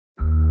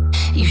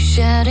You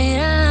shout it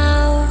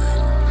out,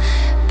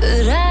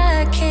 but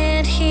I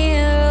can't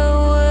hear a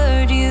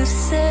word you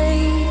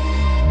say.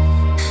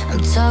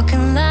 I'm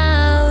talking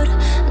loud,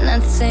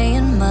 not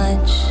saying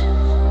much.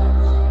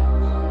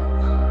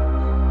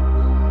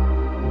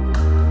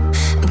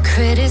 I'm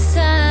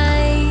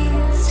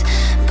criticized,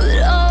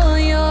 but all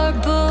your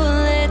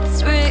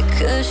bullets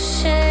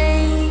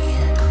ricochet.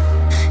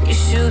 You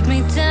shoot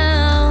me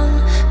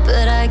down,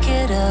 but I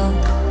get up.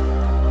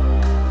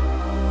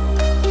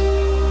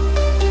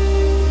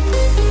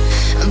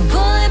 I'm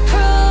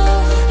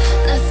bulletproof,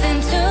 nothing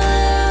to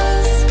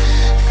lose.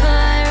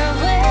 Fire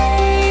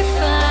away,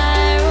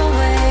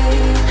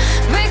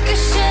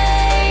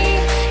 ricochet.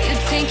 You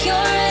take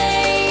your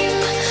aim.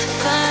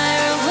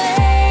 Fire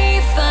away,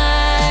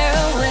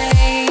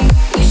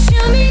 you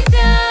shoot me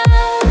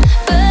down,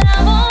 but I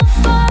won't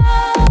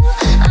fall.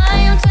 I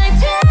am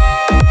titanium.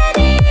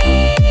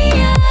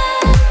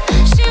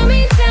 Shoot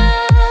me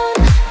down,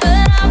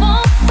 but I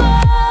won't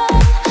fall.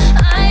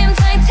 I am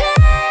titanium.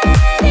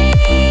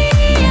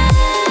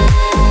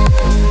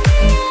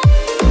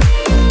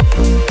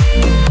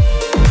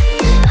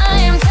 I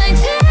am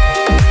titanium.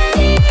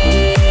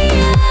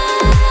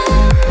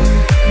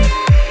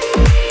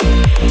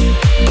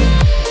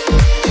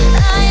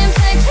 I am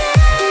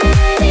titanium.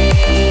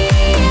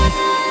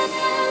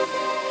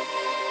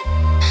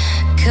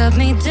 Cut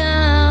me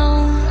down,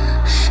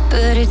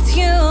 but it's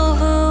you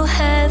who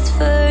has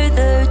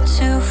further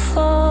to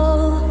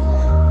fall.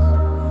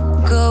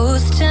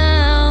 Ghost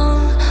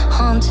town,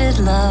 haunted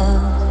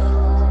love.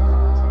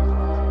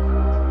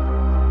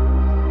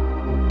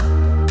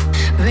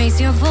 Raise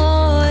your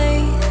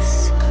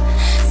voice.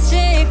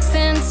 Sticks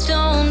and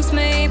stones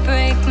may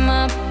break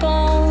my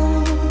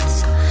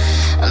bones.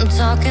 I'm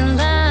talking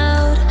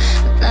loud,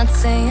 not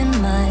saying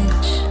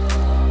much.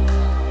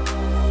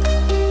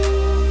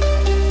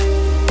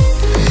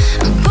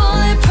 I'm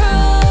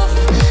bulletproof,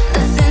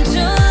 nothing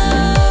to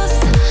lose.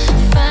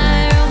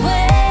 Fire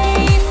away,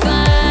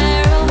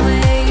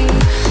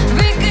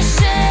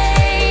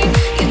 ricochet.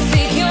 You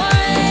take your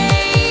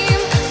aim.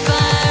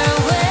 Fire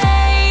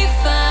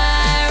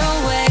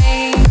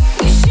away.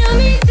 You shoot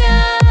me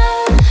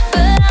down,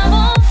 but I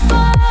won't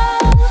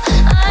fall.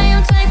 I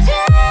am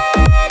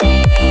titanium.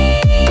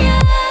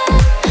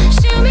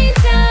 Shoot me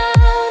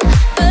down,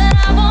 but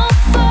I won't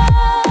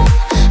fall.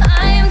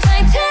 I am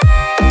titanium.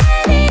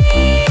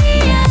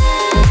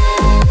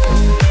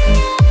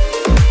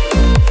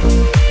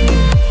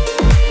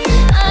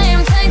 I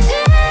am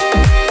titanium.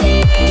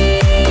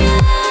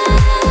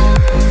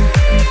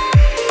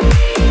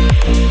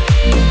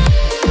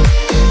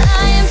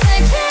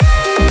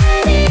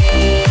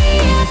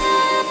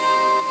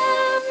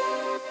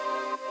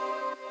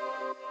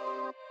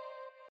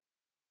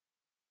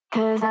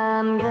 'Cause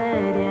I'm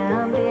good, yeah,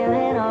 I'm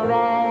feeling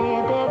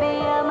alright. Baby,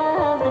 I'ma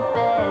have the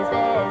best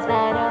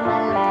night of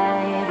my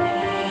life.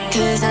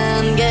 'Cause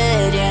I'm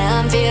good, yeah,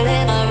 I'm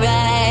feeling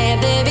alright.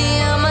 Baby,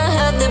 I'ma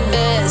have the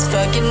best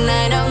fucking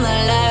night of my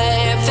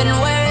life. And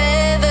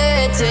wherever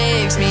it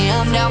takes me,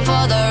 I'm down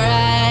for the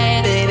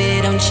ride. Baby,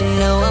 don't you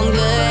know I'm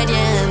good,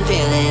 yeah, I'm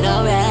feeling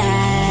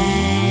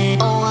alright.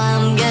 Oh,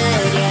 I'm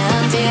good, yeah,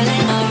 I'm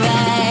feeling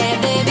alright.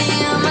 Baby,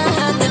 I'ma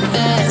have the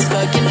best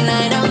fucking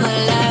night of my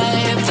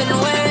life. And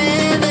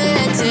wherever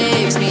it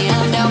takes me,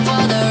 I'm down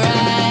for the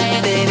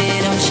ride. Baby,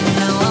 don't you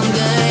know I'm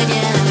good,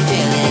 yeah, I'm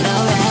feeling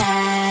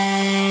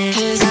alright.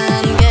 'Cause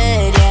I'm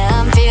good, yeah,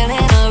 I'm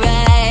feeling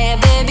alright.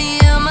 Baby,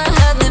 I'ma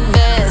have the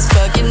best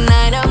fucking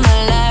night of my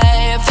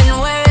life. And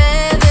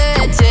wherever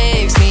it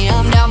takes me,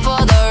 I'm down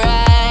for the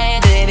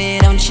ride. Baby,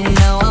 don't you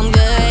know I'm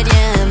good,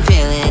 yeah, I'm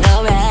feeling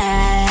alright.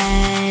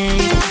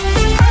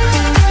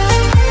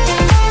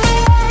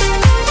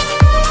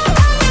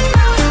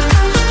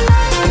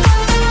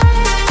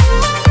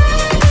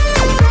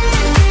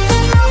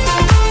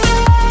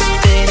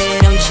 Baby,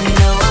 don't you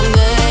know I'm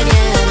good,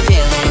 yeah, I'm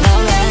feeling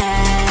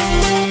alright.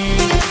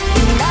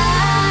 And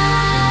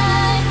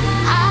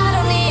I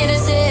don't need to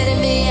sit in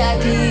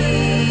VIP.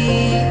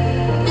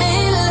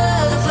 Middle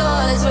of the floor,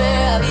 that's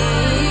where I'll be.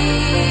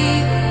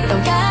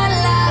 Don't got a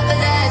lot, but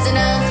that's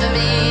enough for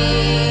me.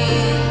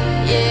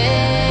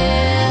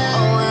 Yeah.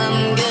 Oh, I'm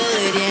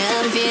good, yeah,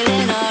 I'm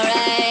feeling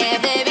alright.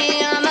 Baby,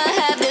 I'ma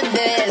have the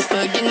best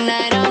fucking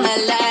night of my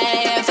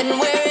life. And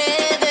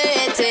wherever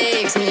it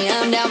takes me,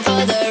 I'm down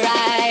for the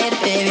ride.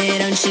 Baby,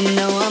 don't you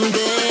know I'm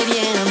good,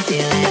 yeah, I'm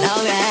feeling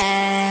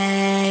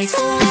alright.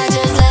 So I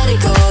just let it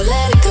go,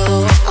 let it go.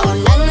 Oh,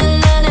 na na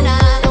na na na.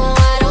 No,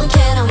 I don't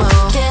care no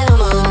more, care no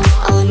more.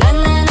 Oh, na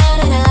na na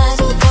na na.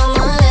 So come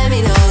on, let me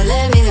know,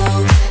 let me know.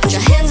 Put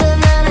your hands up,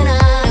 na na na.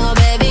 Oh,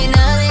 baby,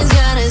 nothing's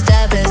gonna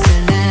stop us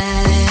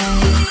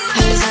tonight.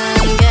 'Cause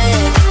I'm good,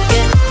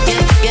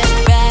 get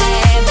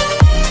right.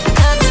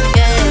 I'm the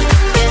good,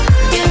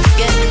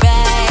 get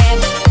right.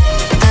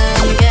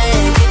 I'm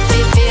good,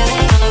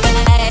 feeling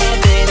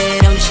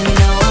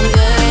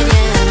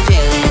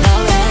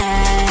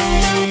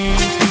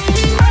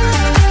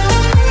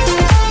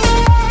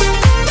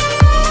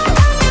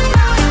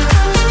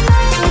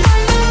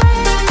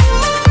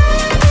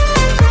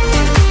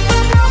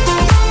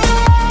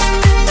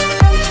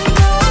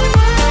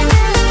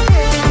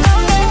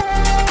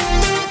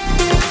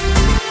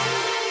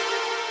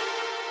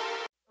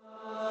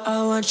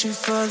got you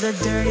for the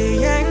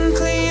dirty and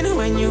clean.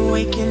 When you're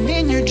waking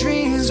in your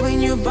dreams, when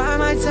you bite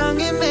my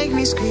tongue and make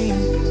me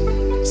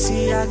scream.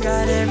 See, I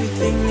got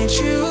everything that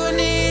you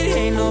need.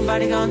 Ain't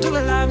nobody gonna do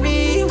it like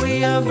me.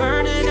 We are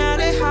burning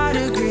at a high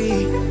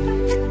degree.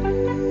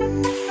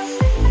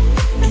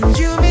 And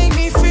you make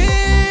me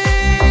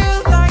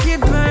feel like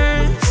it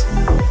burns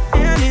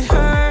and it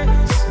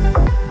hurts.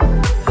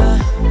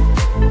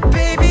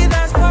 Baby,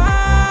 that's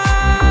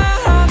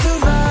part of the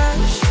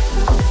rush.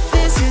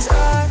 This is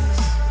us.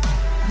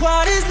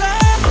 What is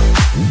love?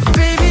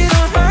 Baby,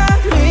 don't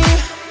hurt me.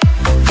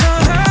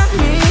 Don't hurt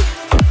me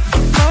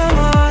no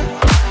more.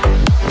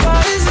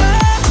 What is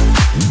love?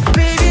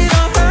 Baby,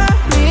 don't hurt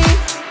me.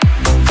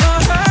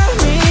 Don't hurt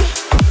me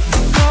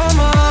no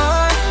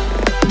more.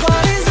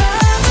 What is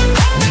love?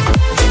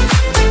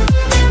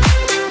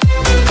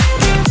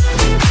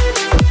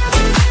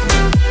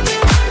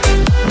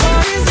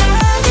 What is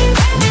love?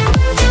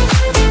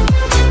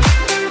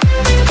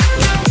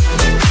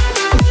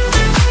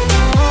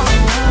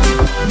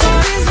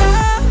 What is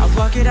love? I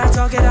walk it, I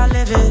talk it, I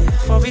live it.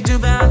 Before we do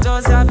bound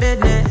doors, our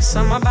business.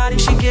 On my body,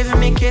 she giving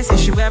me kisses.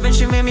 She webbing,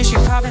 she with me, she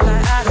popping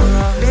like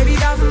Adderall. Baby,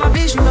 down for my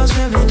beach, we go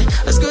swimming.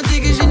 Let's go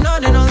dig, cause you know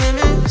there no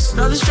limits.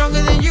 Know they're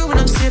stronger than you when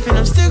I'm sipping.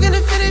 I'm still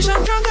gonna finish,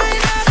 I'm drunk, I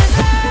ain't out of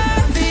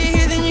time. Be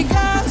here, then you go.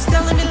 It's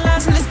telling me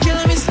lies and it's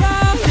killing me slowly.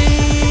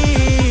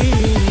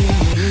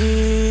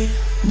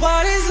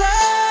 What is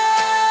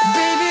love?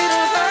 Baby,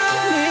 don't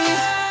hurt me.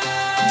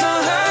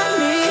 Don't hurt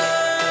me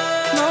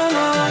no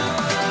more.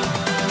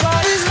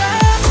 What is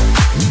love?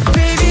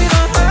 Baby,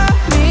 don't hurt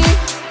me.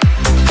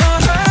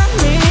 Don't hurt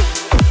me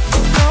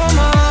no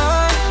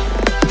more.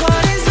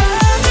 What is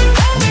love?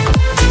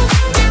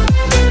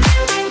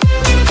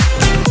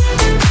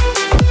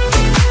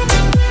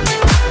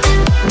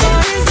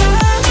 What is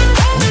love?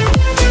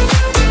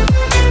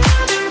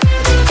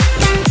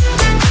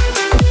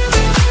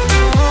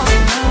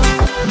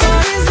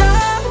 What is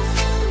love?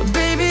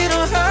 Baby,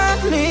 don't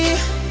hurt me.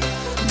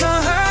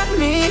 Don't hurt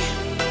me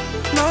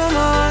no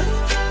more.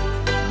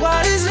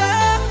 What is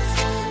love?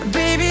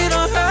 Baby,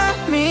 don't hurt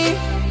me.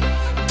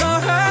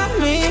 Don't hurt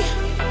me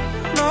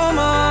no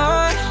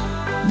more.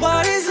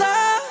 What is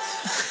love?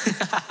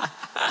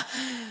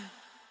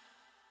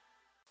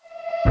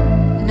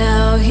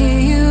 Now here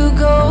you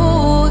go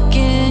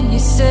again. You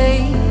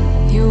say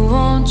you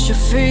want your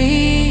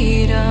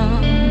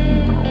freedom.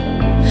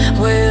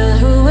 Well,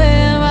 who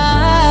am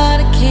I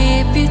to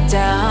keep you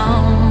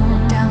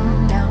down?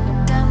 Down,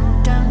 down,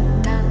 down,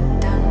 down, down,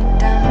 down,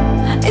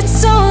 down.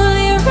 It's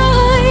only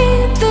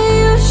right that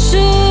you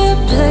should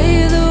play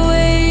the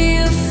way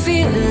you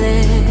feel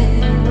it.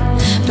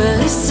 But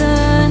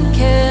listen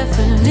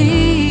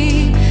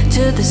carefully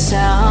to the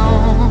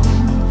sound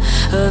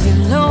of your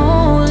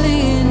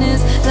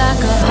loneliness.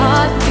 Like a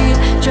heartbeat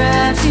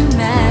drives you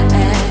mad.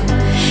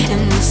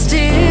 And the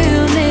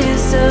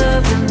stillness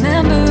of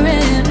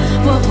remembering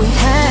what we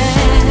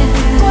had.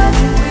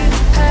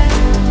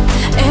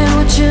 And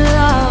what you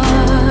lost.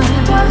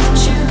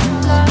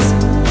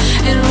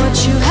 And what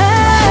you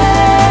had.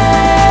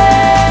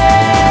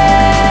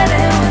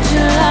 And what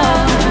you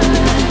lost.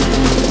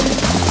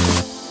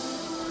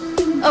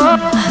 Oh,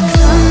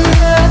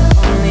 thunder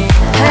only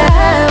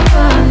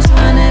happens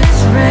when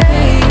it's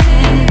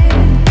raining.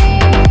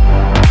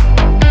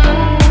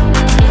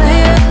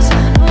 Players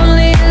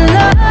only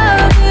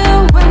love you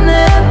when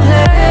they're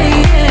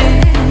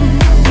playing.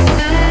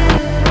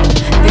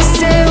 They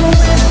say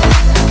when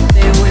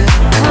they will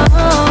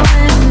come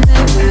and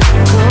they will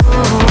go.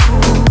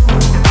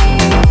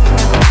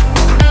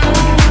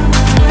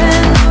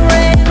 When the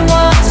rain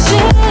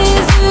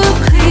washes you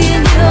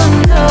clean, you'll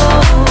know.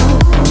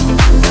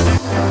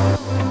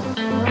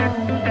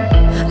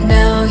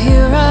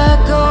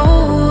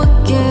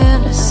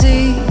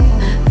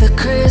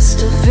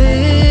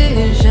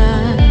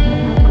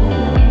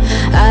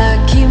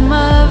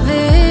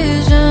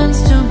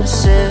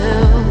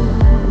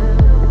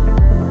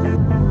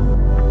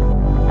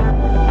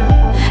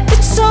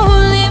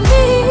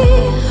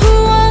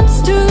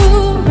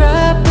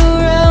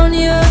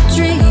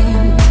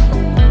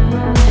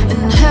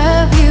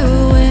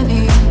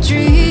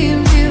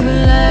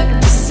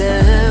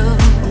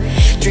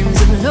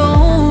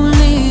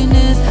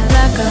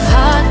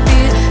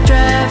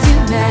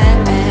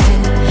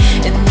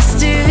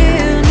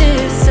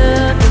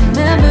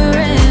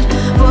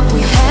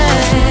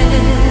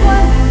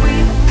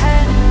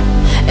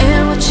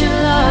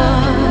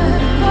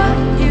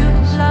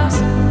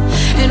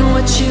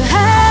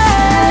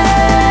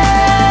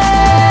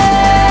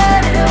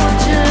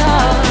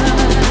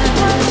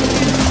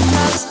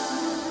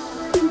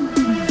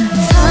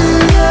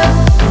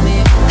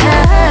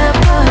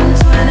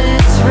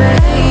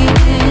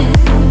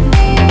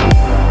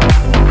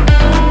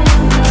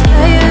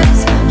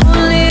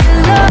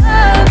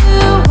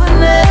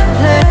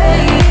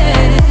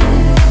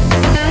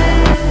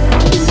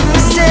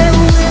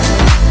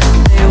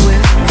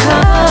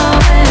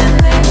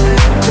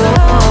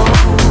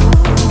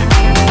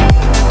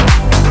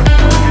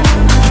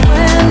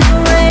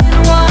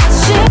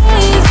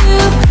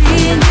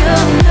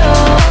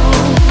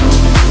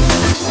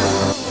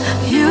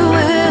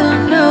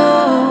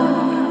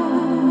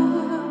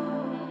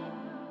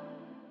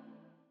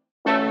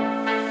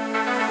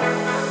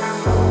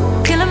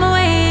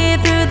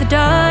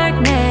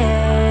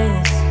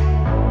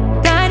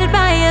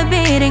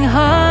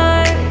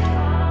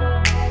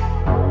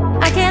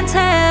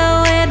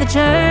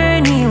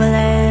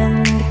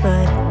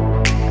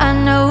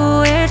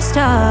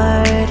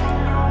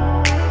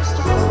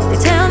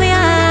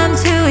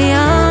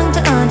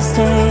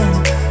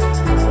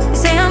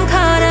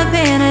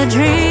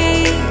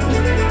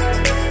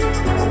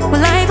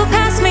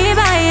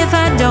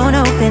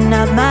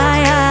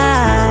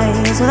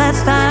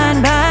 that's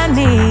fine by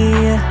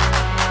me.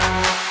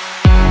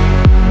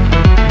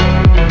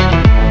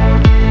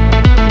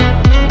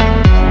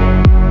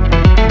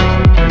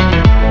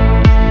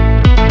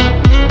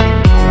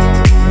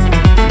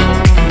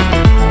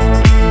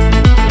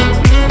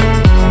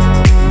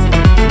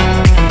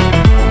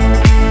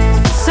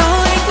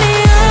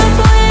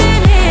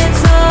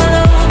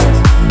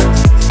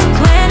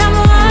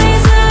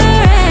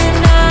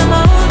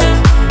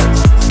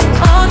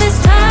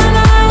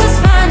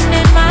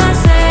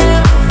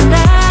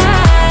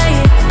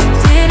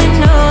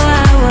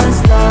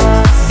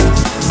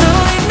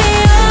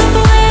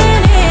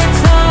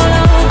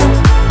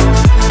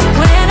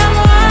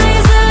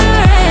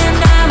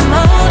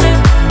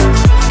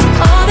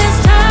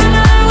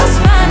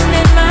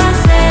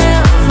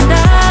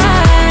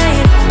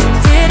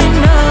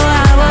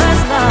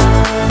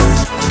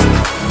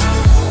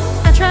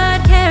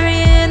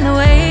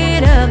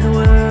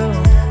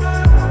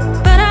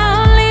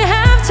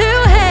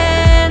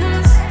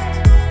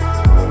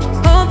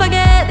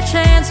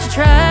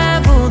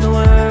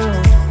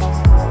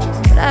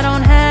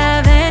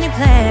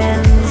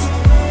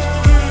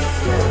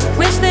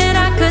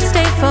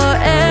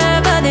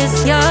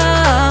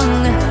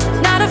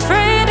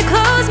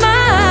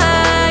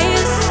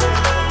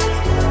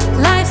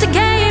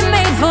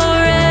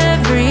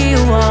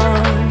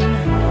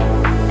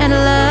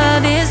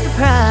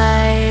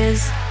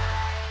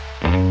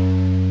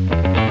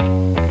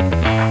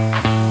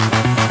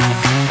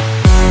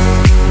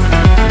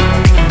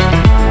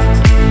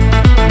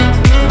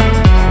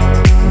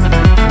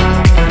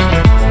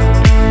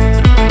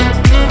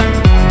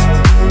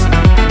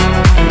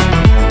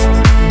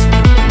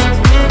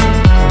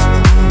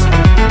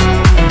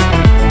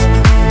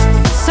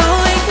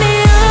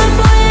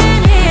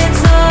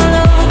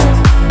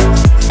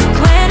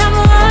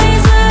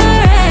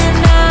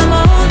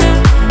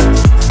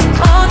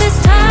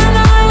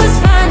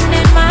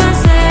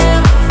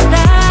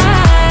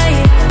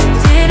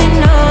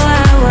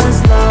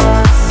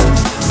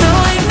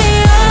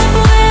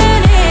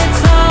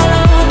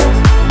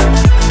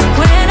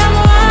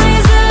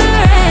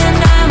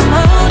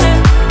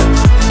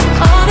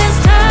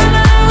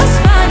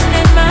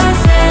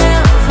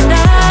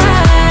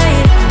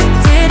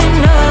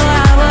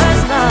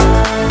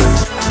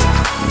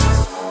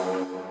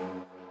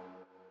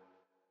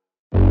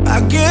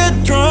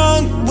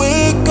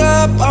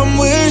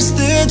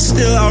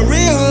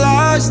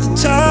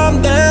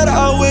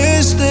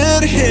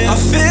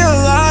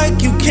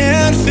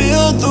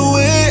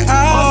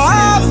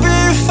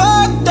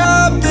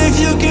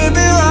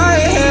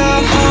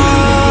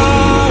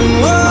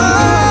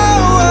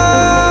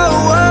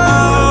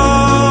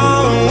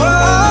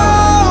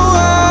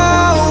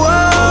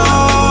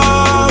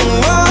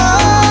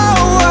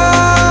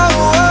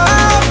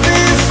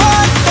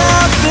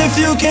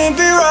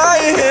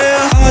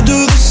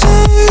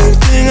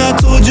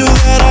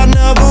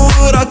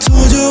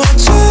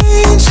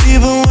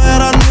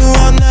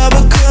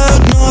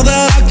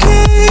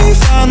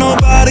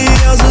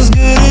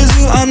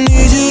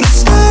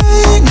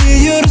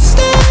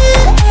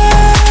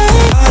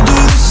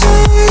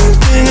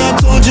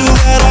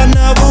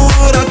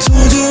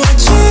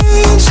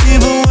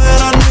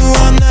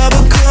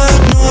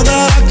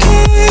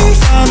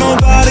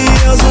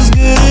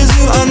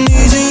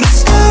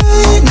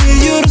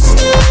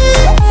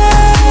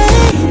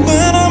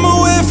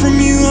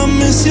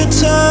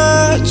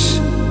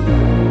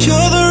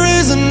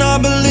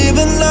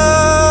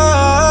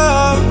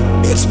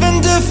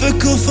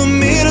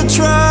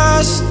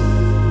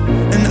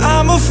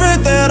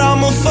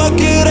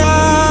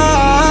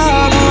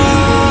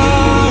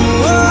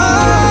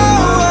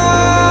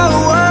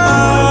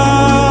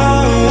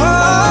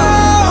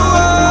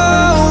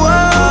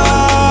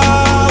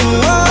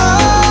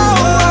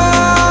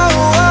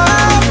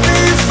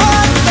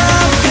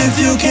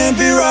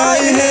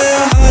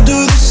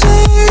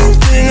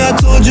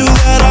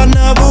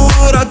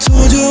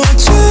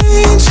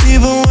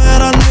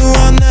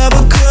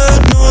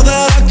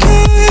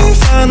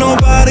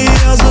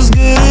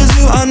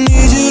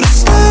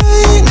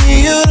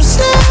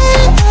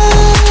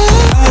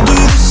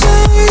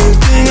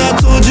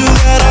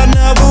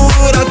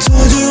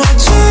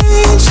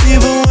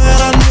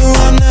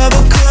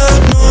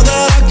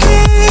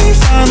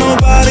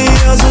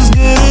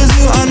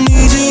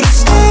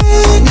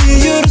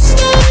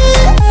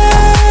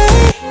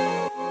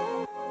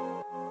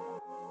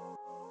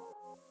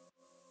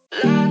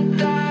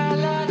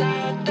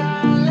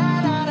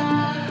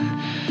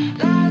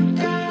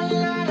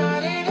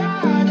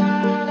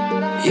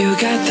 You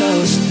got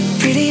those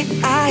pretty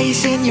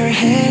eyes in your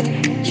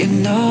head, you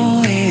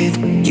know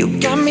it. You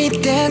got me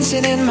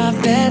dancing in my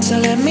bed, so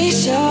let me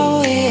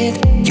show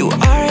it. You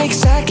are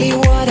exactly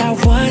what I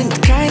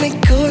want, kinda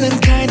cool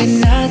and kinda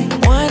not.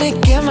 Wanna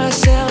give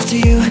myself to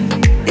you,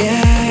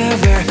 yeah.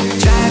 We're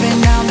driving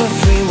down the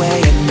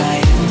freeway at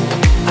night.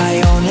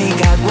 I only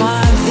got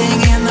one thing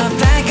in the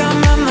back of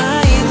my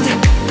mind.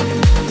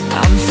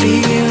 I'm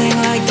feeling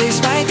like this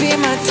might be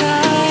my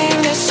time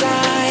to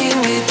shine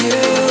with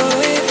you,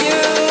 with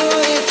you,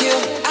 with you.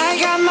 I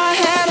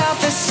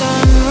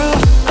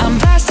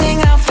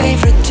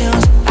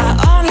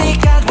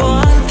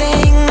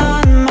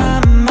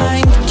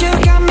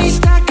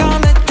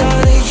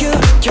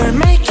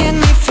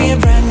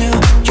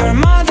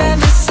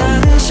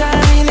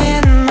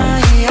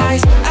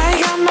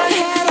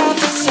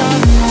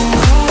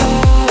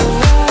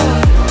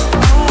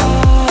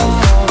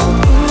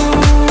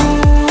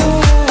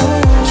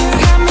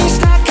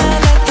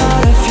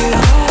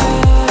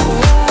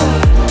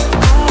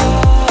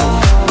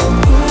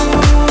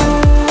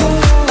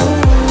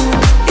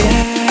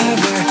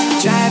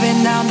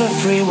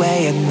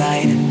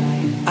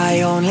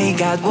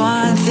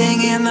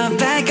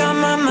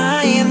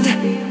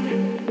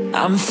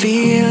I'm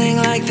feeling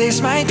like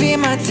this might be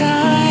my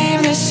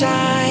time to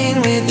shine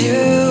with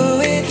you,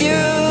 with you,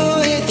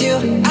 with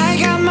you. I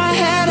got my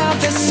head off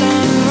the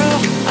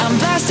sunroof, I'm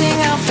blasting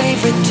out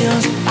favorite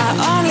tunes. I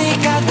only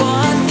got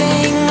one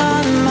thing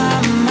on my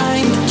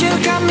mind. You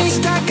got me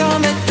stuck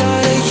on the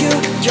thought of you.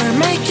 You're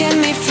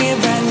making me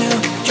feel brand new.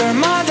 You're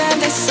more than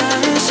the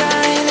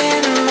sunshine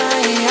in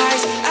my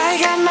eyes. I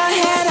got my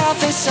head off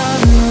the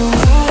sunroof.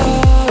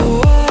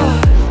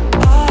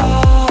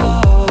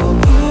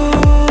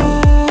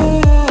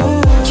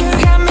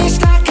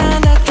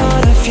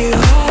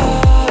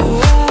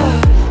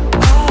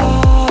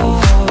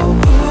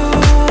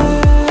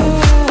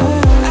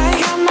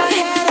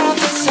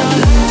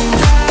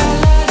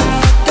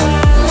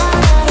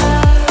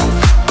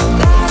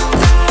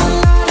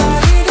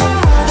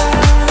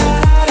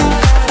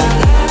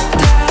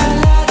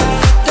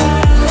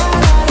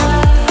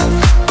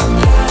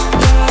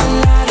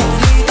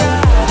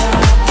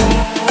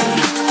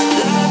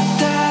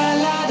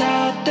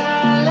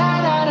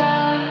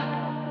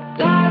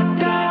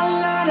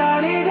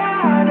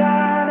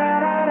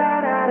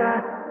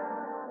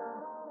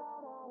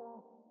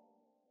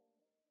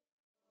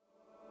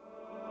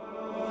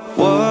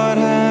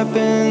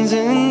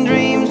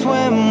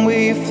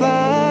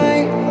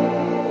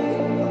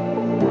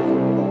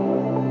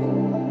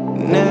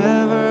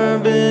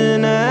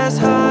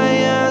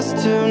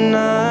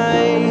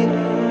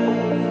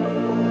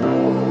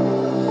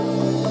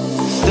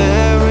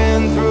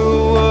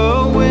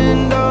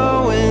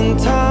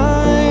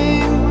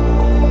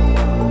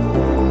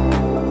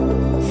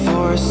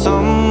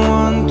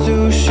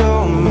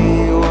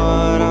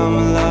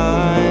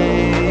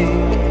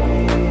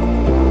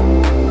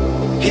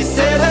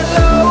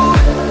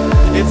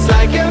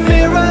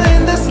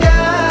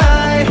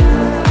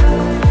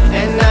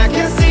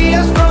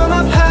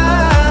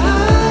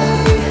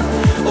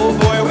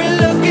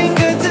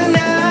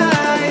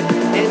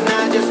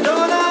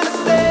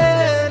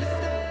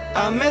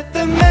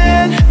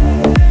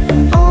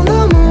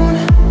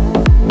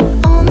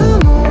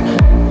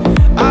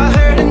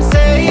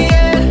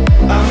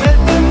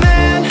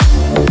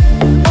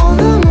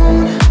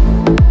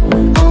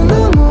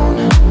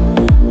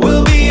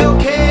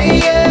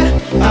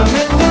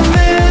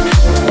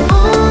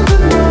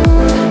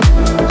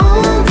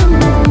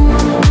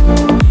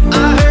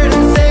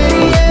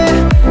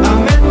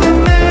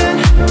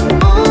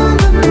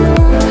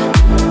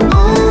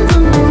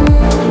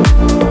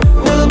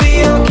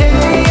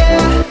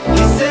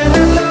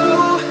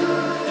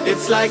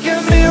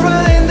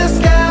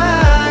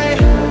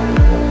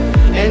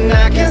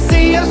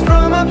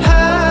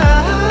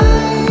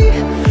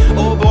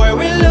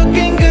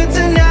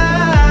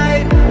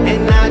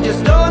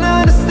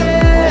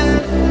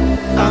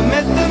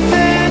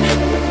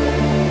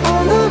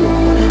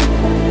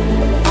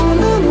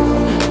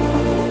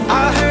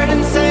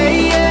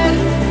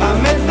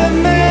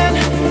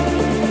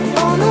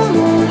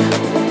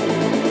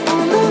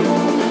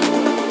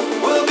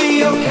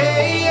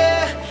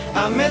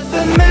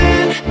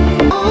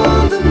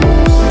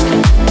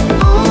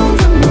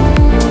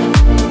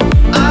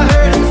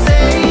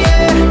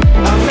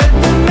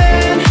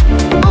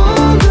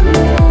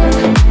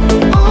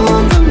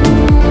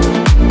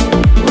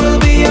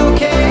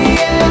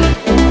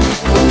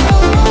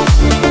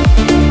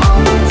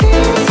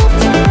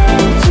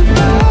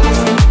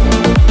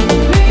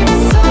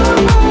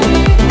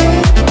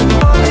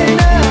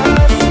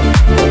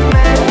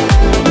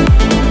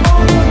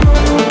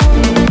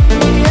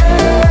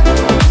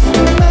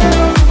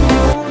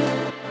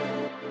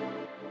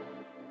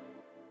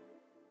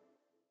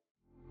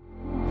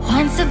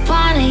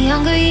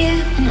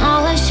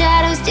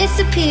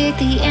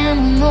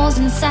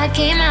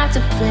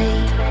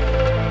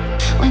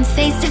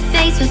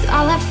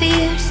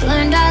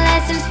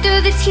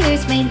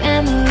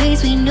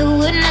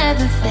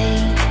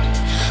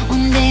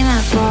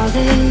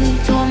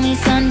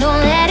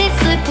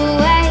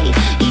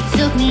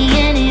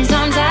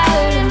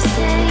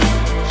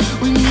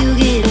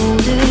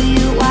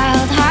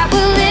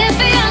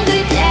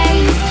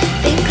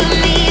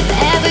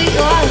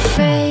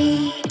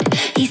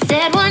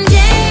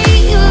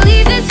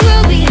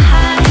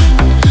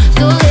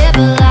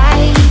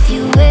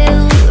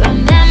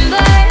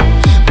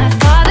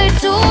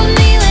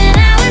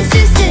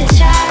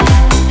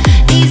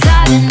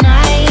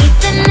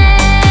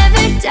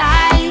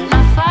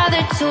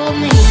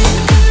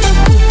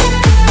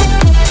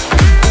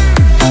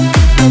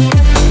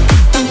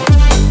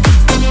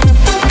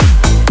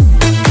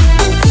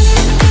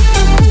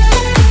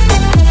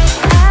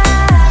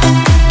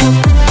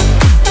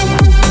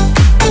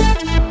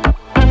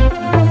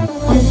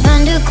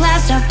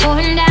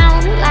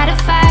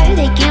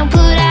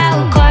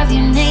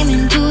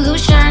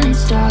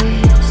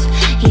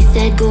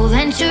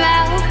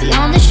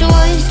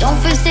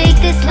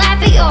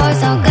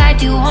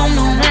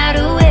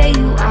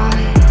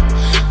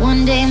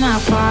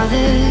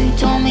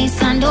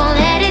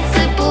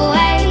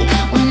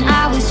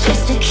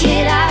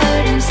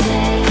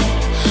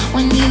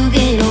 When you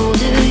get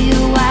older,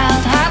 your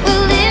wild heart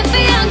will live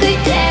for younger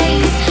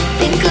days.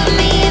 Think of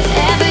me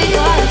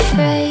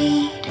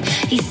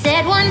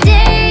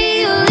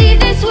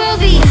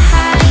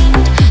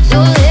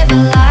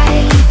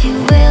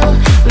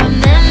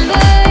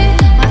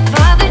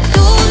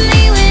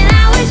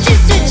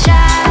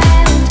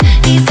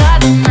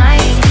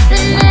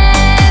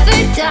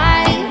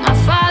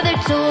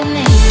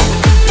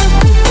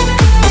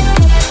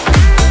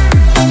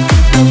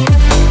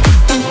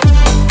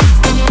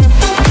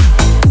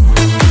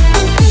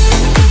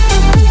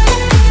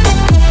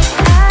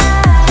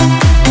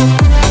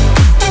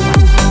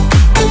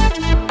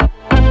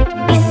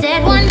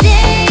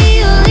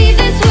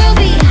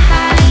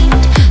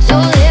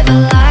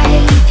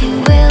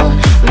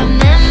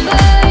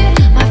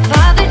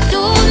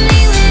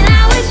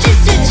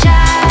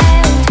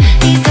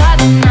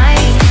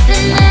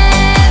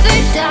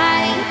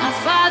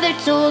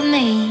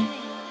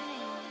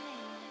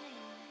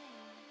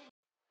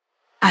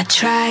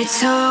Tried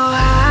so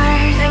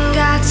hard and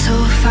got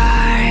so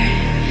far,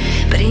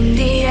 but in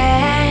the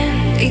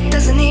end, it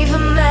doesn't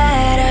even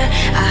matter.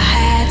 I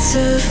had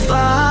to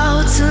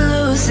fall to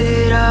lose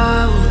it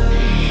all,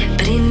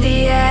 but in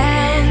the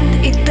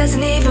end, it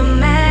doesn't even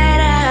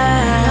matter.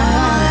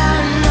 All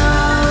I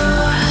know,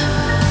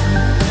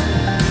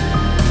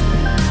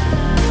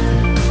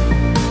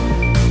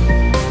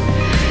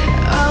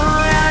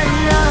 all I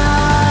know,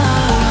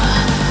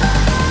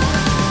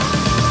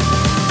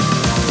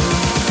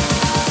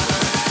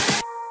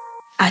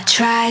 I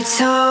tried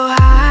so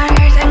hard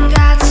and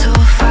got so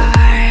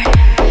far,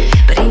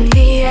 but in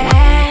the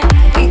end,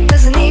 it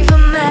doesn't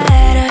even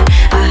matter.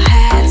 I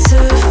had to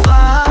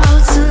fall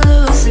to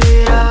lose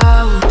it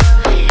all,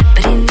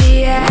 but in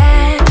the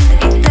end,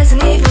 it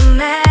doesn't even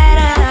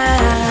matter.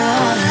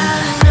 All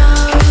I know,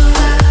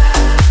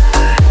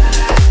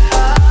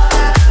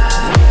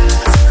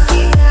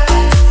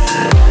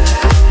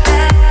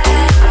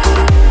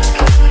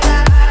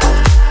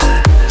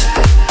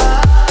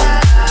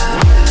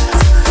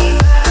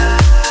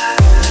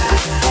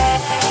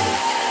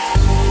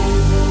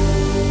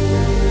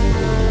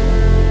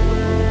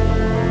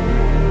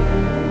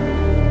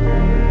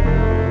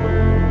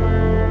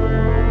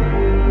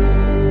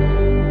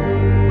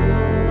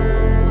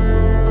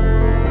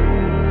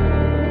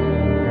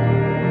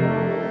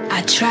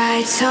 I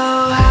tried so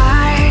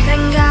hard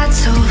and got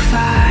so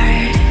far,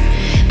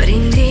 but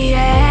in the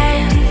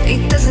end,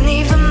 it doesn't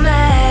even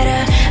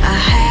matter. I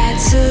had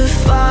to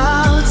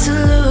fall to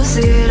lose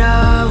it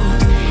all,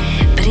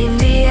 but in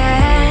the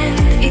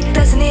end, it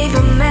doesn't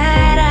even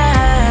matter.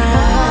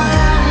 All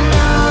I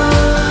know,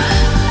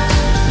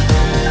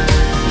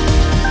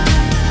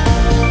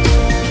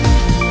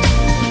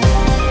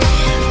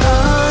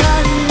 all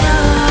I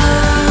know,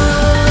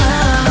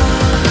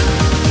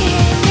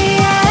 in the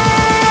end,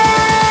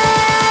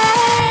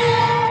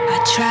 I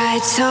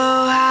tried so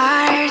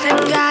hard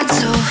and got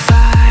so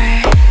far,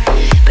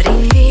 but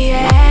in the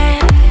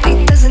end, it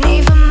doesn't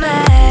even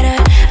matter.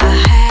 I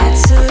had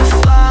to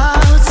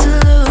fall to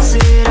lose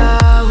it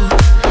all,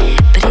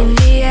 but in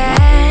the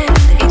end,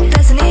 it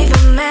doesn't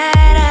even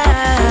matter.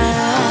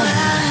 All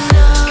I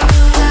know,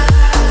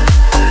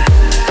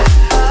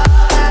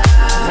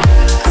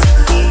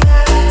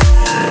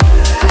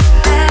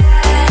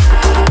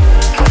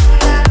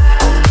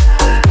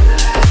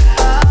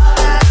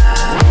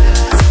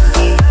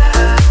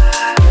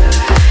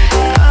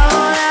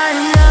 all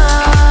I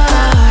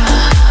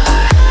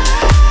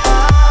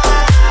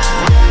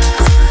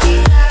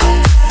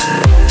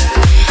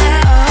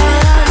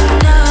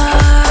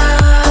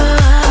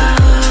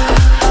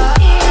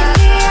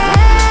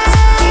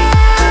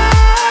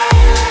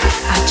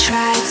I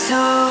tried so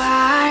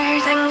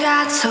hard and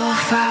got so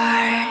far.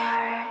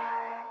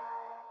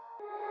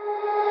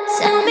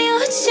 Tell me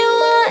what you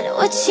want,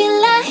 what you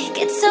like,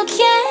 it's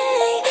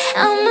okay.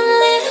 I'm a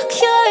little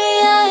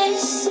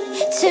curious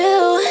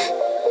too.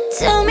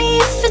 Tell me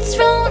if it's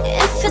wrong,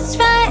 if it's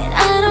right,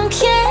 I don't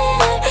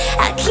care.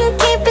 I can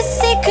keep a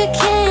secret,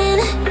 can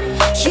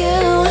you?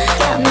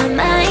 Got my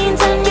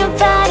mind on your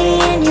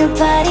body and your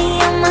body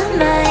on my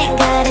mind.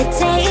 Got a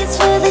taste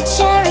for the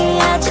cherry,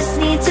 I just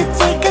need to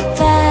take a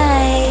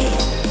bite.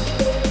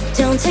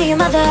 Don't tell your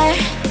mother,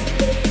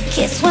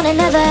 kiss one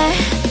another,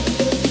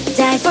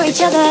 die for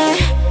each other,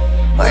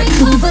 we're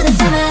cool for the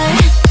summer.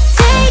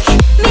 Take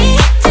me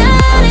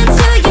down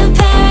into your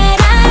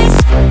paradise.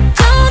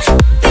 Don't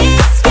be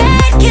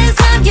scared, 'cause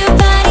I'm your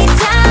body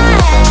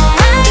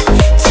type.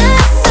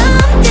 Just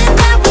something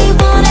that we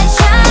wanna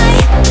try,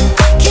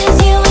 'cause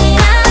you and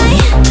I,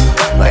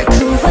 we're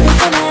cool for the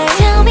summer.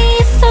 Tell me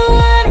if I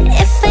won,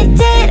 if I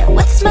did,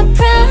 what's my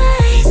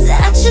prize?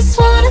 I just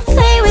wanna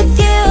play with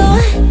you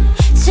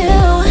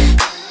too.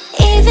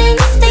 Even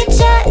if they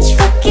judge,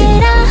 fuck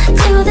it, I'll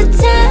do the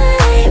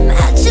time.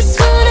 I just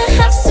wanna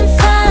have some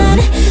fun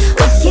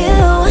with you.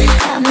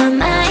 Got my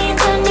mind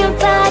on your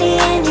body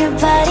and your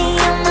body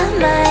on my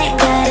mind.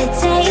 Got a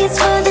taste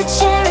for the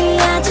cherry,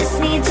 I just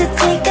need to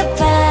take a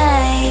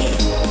bite.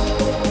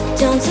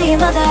 Don't tell your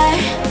mother,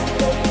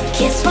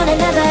 kiss one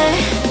another,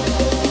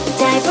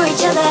 die for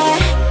each other,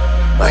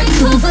 we're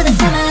cool for the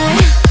summer.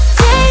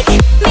 Take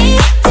me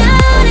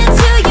down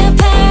into your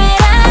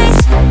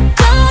paradise.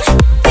 Don't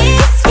be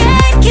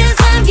scared, 'cause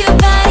I'm your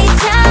body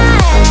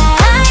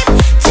type.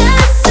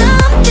 Just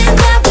something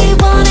that we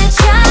wanna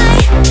try,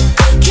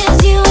 'cause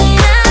you and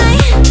I,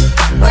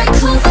 we're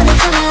cool for the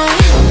summer.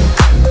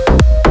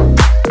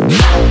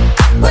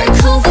 We're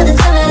cool for the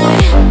summer.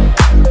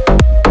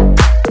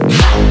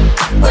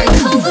 We're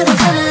cool for the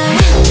summer.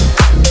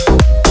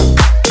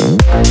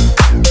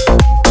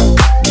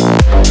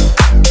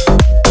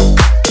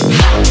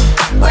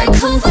 We're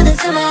cool for the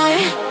summer.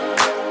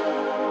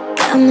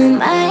 Got my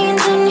mind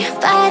on your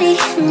body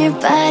and your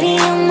body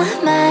on my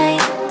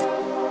mind.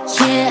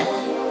 Yeah.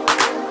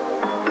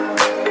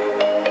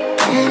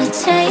 And a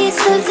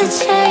taste of the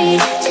cherry,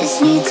 just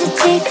need to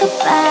take a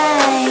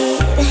bite.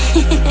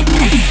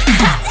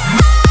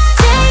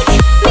 Take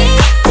me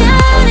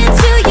down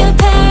into your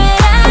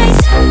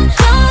paradise.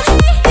 Don't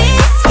be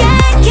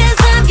scared, 'cause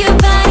I'm your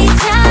body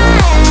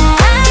type.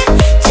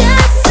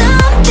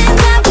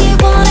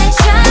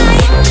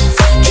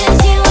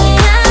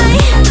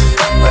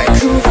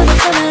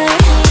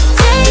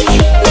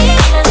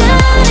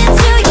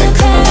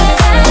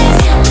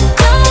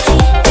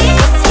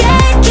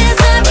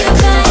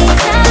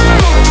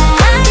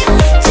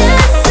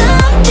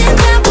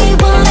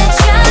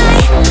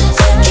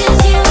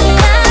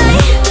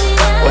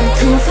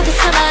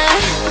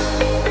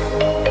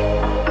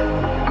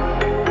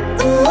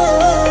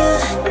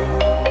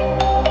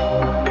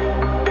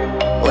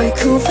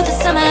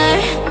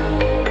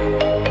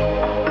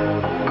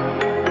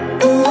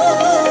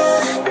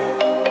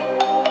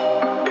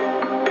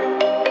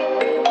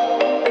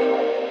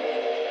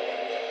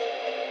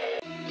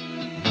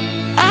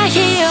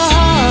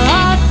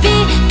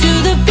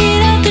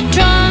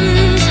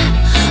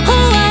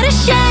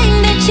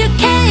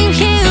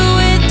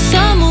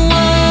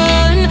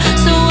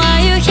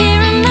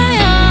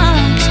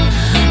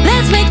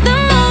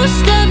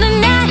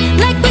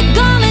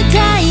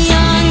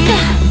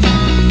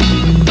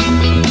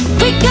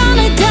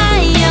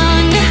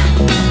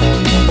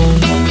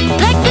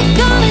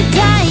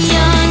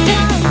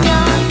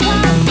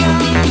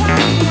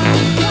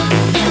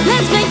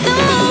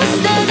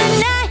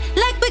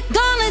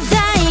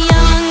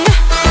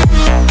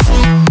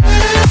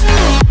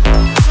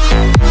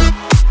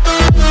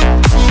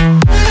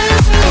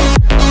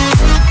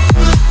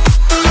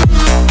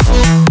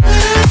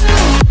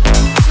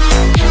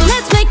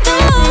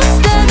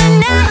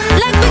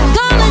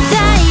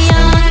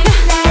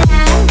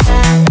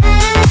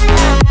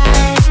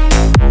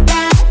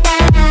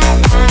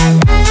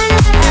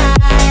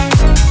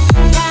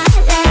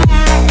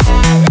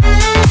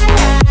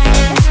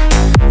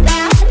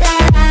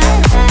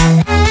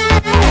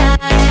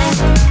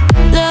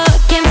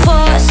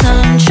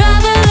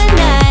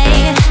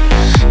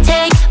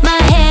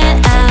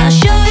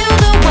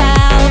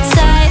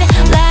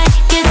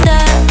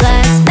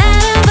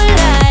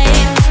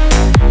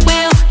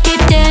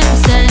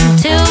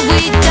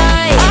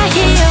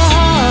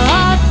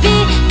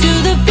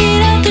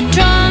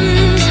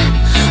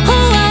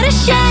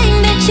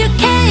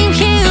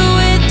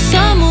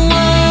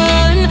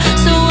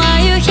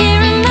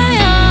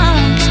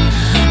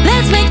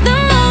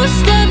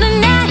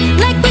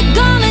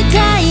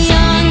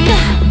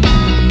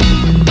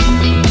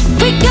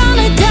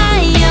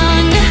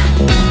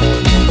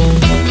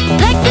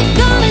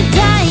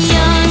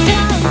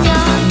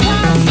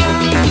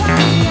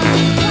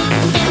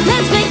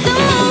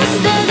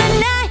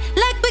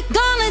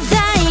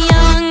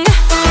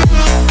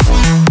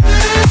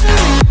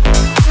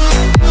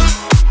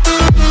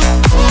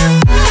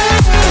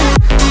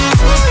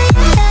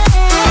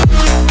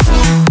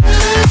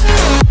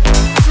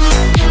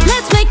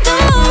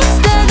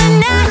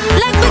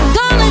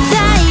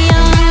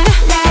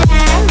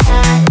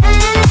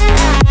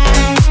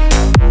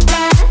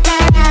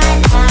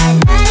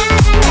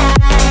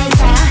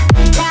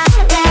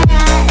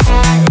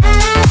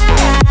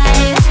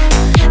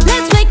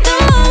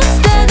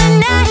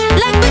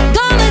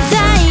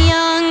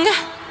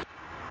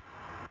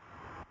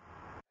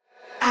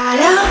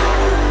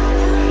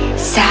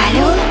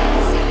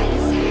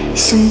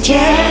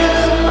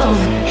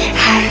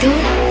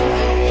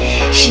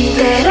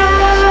 te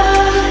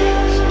rog,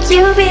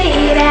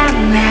 iubirea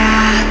mea,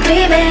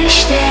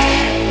 primește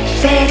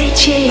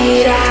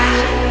fericirea.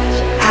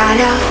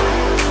 Alo,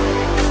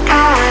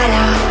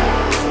 alo,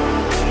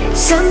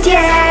 sunt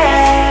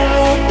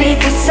eu,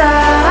 Picasso,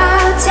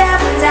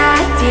 ți-am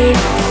dat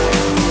timp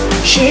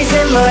și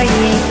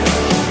zâmbăit,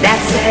 dar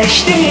să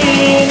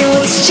știi,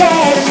 nu-ți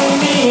cer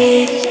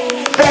nimic.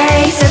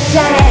 Vrei să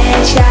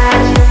pleci, dar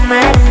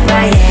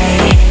numai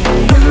ei,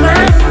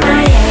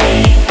 numai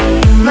ei,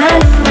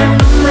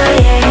 numai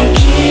ei,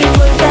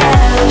 chipul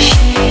tău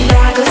și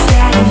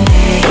dragostea din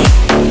tei.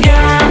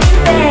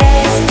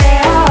 Mi-amintesc de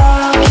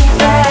ochii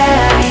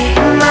tăi.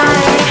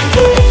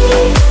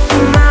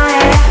 Mai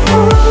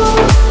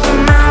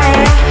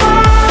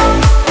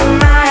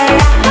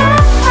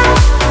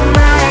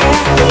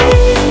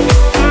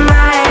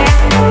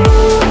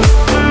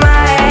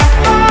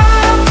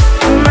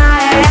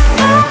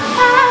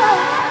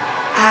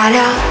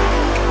alo,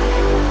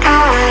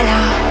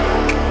 alo,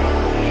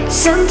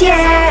 sunt eu,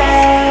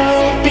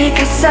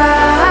 Picasso,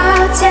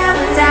 ți-am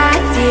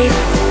dat timp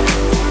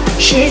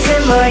și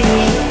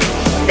zâmbăit,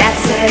 dar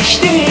să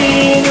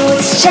știi,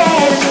 nu-ți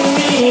cer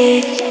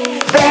nimic.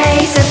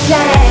 Vrei să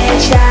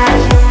pleci, dar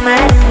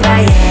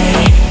numai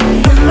ei,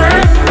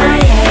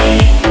 numai ei,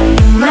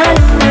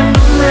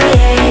 numai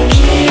ei,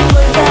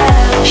 chipul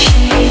tău și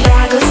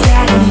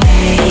dragostea din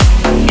tei.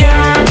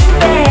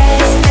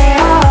 Mi-amintesc de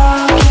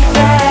ochii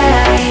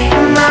tăi.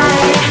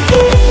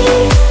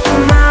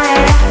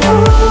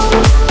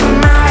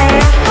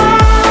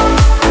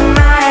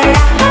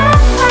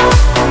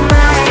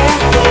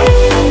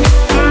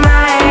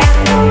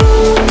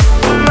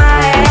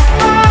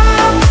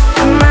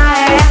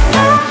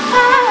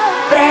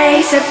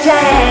 Vrei să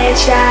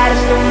pleci, dar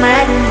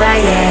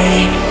numai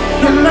ei,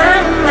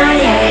 numai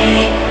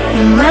ei,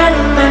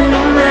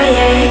 numai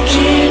ei,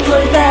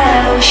 chipul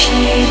tău și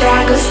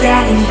dragostea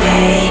din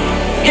tei.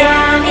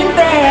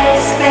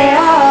 Mi-amintesc de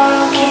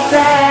ochii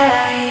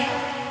tăi.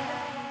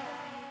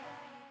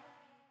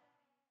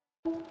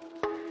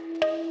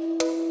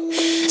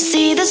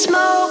 See the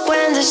smoke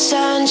when the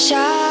sun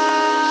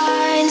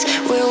shines.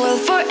 We will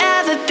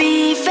forever be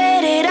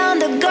faded on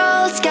the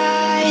gold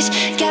skies,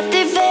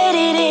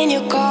 captivated in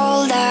your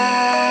cold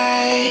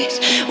eyes.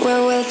 We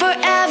will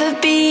forever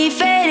be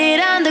faded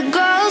on the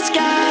gold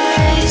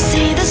skies.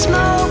 See the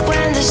smoke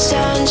when the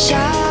sun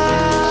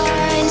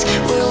shines.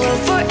 We will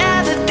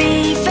forever be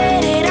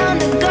faded on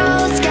the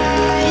gold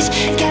skies,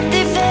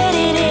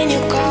 captivated in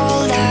your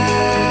cold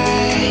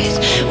eyes.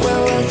 We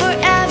will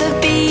forever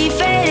be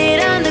faded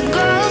on the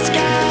gold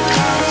skies.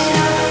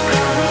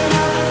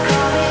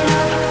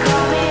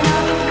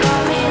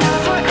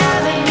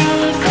 Forever be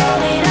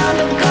faded on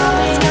the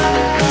gold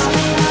skies.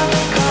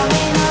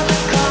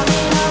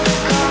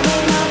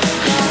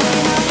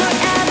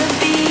 Forever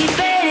be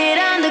faded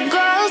on the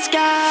gold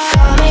skies.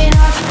 Coming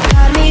up,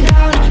 got me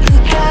down.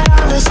 Look at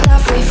all the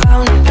stuff we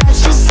found.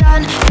 That's the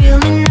sun, feel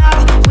me now.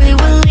 We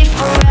will live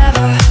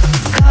forever.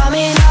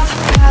 Coming up,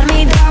 got me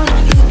down.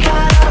 Look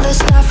at all the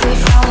stuff we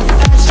found.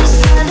 That's the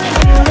sun,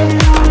 feel me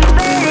now.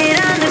 Faded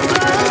on the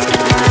gold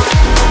skies.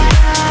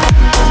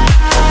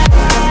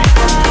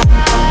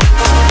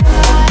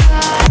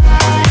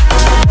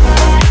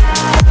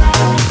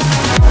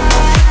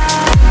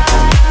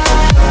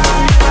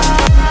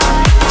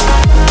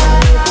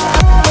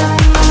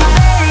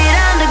 Faded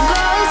on the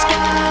gold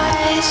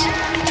skies.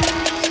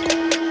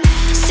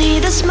 See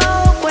the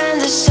smoke when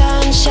the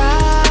sun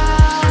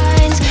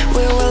shines.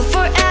 We will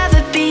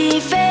forever be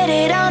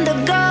faded on the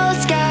gold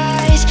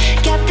skies,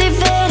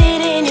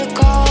 captivated in your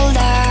cold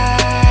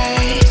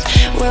eyes.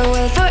 We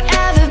will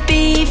forever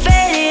be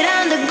faded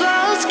on the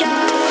gold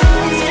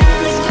skies.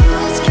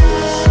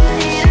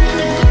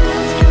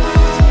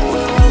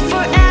 We will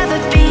forever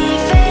be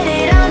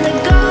faded on the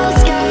gold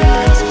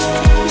skies.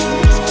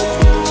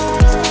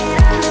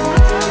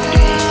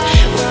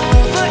 We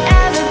will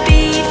forever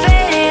be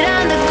faded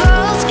on the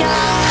gold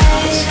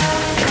skies.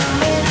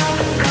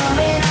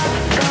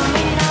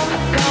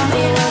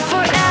 We will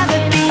forever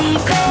be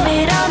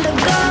faded on the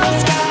gold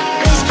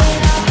skies.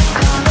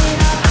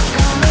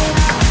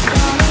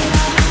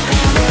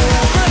 We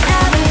will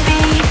forever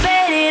be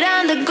faded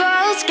on the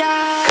gold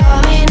skies.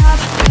 Coming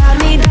up, got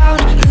me down.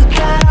 Look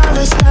at all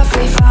the stuff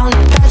we found.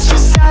 That's the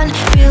sun,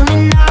 feel me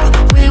now.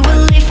 We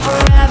will live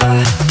forever.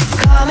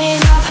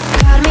 Coming up,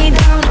 got me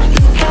down.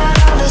 Look at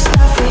all the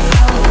stuff we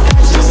found.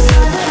 That's the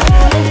sun,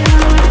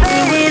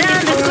 faded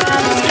on the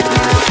gold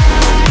skies.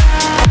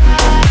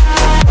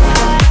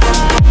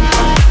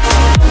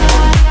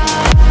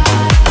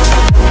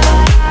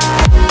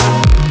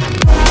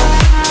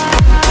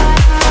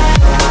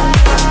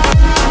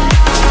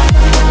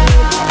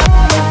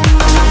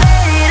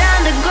 Faded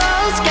on the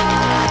gold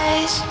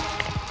skies.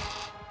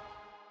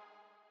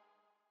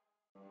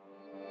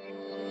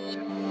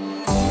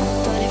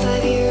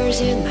 25 years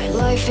in my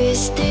life is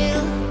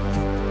still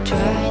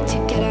trying to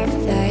get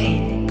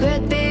everything.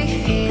 Great big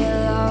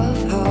hill of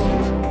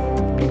hope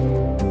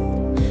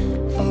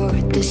for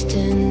a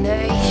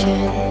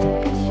destination.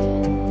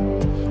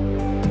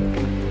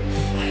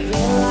 I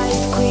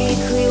realized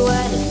quickly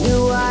when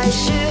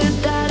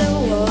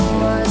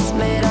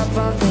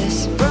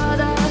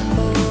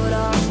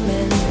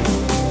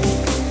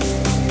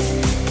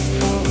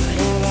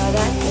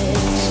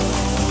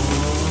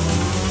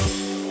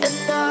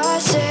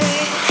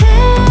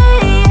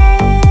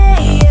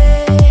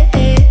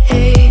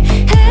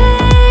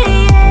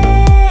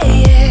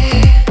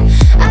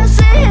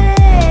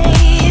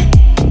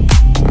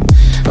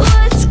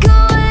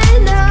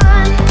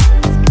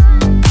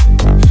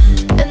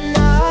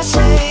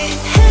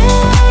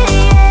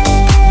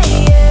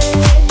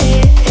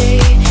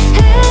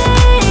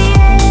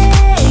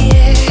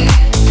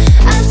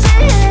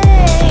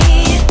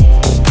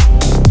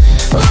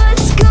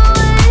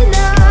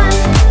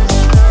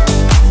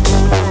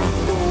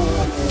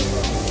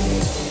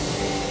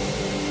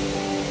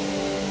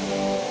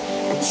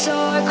So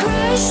I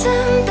cry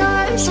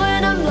sometimes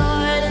when I'm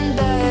lying in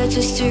bed,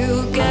 just to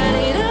get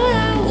it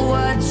out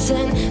what's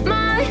in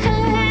my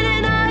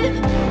head. And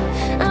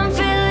I'm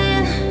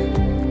feeling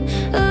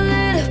a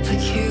little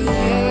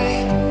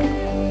peculiar.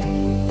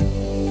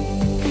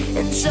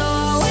 And so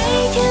I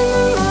wake in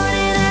the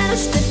morning and I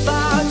step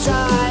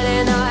outside,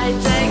 and I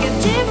take a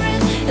deep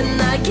breath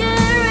and I get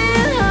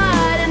real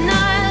hard, and I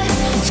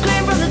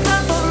scream from the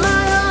top of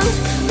my lungs,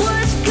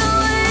 what's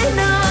going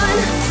on?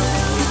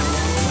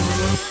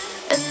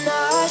 And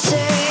I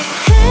say,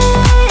 hey,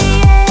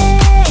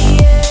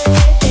 yeah,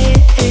 hey,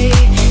 hey,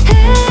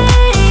 hey,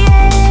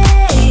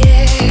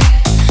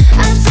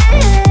 I say,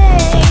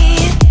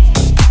 hey,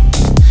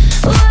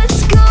 what's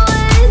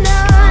going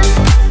on?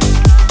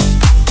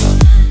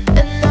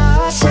 And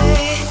I say,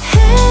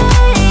 hey,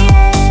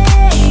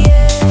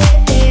 yeah,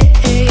 hey,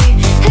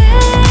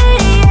 hey,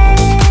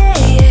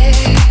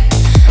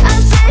 I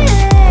say,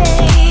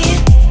 hey,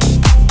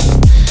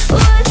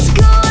 what's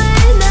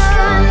going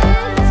on?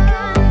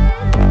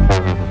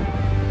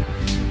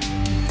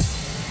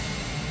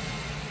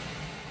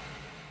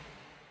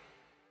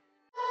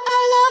 I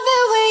love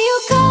it when you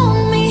call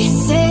me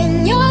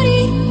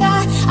señorita.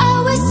 I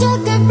wish I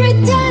could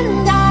pretend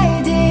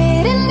I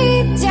didn't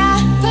need ya,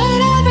 but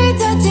every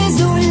touch is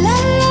ooh la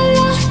la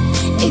la.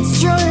 It's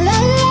true la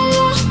la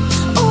la.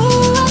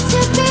 Oh, I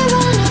should be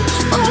running.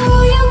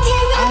 Oh, you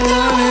keep me I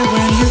love it coming.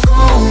 when you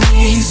call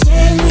me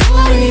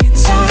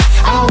señorita.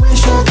 I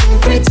wish I could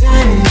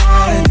pretend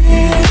I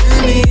didn't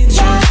need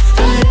ya,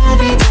 but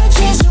every touch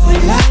is ooh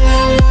la la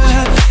la.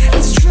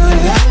 It's true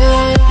la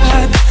la la.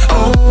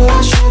 Oh, I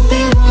should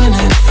be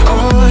running.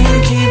 Oh, you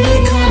keep me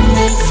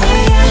coming for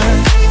ya.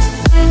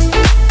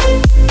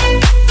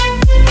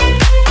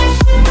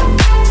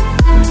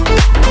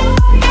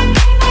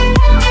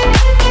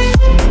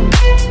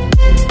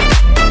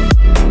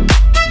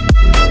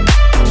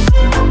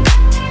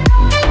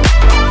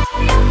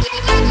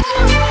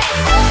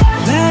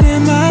 Land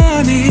in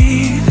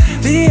Miami,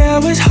 the air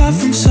was hot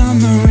from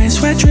summer rain,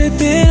 sweat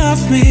dripping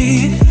off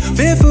me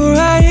before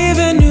I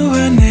even knew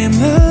her name.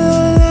 La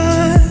la la,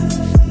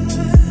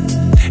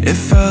 it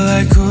felt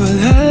like ooh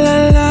la la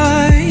la,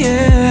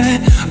 yeah.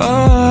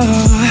 Oh,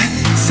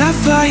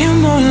 sapphire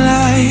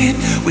moonlight,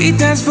 we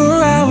danced for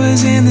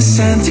hours in the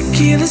sand,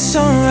 tequila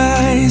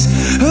sunrise.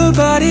 Her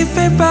body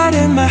fit right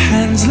in my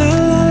hands. La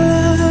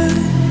la la.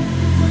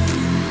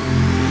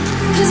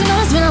 Cause you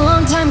know it's been a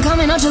long time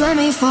coming, don't you let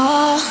me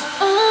fall.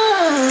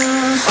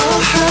 Oh,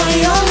 how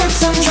your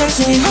lips undress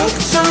me,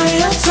 hooked on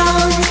your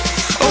tongue.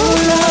 Oh,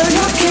 love,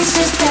 your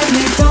kisses tell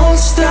me don't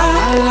stop.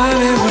 I love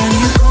it when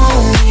you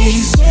call me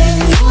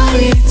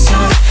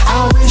señorita.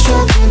 I wish I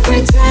could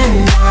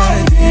pretend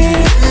I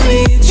didn't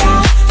need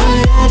ya,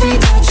 but every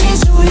touch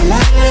is ooh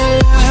la la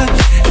la.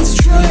 It's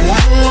true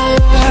la la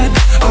la.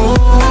 Oh,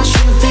 I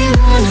should be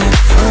running.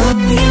 Oh,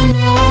 you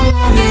know I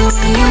love it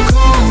when you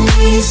call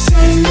me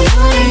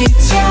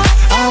señorita.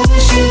 I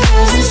wish it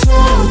wasn't so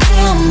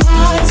damn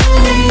hard to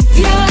leave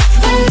ya,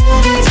 but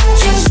every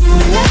touch is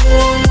ooh la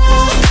la la.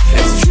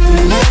 It's true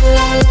la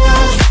la la.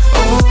 Oh,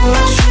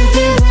 I should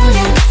be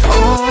running.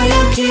 Oh,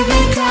 you keep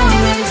me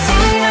coming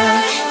for ya.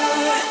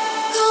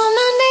 Call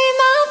my name,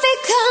 I'll be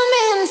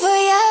coming for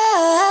ya.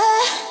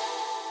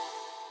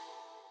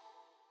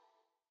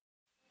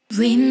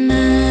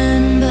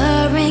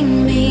 Remembering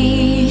me,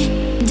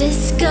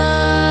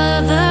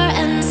 discover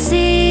and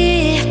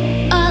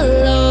see all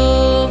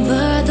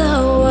over the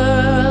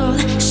world.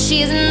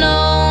 She's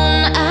known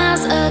as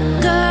a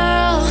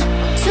girl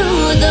to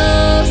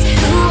those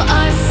who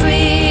are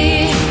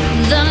free.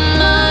 The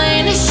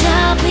mind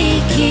shall be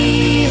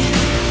key,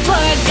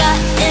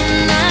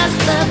 forgotten as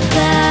the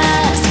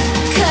past,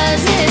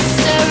 'cause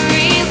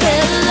history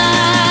will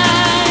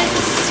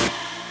last.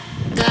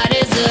 God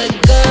is a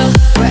girl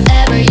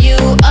wherever you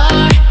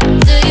are.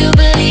 Do you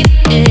believe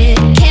it?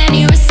 Can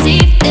you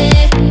receive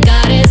it?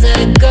 God is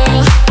a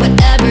girl,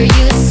 whatever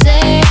you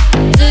say.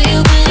 Do you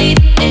believe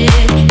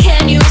it?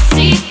 Can you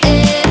receive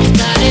it?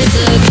 God is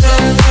a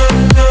girl.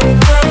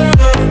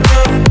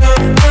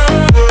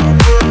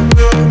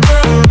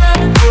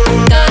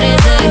 God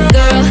is a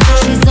girl,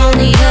 she's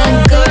only a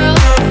girl.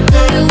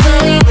 Do you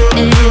believe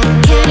it?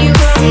 Can you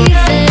receive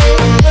it?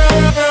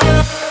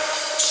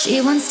 She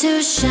wants to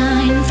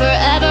shine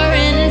forever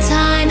in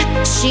time.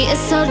 She is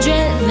so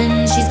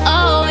driven, she's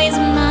always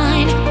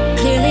mine.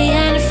 Clearly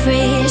and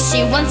free,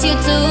 she wants you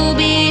to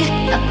be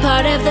a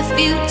part of the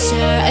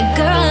future, a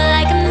girl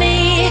like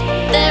me.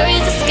 There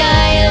is a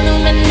sky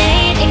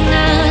illuminating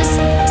us.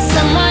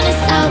 Someone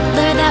is out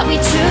there that we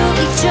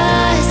truly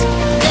trust.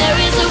 There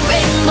is a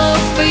rainbow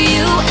for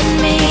you and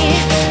me,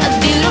 a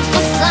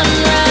beautiful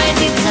sunrise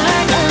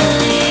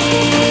eternally.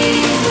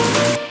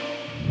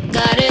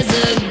 God is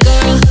a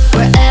girl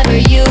wherever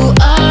you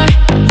are.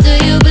 Do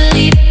you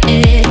believe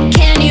it?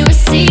 Can you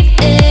receive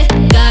it?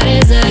 God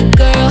is a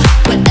girl,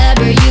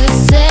 whatever you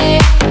say.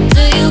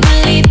 Do you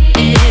believe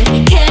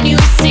it? Can you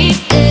receive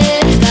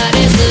it? God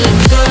is a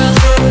girl.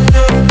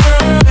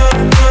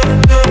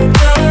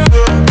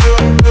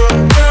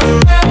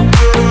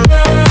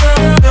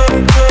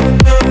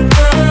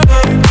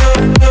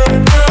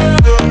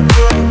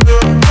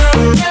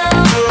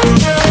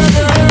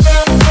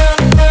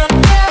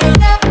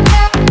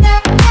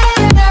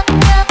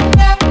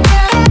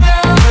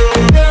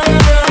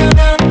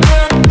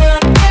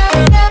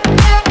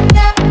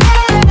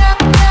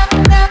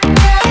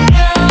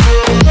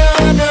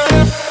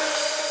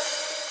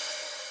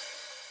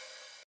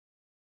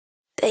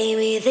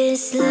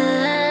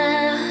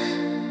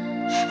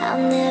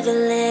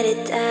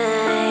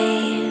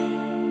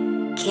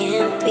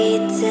 be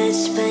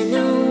touched by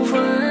no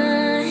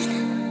one.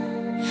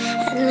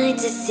 I'd like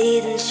to see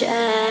them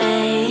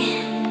try.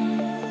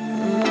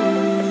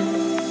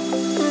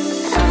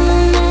 I'm a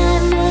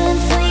madman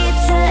for your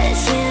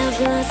touch, yeah, I've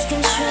lost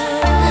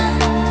control.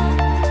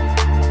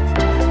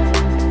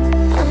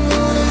 I'm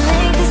gonna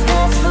make this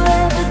last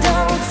forever,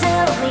 don't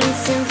tell me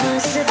it's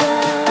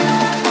impossible.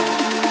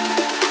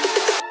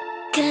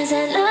 'Cause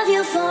I love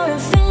you for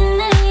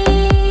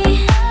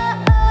infinity.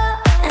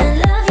 I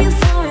love you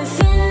for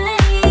infinity.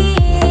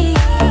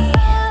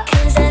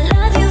 'Cause I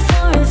love you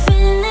for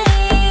infinity.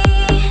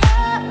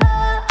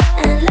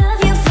 I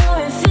love you for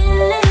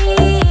infinity.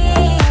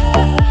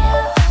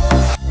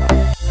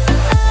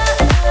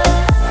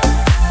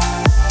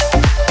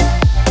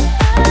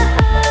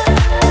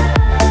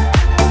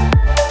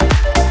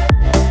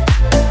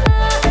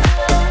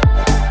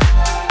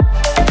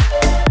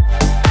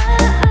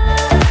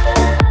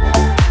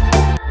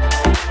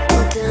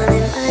 Down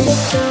in my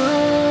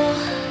soul,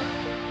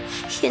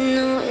 you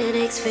know it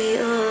aches for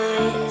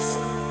yours.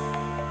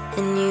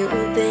 And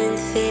you've been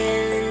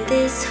feeling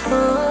this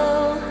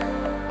hole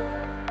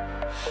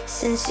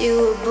since you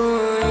were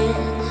born.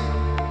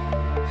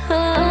 Oh,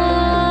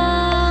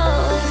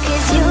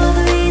 'cause you're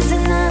the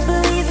reason I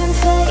believe in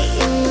fate,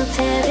 in my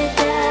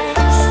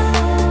paradise.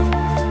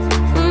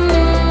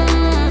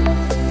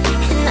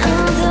 And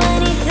I'll do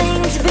anything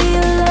to be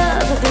your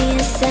love, I'll be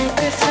a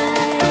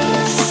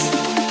sacrifice.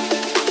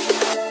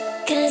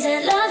 'Cause I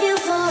love you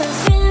for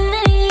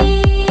infinity.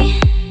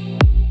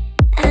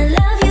 I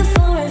love you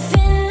for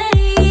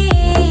infinity.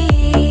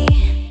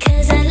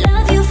 'Cause I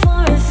love you for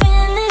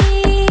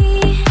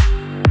infinity.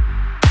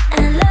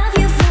 I love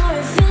you for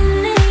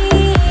infinity.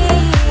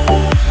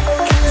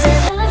 'Cause I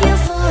love you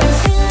for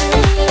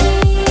infinity.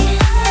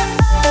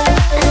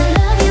 I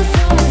love you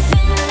for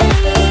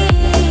infinity.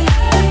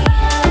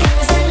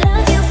 'Cause I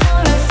love you for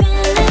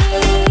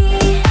infinity.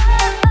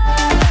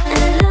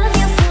 I love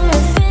you for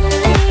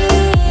infinity.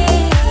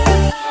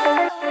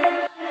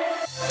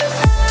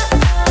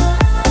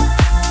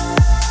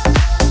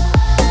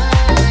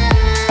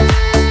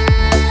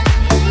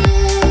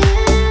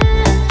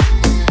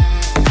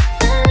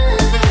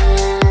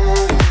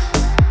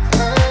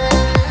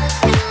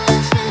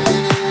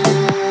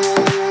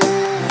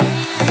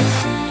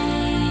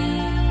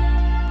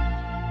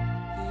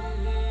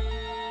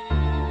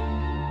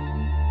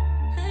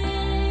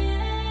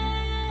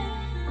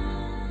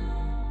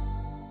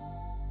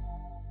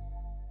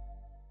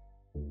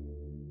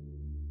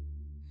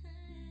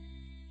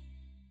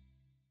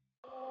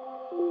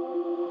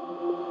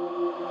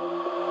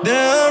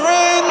 There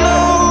ain't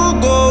no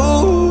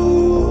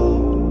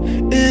gold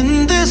in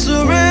this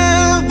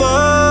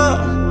river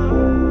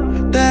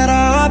that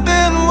I've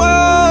been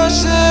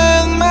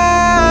washing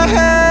my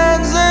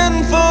hands in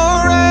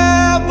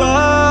forever.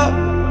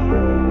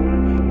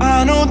 I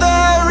know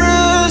there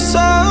is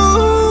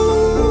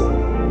soul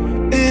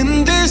in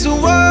these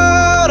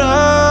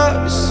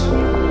waters,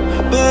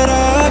 but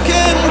I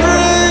can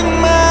bring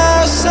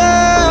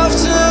myself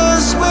to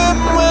swim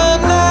when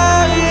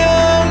I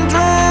am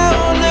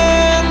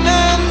drowning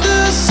in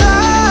the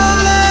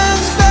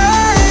silence,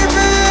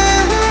 baby.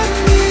 Let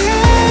me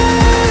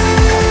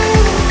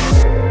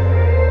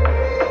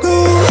go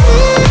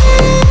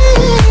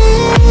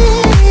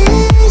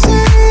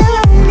easy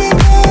on me,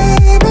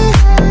 baby.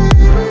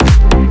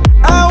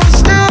 I was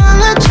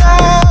still a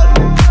child,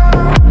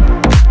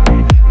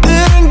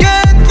 didn't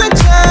get the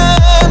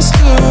chance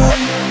to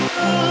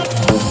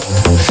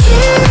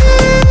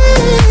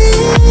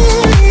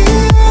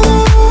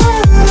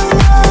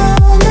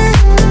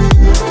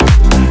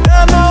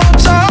got no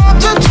time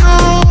to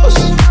choose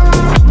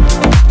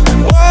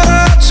what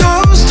I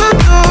choose to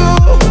do.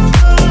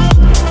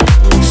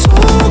 So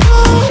go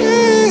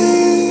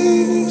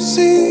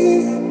easy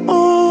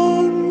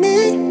on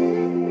me.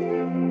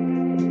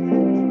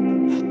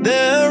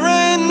 There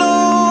ain't no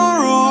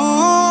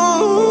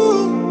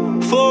room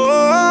for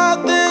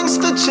things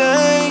to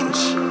change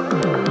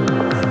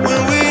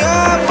when we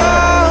are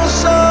both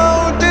so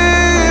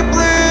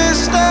deeply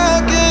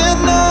stuck in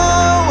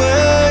our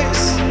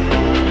ways.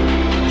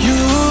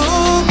 You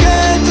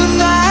can't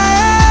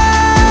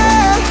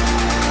deny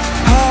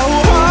how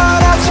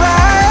hard I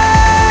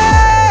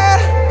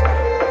tried.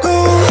 Go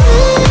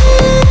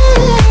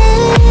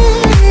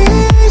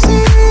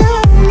easy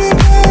on me,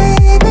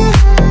 baby.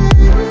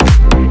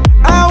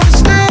 I was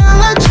still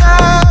a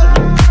child,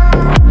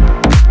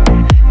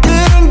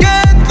 didn't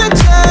get the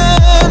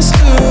chance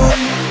to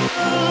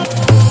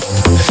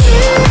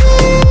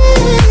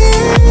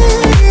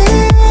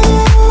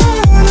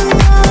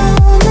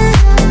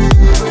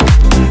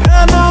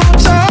got no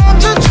time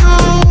to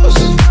choose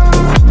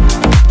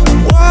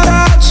what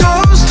I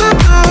chose to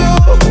do.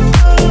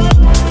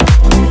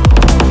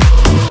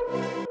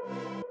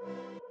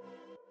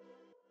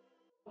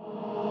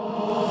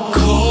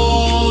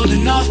 Cold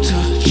enough to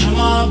chill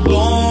my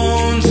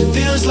bones. It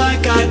feels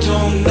like I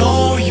don't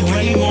know you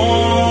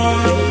anymore.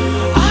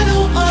 I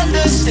don't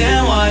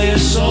understand why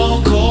you're so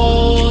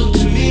cold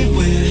to me.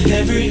 With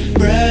every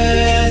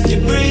breath you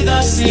breathe,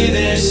 I see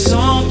there's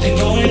something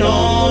going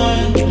on.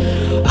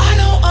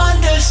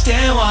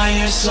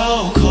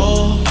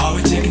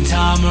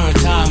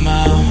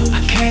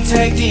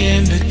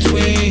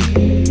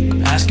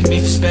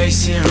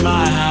 in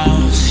my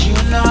house. You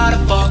know how to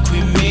fuck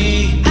with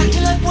me,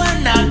 acting like we're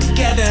not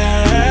together.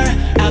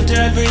 After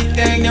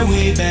everything that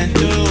we've been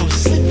through,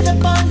 slipping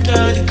up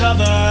under the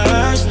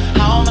covers.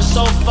 How am I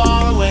so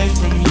far away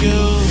from you?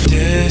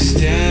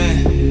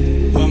 Distant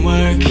when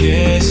we're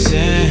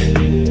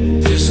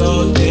kissing, feel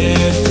so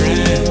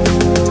different.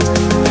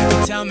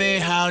 Baby, tell me,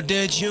 how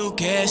did you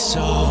get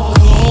so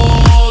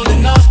cold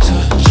enough to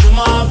chill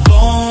my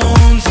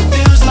bones? It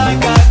feels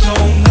like I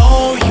don't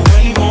know you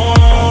anymore.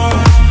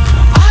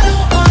 I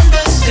don't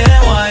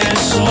understand why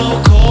you're so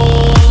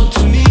cold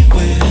to me.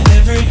 With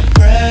every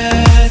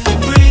breath you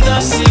breathe, I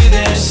see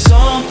there's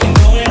something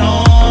going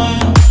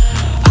on.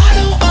 I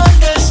don't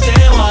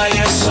understand why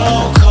you're so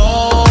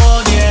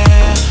cold,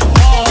 yeah.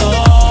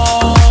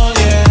 Oh,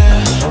 yeah.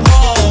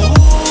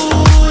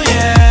 Oh,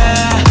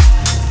 yeah.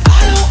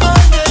 I don't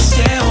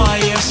understand why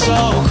you're so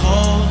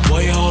cold.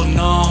 What you holding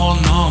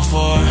on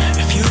for?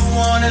 If you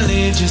wanna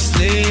leave, just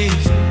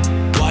leave.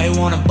 Why you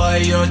wanna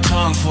bite your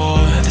tongue for?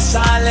 The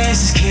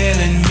silence is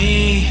killing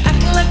me,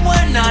 acting like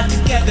we're not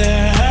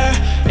together.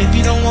 If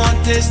you don't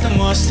want this, then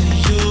what's the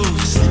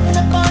use? Slipping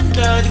up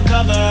under the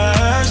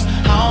covers.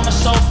 How am I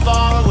so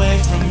far away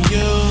from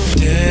you?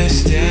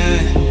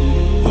 Distant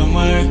when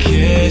we're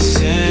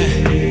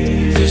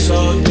kissing, feel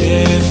so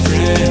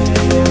different.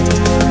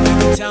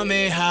 Baby, tell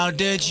me, how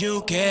did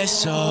you get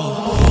so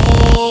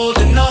old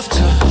enough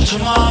to chill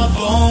my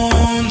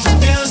bones? It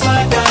feels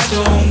like I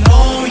don't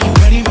know you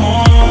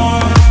anymore.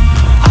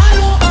 I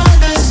don't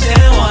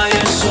understand why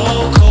you're so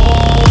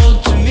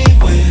cold to me.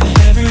 With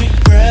every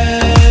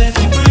breath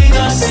you breathe,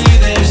 I see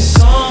there's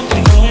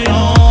something going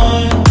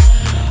on.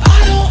 I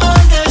don't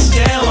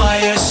understand why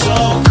you're so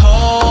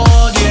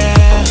cold,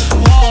 yeah.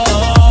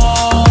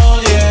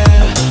 Whoa, yeah.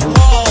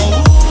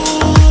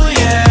 Whoa,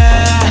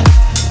 yeah.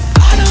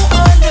 I don't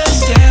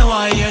understand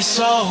why you're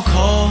so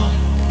cold.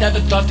 Never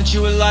thought that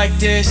you were like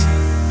this.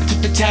 I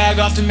took the tag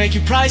off to make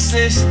you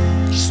priceless.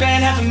 You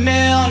spent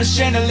 $500,000 on a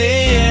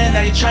chandelier.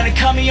 Now you're trying to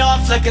cut me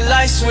off like a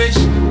light switch.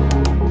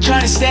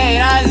 Trying to stay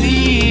and I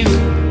leave,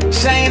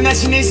 saying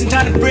that you need some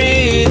time to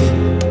breathe.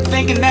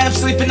 Thinking that I'm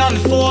sleeping on the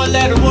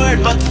 4-letter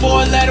word, but the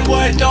 4-letter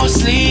word don't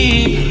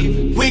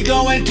sleep. We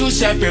going two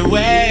separate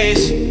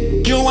ways.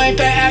 You ain't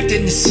been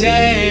acting the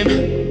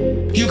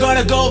same. You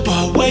gotta go,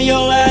 but where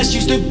your ass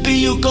used to be,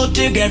 you go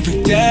dig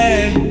every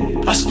day.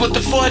 I split the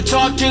 4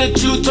 talk to the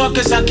 2 talk,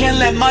 cause I can't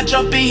let my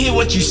jump be hear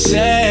what you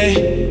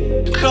say.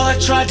 Girl, I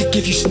tried to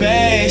give you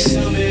space.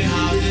 Tell me,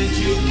 how did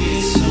you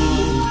get so?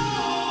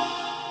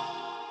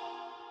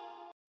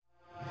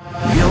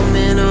 Your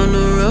man on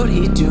the road,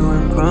 he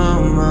doing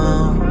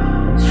promo.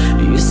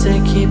 You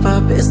said keep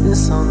our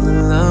business on the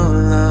low,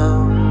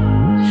 low.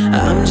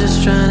 I'm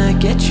just trying to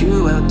get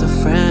you out the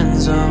friend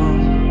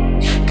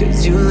zone,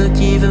 cause you look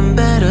even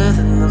better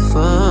than the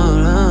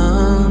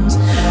photos.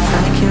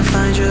 I can't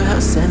find your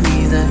house, send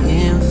me the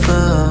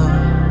info.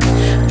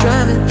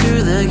 Driving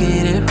through the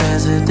gated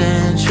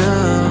residential,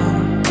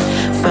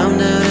 found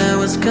out I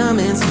was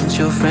coming since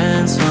your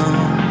friend's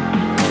home.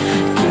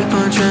 Keep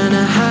on trying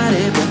to hide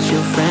it, but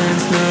your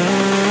friends know.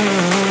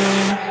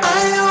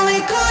 I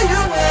only call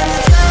you when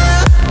it's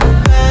not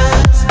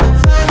best.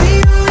 Fly me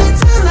only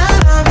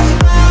tonight, I'll be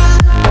by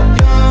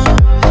your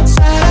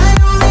side. I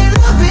only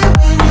love it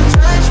when you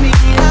touch me.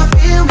 I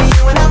feel me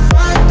when I'm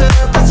fucked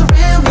up. That's a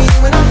real me.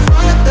 When I'm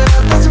fucked up,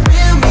 that's a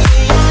real me.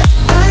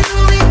 I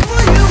only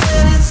call you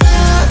when it's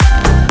not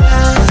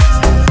best.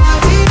 Fly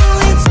me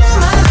only till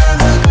my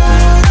love is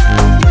gone.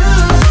 You,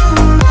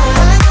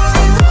 I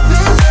only love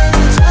it when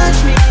you touch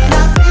me.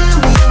 I feel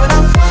me when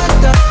I'm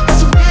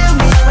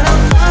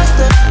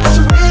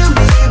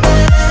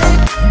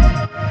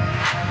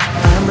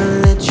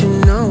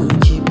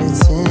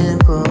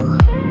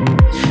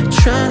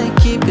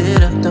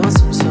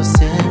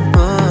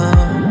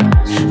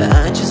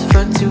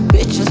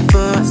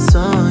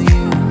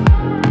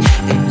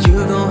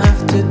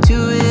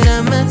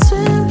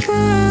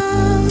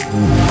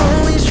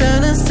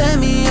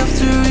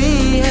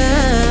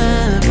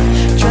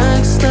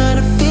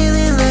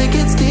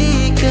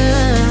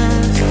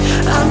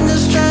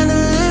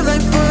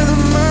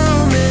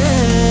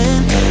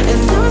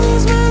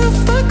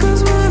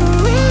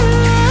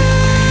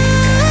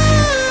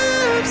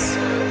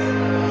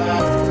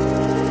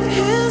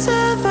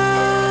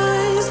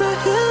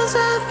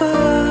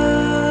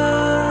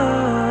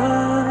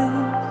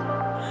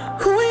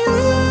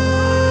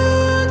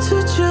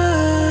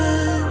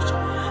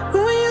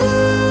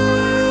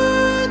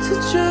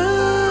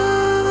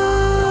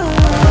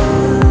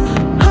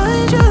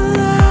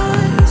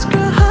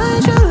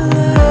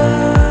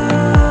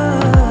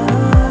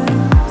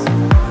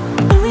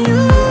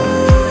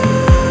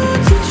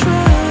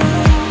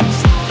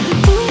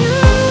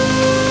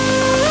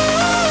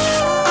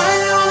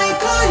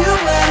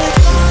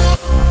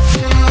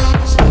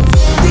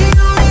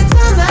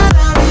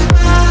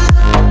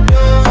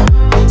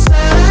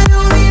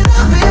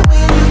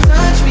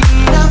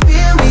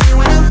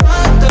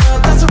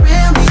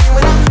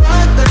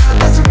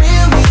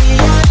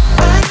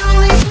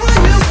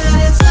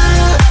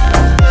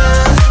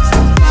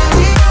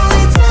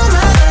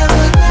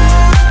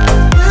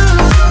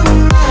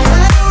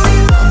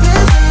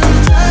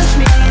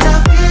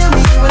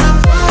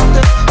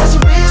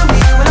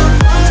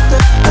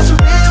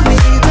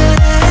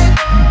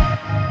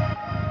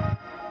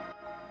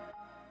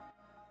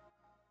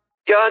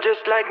You're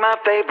just like my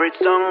favorite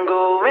song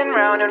going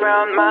round and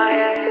round my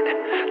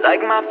head.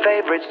 Like my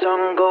favorite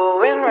song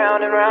going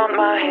round and round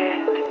my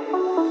head.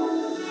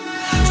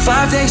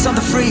 5 days on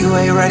the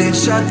freeway, riding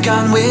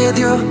shotgun with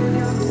you.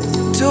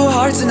 2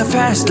 hearts in the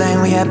fast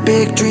lane, we had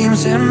big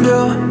dreams in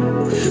blue.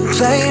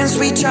 Playing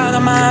Sweet Child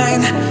of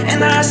Mine,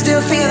 and I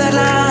still feel that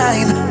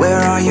line.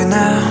 Where are you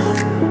now?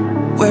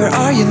 Where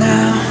are you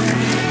now?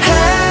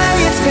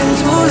 Hey, it's been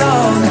too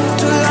long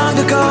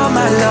ago,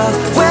 my love.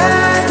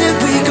 Where did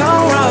we go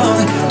wrong?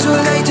 Too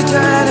late to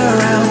turn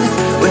around.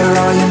 Where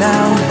are you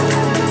now?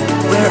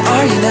 Where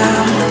are you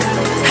now?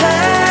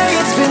 Hey,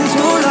 it's been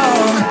too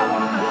long.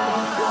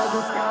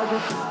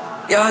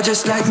 You're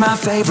just like my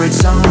favorite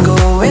song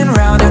going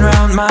round and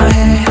round my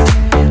head.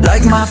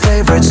 Like my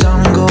favorite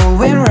song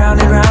going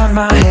round and round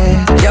my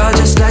head. You're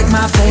just like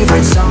my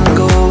favorite song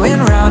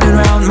going round and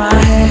round my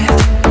head.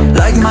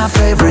 Like my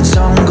favorite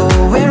song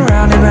going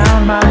round and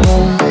round my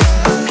head.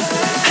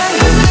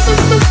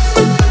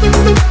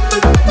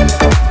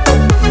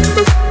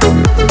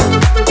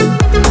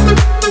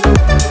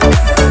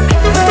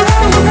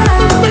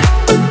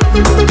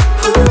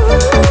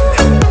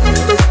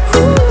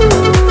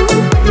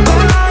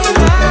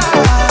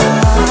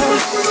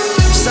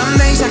 Some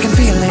days I can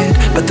feel it,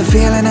 but the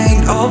feeling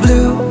ain't all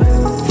blue.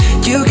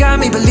 You got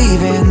me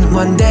believing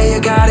one day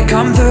you gotta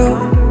come through.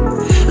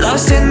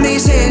 Lost in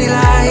these city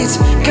lights,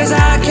 cause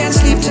I can't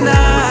sleep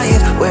tonight.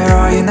 Where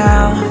are you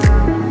now?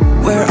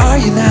 Where are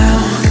you now?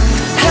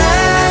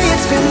 Hey,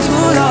 it's been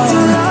too long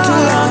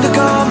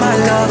ago, my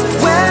love.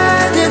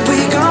 Where did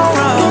we go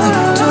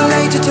wrong? Too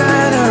late to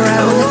turn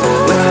around.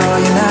 Where are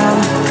you now?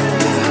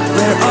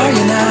 Where are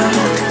you now?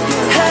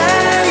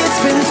 Hey, it's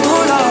been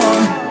too long.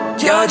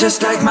 You're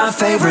just like my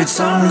favorite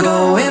song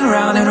going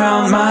round and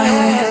round my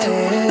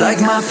head. Like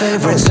my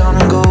favorite song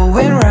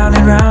going round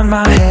and round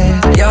my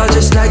head. You're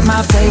just like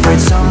my favorite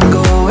song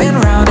going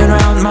round and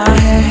round my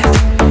head.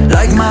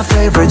 Like my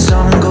favorite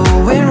song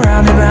going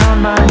round and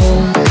round my head.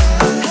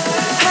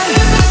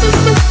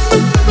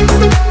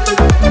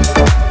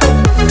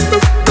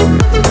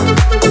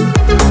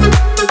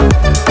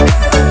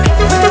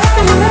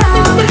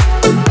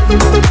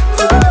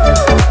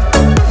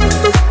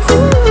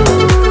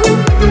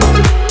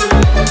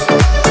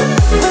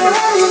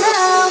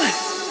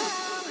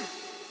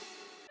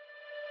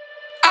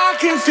 I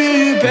can feel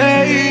you,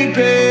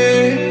 baby,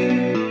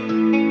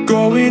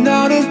 going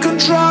out of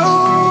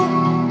control.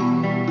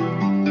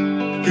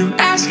 You're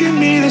asking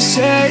me to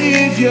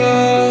save you,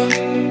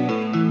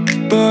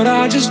 but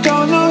I just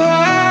don't know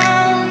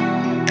how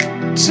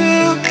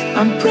to.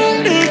 I'm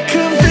pretty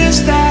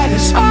convinced that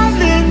it's all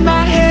in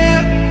my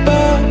head,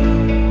 but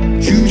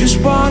you just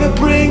wanna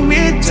bring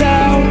me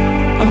down.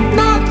 I'm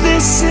not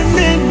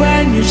listening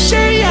when you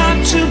say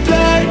I'm to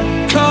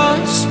blame,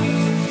 cause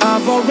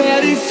I've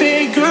already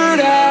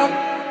figured out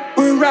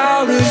we're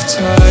out of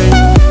time.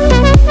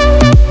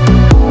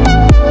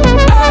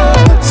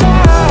 Out of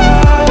time,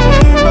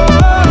 oh,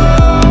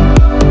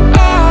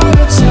 out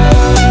of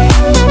time.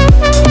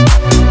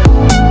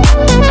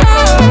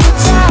 Out of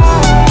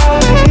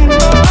time,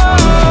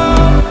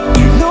 oh.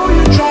 You know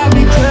you drive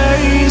me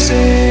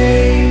crazy.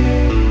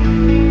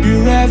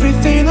 You're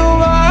everything I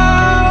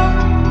want.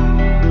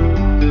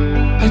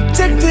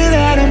 Addicted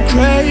and I'm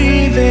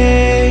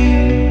craving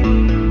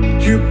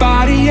your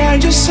body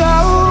and your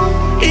soul.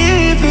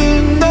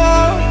 Even though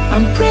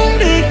I'm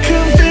pretty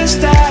convinced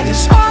that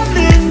it's all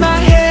in my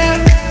head,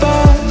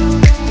 but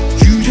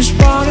you just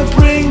wanna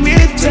bring me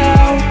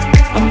down.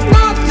 I'm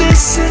not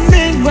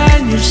listening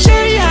when you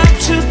say I'm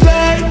to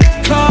blame,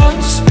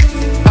 cause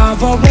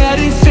I've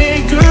already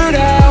figured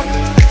out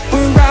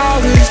we're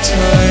out of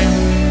time.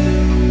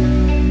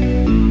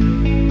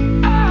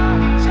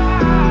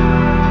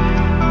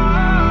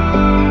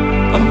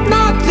 I'm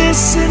not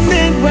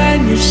listening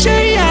when you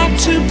say I'm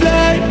to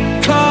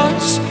blame,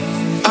 cause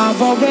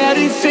I've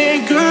already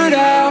figured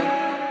out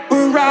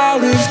we're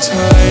out of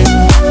time.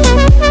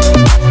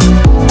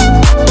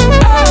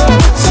 Out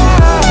of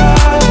time,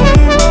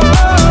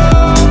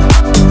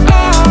 oh,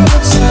 out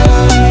of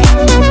time.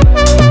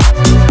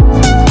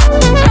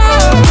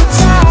 Out of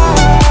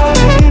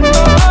time,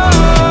 oh.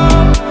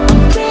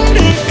 I'm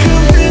pretty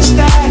convinced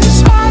that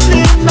it's all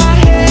in my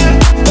head,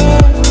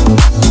 but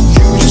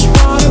you just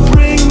wanna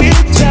bring me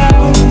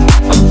down.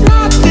 I'm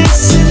not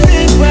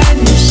listening when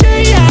you say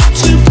I'm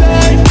to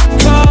blame,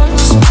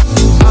 cause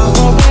I've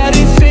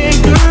already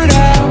figured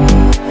out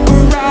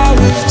we're out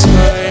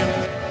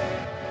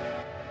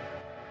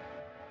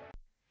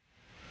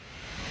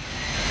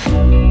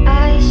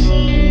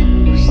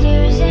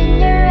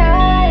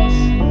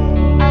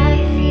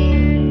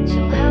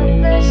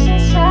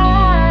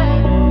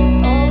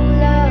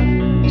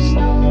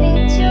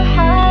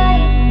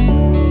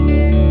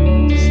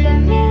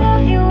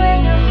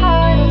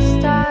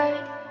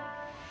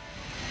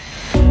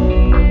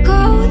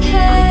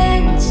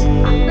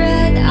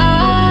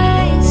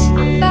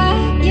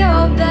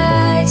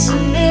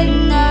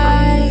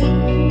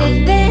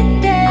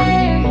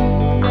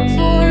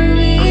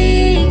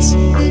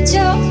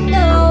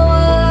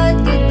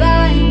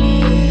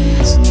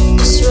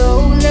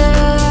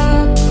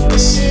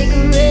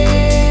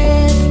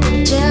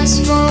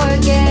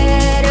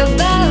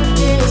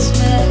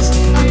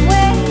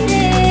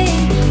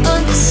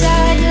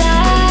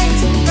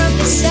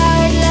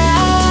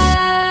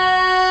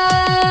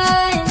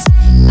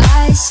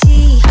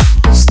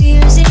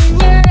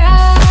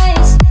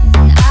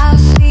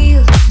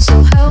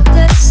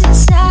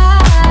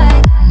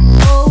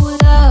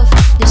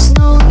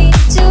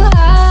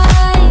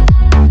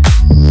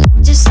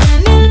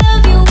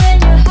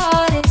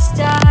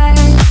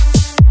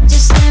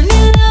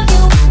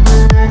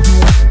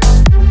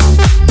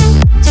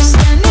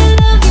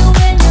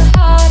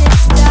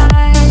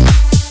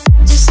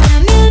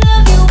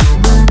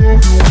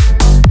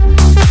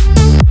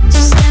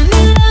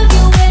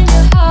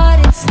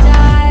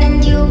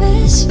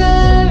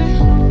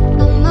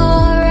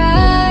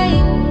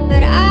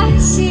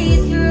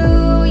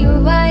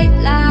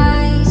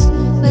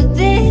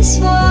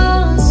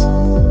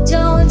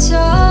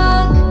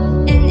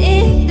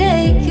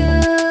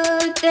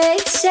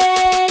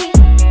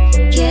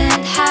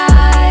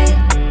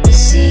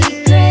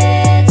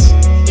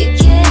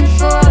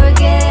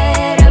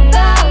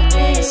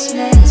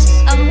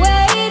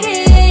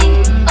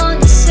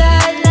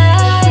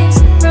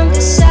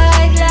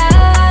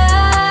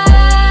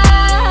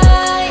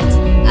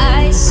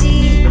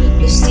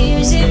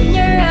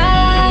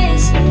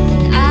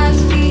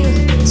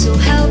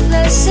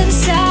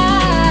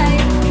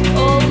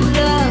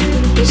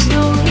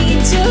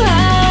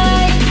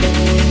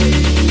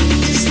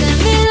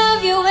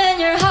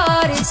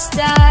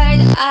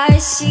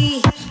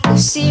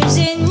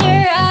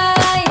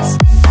eyes.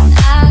 I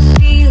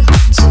feel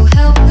so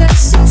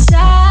helpless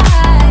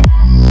inside.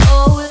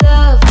 Oh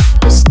love,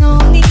 there's no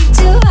need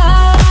to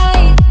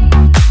hide.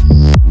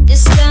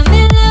 Just let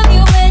me love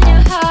you when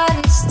your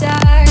heart is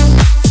tired.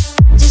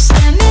 Just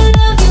let me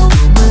love you.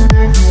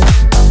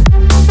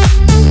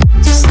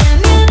 Just let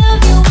me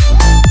love you.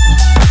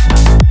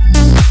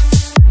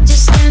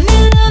 Just let me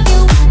love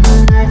you.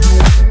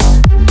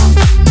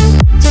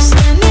 Just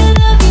let me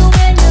love you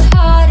when your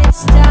heart is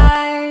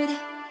tired.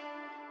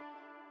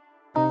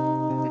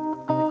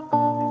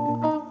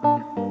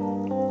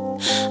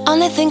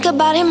 Only think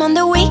about him on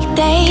the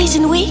weekdays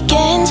and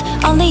weekends.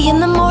 Only in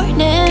the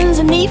mornings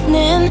and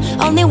evening.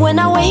 Only when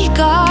I wake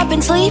up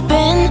and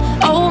sleeping.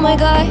 Oh my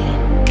god,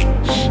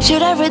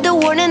 should I read the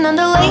warning on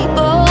the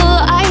label?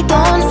 I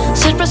don't.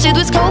 Said proceed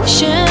with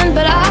caution,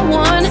 but I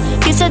won.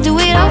 Guess I do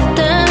it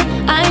often.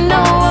 I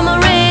know I'm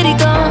already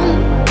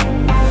gone.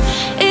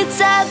 It's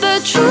sad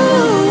but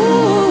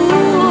true.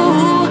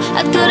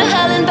 I'd go to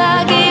hell and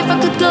back if I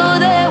could go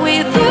there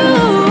with you.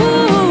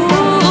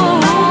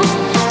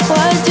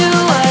 What do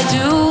I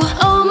do?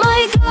 Oh my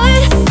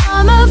god,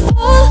 I'm a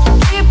fool.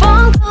 Keep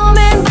on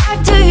coming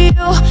back to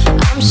you.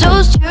 I'm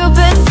so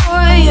stupid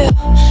for you.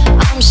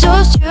 I'm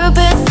so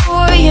stupid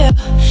for you.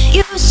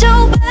 You're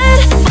so bad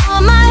for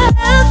my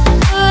health,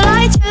 but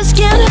I just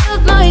can't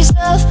help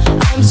myself.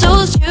 I'm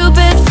so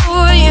stupid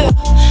for you.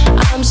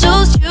 I'm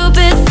so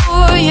stupid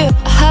for you.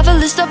 I have a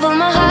list of all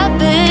my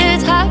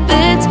habits.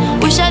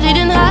 Wish I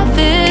didn't have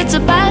it, so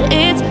bad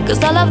it's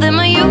cause all of them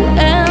are you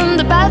and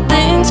the bad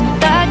things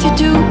that you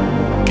do.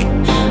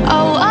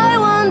 Oh, I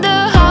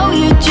wonder how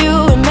you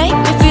do and make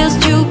me feel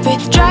stupid.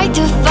 Try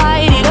to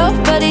fight it off,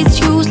 but it's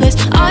useless.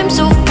 I'm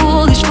so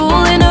foolish,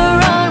 fooling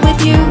around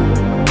with you.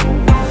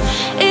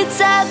 It's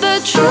sad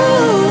but true.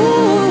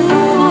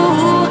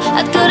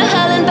 I'd go to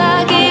hell and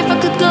back if I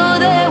could go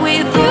there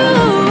with you.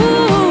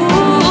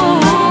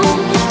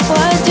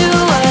 What do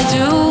I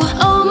do?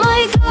 Oh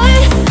my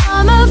god,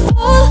 I'm a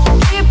fool.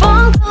 Keep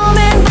on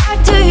coming back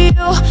to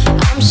you.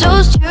 I'm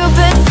so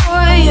stupid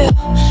for you.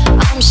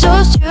 I'm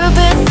so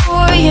stupid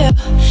for you.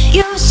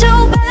 You're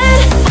so bad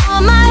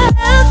for my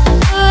health,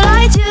 but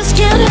I just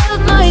can't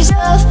help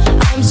myself.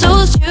 I'm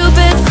so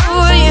stupid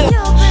for you.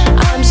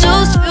 I'm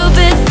so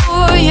stupid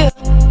for you.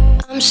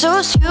 I'm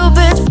so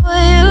stupid for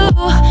you,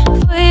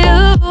 for you,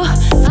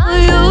 for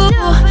you.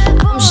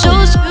 I'm so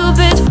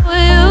stupid for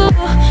you,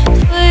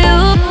 for you,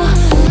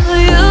 for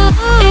you.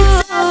 It's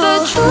sad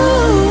but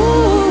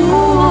true.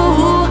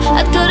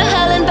 I'd go to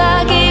hell and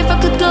back if I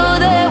could go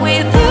there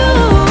with you.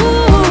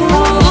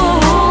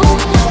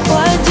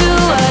 What do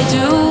I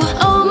do?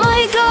 Oh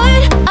my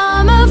god,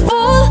 I'm a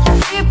fool.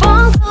 Keep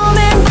on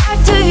coming back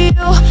to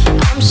you.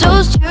 I'm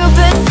so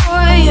stupid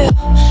for you.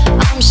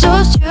 I'm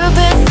so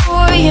stupid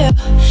for you.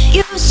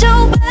 You're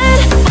so bad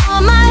for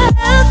my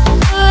health,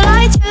 but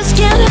I just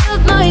can't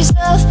help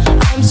myself.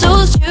 I'm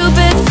so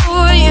stupid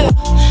for you.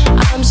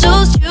 I'm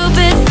so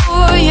stupid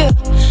for you.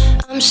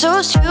 I'm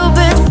so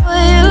stupid for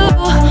you,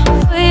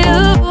 for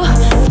you,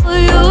 for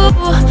you.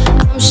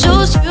 I'm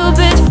so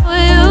stupid for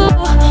you,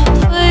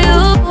 for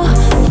you,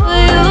 for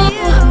you.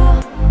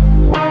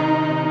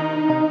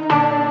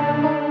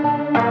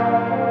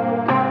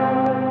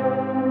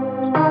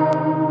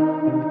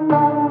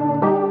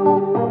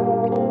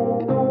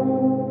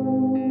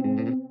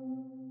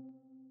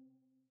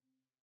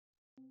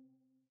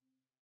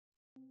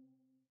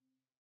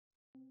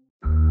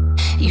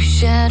 You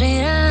shout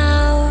it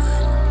out,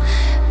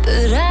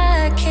 but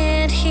I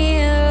can't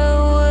hear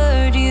a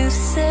word you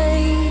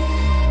say.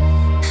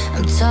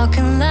 I'm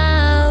talking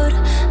loud,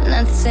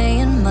 not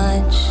saying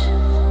much.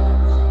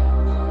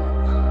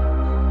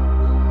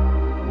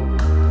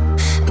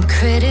 I'm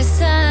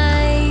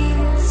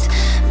criticized,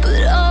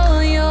 but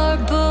all your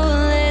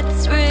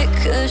bullets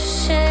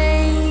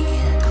ricochet.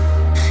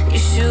 You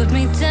shoot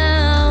me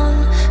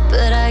down,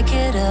 but I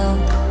get up.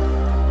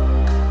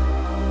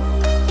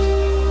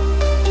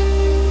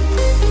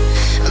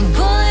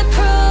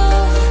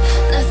 Bulletproof,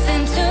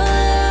 nothing to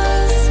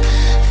lose.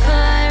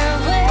 Fire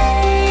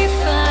away,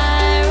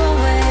 fire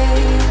away.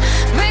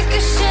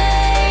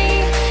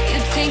 Ricochet, you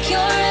take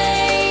your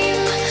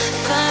aim.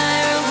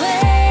 Fire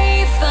away,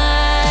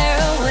 fire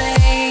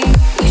away.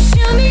 You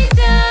shoot me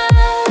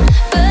down,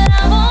 but I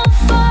won't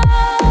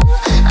fall.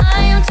 I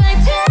am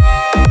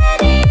titanium.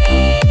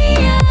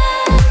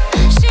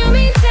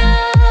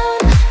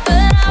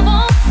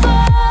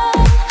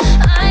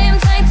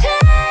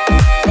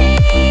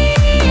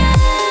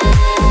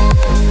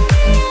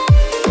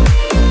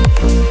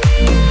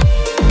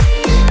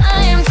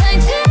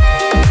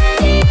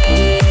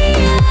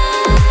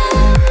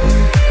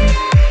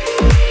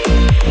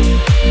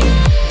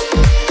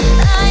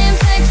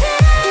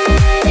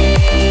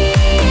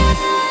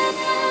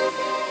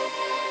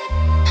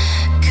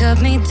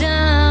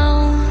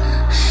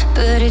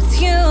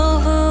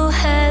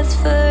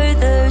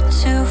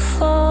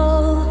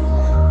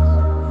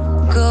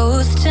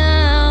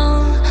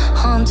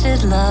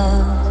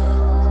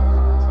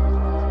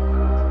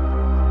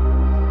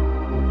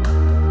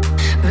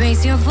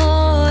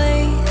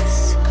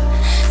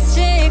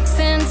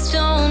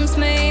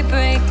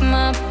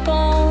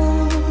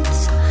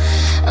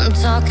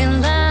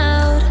 talking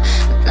loud,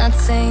 not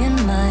saying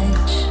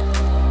much.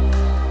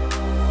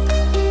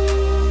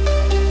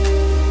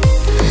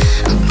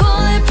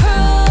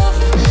 Bulletproof,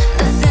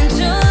 nothing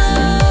to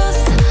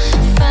lose.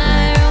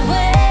 Fire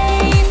away,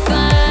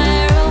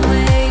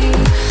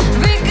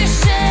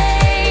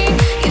 ricochet.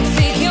 You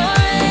take your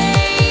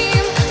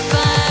aim.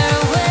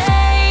 Fire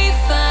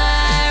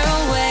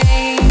away.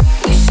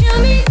 You shoot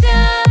me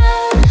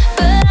down,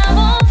 but I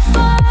won't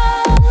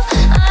fall.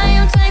 I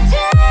am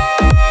titanium.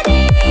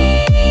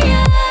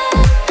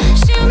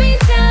 Shoot me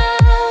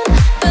down,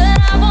 but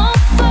I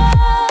won't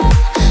fall.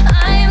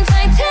 I am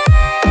titanium.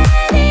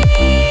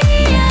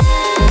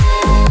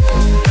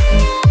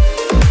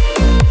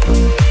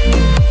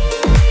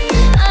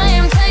 I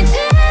am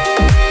titanium.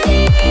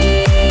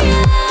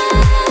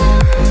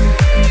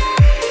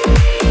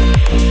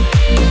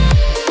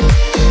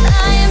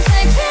 I am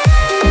titanium.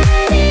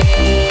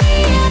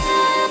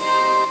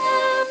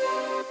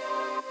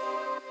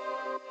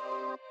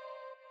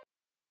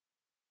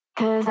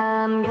 Cause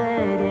I'm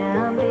good,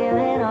 yeah, I'm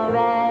feeling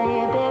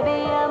alright. Baby,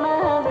 I'ma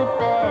have the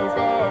best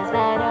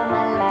night of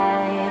my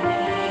life.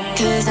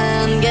 Cause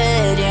I'm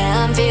good,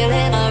 yeah, I'm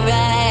feeling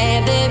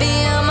alright. Baby,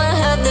 I'ma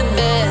have the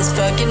best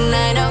fucking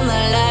night of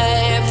my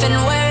life. And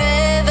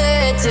wherever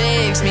it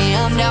takes me,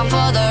 I'm down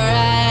for the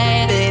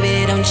ride.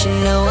 Baby, don't you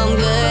know I'm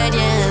good,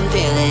 yeah, I'm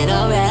feeling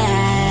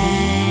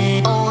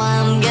alright. Oh,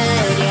 I'm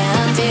good,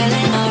 yeah, I'm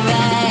feeling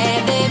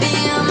alright. Baby,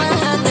 I'ma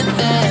have the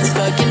best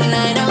fucking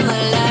night of my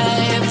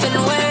life. And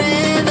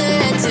wherever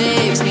it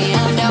takes me,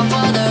 I'm down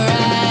for the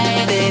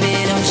ride. Baby,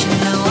 don't you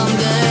know I'm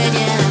good,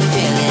 yeah, I'm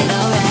feeling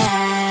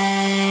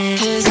alright.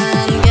 Cause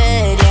I'm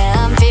good,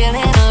 yeah, I'm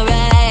feeling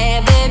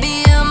alright. Baby,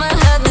 I'ma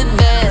have the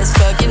best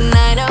fucking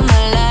night of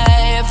my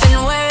life.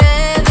 And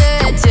wherever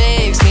it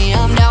takes me,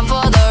 I'm down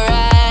for the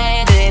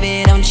ride.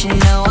 Baby, don't you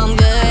know I'm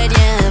good,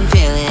 yeah, I'm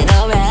feeling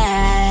alright.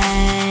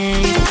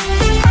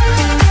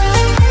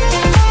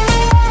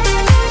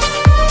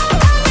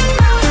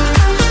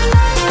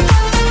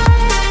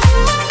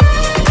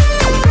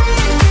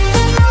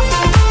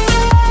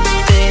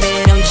 Baby,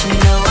 don't you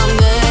know I'm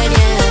good,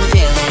 yeah, I'm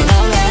feeling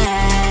alright.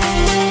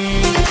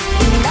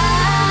 And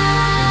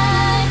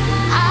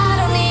I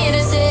don't need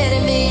to sit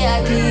in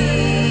VIP.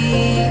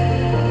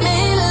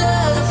 Middle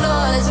of the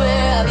floor, that's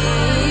where I'll be.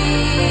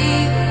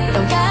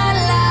 Don't got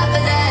a lot,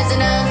 but that's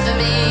enough for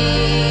me.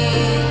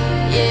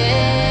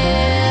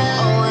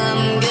 Yeah. Oh,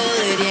 I'm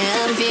good,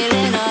 yeah, I'm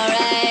feeling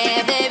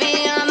alright. Baby,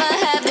 I'ma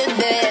have the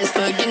best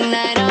fucking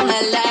night of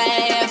my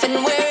life. And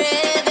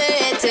wherever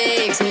it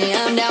takes me,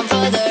 I'm down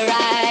for the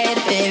ride.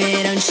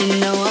 Baby, don't you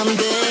know I'm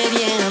good,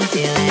 yeah, I'm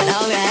feeling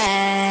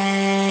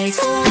alright.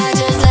 So I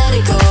just let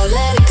it go,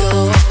 let it go.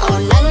 Oh,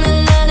 na na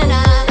na na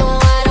na. No,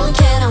 I don't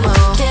care no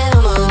more, care no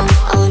more.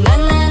 Oh, na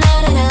na na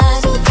na na.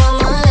 So come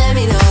on, let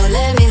me know,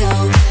 let me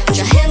know. Put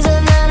your hands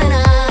up, na na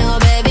na. Oh,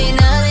 baby,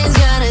 nothing's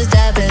gonna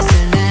stop us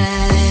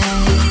tonight.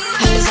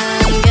 Cause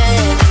I'm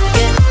good,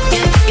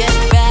 get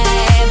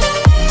right.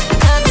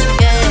 I'm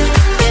good,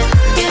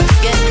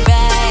 get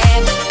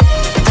right.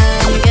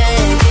 I'm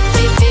good,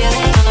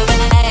 feeling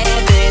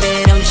alright. Baby,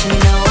 don't you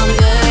know I'm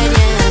good,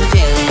 yeah, I'm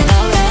feeling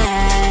alright.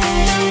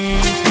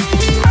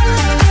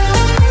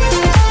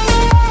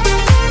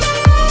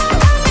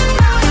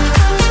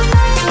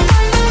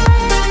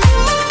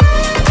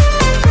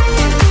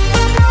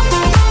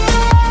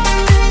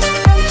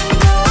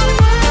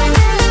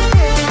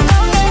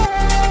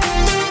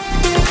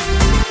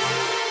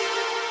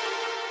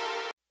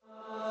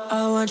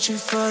 I want you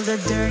for the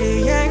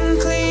dirty and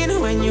clean.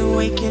 When you're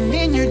waking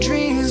in your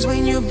dreams,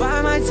 when you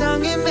bite my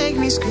tongue and make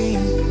me scream.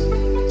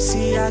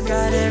 See, I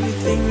got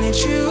everything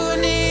that you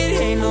need.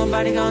 Ain't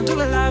nobody gonna do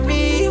it like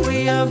me.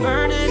 We are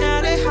burning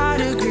at a high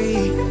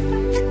degree.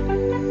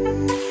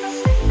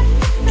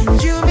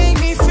 And you make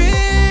me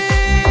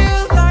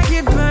feel like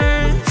it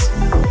burns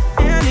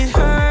and it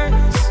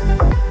hurts.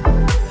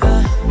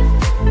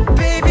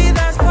 Baby,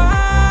 that's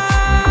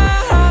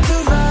part of the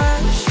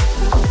rush.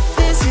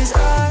 This is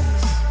us.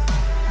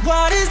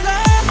 What is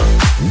love?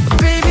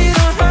 Baby,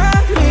 don't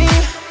hurt me.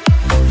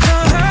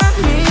 Don't hurt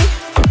me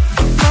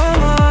no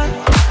more.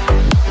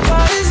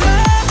 What is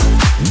love?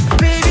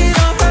 Baby,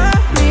 don't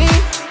hurt me.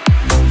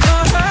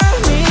 Don't hurt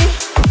me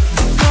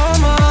no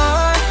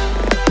more.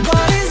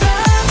 What is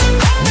love?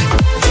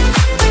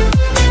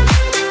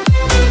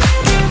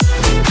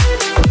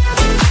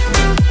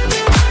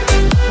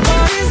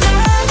 What is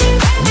love?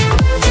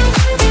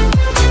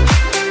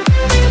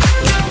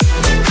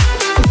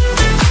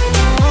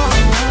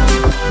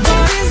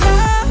 What is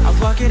love? I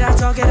walk it, I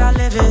talk it, I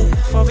live it.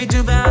 Before we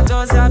do bad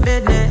doors, our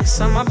business.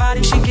 On my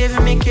body, she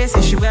giving me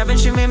kisses. She webbing,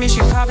 she with me,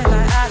 she popping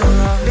like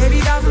Adderall.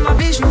 Baby, down for my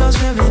bitch, you know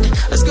swimming.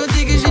 Let's go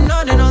dig, cause you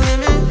know there no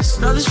limits.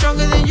 Nothing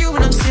stronger than you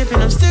when I'm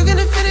sipping. I'm still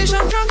gonna finish,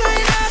 I'm drunk, I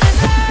ain't having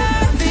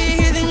that. Be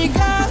here, then you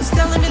go. It's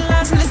telling me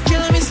last and it's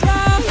killing me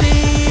slowly.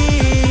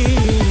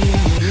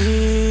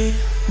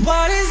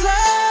 What is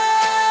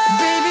love?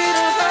 Baby,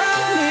 don't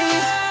hurt me.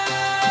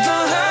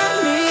 Don't hurt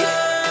me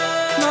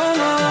no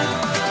more.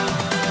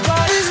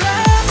 What is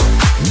love?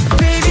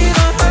 Baby,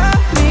 don't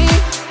hurt me.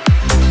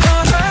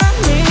 Don't hurt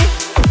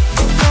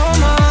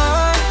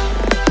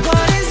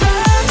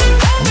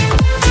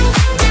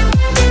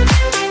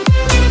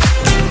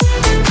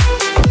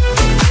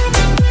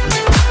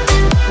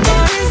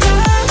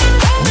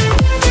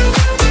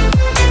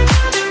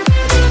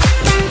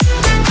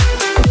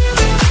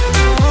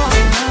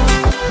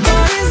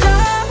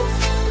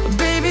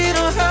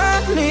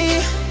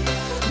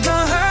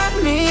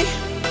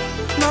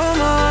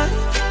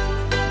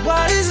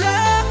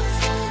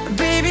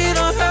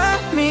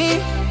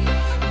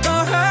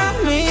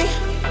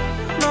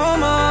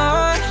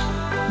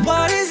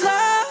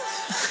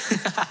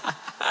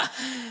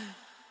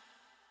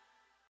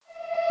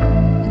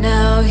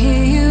Now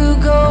here you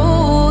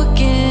go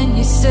again.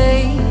 You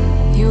say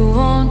you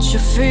want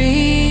your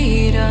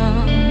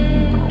freedom.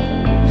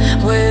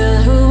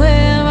 Well, who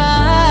am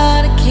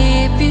I to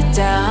keep you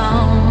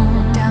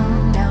down?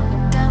 Down,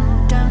 down,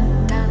 down,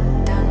 down,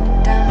 down,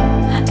 down,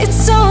 down.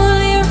 It's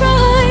only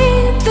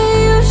right that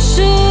you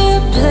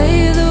should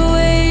play the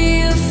way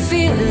you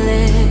feel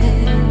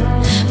it,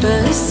 but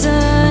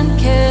listen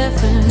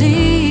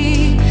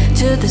carefully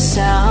to the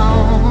sound.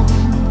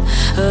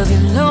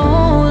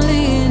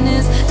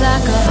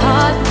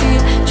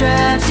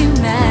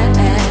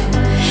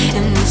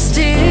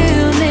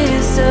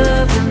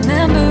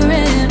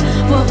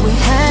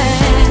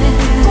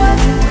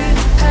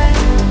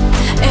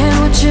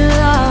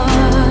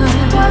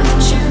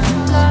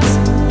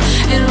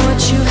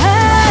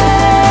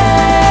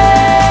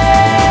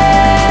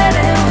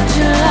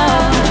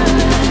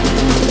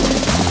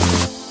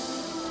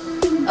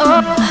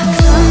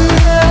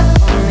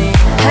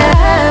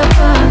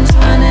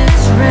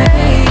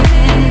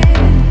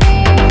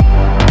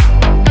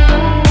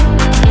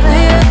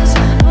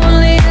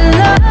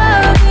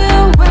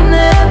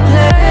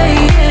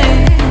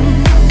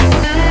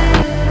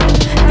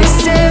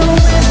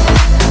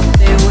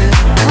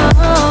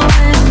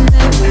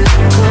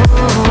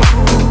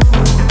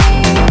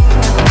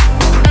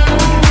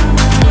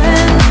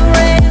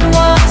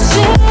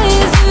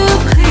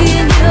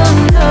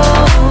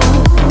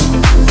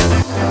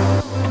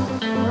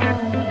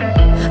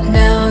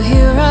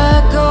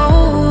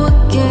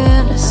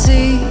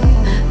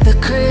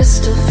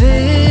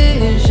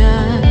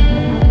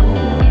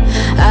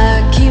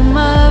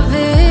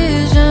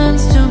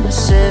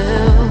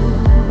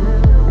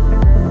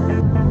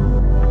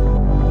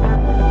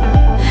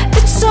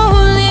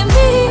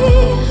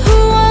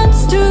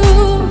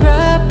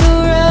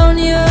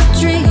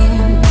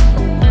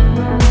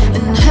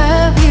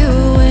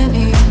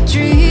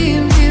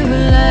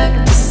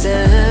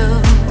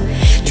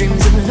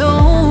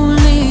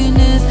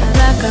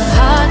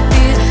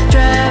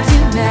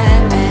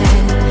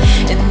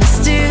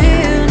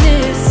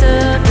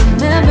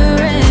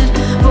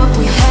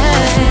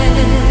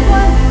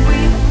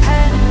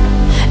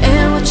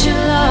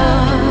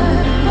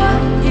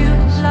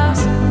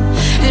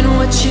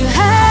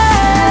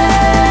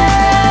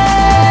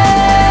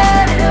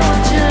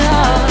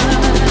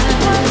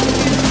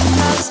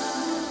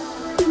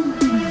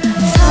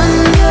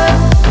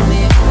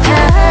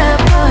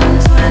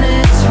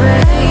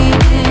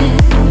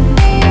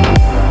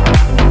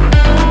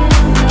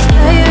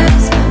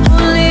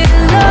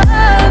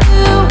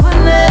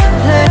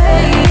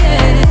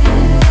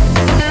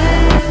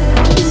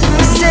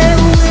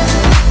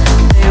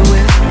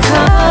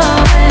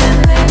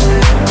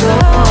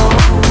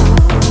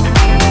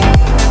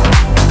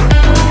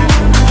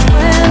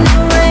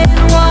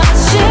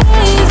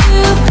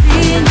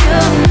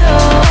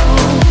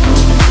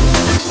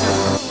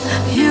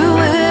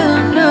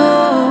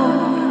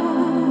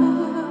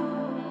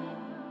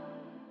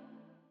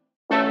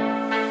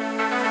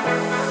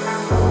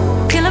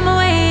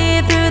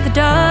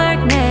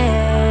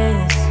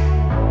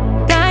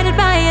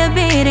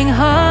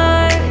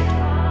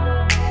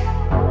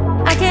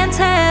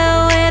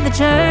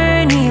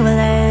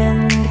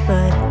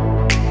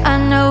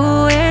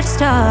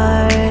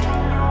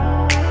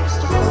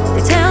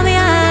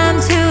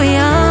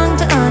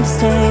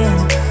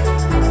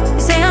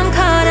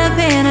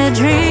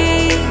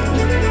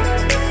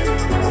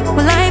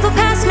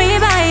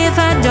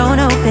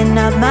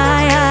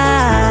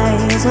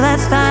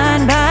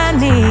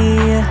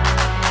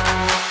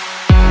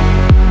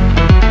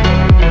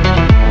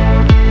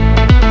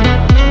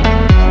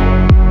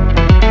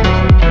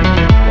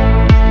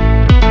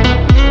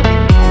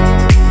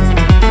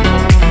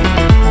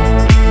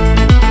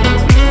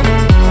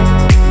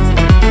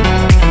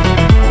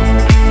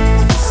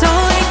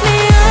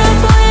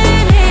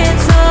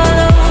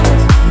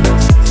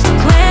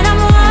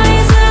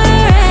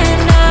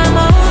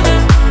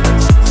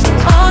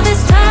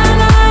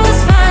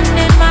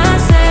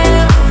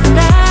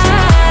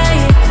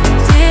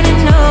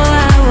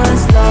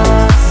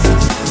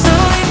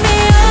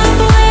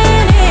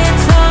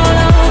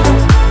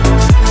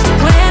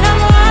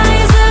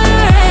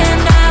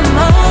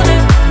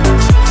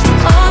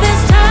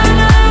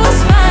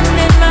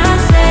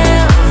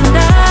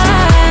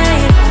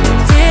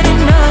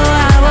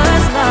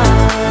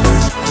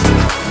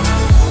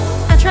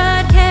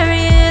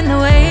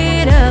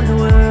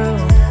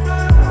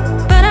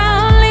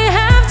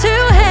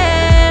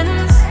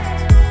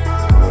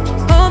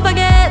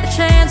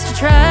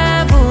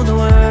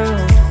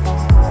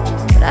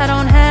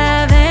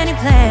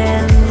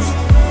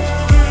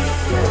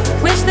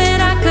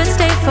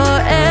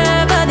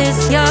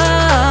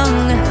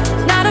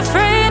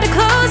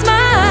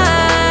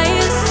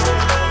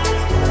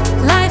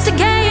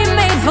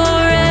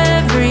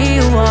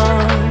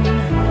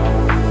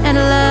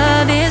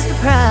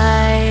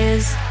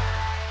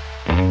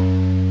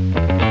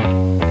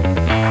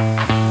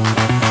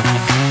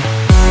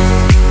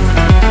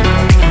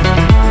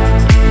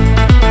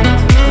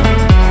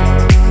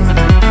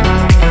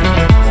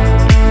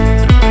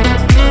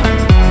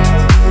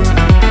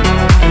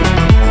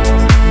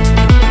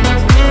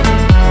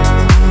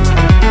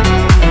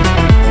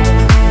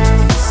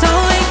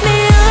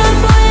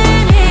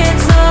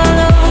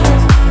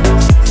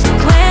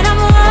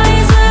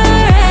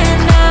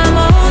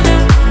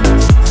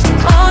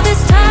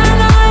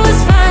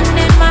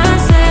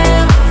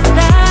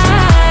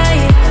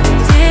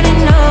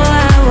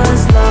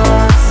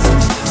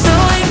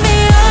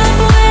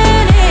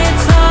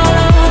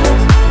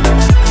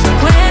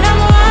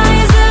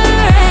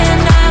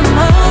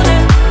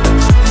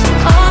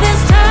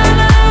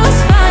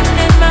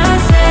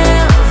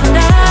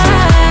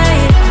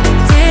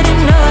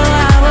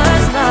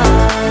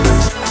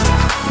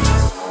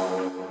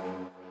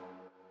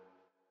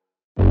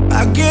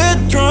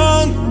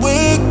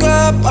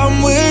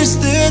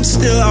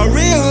 still I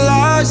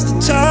realize the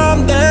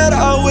time that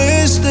I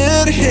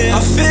wasted here.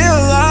 I feel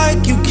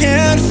like you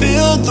can't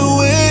feel the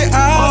way I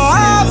feel.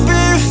 I'd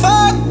be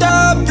fucked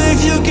up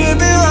if you keep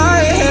me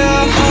right here.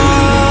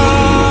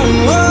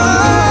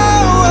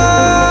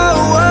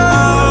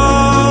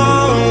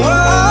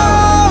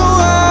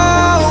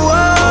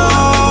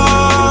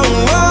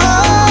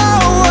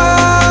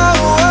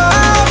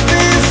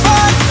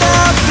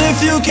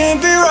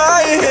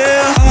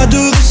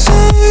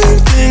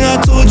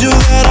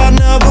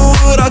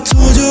 I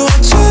told you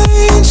I'd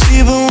change,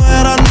 even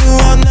when I knew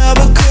I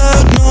never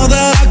could. Know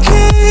that I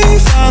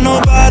can't find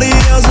nobody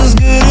else as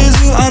good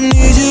as you. I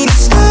need you to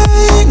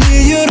stay,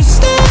 need you to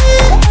stay.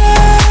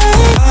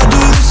 I do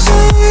the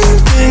same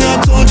thing,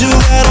 I told you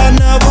that I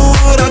never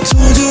would. I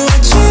told you I'd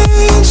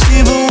change,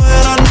 even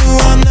when I knew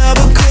I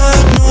never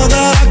could. Know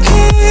that I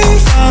can't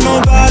find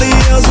nobody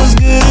else as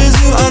good as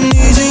you. I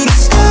need you to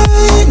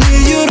stay,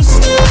 need you to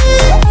stay.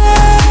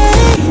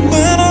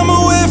 When I'm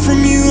away from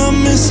you, I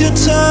miss your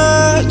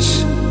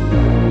touch.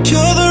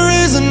 You're the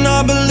reason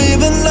I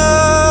believe in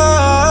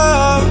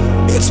love.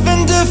 It's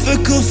been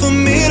difficult for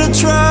me to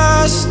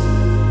trust,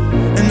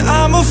 and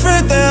I'm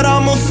afraid that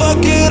I'ma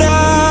fuck it up.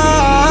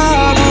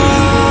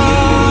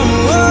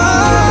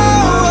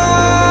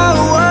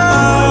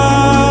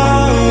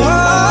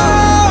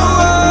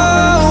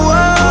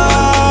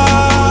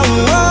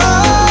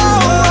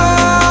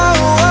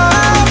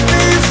 I'll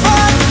be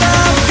fucked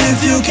up if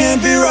you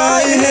can't be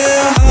right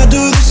here. I do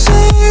the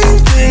same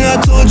thing, I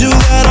told you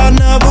that I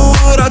never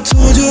would. I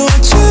told you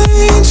I'd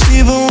change,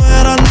 even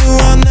when I knew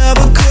I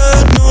never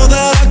could. Know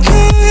that I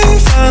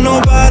can't find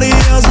nobody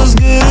else as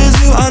good as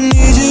you. I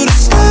need you to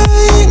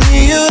stay,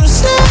 need you to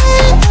stay.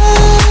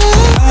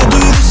 I do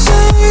the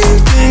same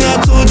thing, I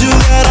told you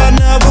that I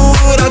never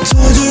would. I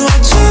told you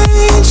I'd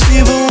change,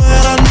 even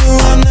when I knew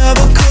I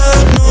never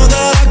could. Know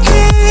that I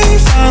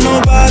can't find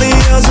nobody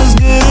else as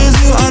good as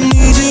you. I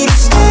need you to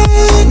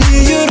stay,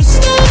 need you to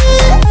stay.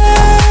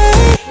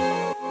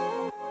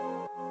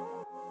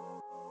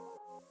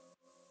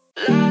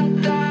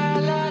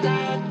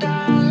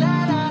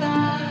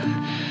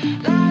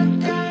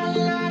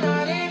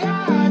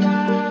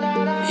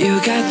 You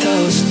got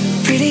those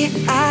pretty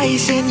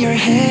eyes in your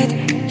head,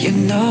 you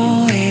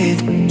know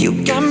it.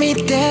 You got me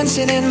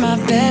dancing in my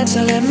bed,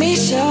 so let me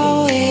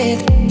show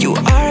it. You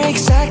are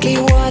exactly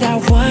what I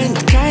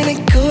want, kinda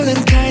cool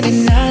and kinda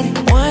not.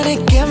 Wanna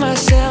give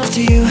myself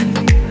to you,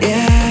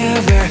 yeah.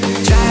 We're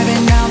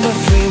driving down the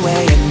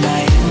freeway at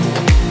night.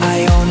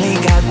 I only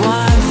got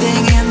one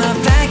thing in the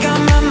back of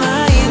my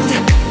mind.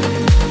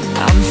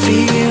 I'm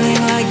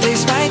feeling like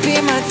this might be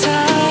my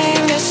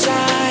time to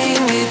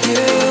shine with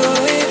you.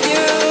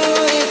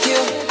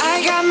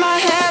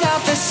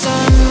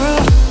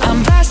 Sunroof, I'm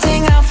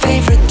blasting our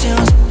favorite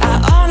tunes. I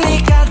only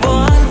got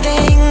one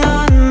thing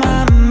on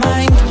my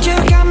mind. You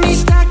got me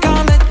stuck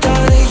on the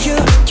thought of you.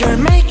 You're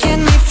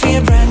making me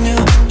feel brand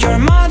new. You're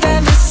more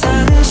than the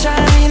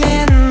sunshine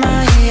in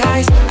my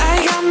eyes. I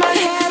got my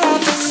head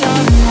off the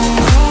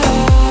sunroof.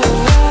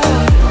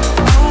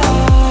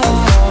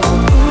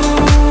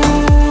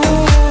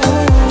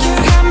 You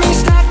got me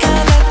stuck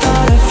on the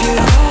thought of you.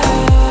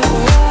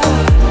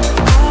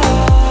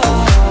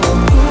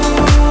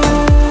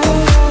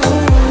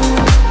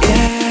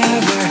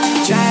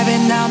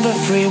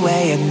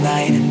 Freeway at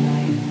night.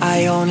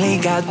 I only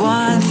got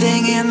one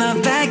thing in the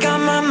back of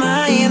my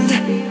mind.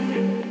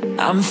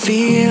 I'm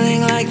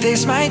feeling like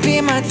this might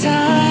be my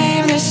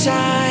time to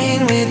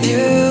shine with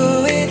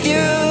you, with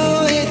you,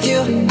 with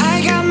you.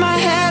 I got my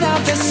head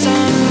off the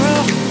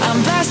sunroof.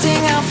 I'm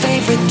blasting our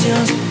favorite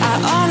tunes. I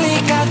only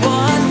got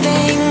one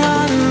thing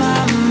on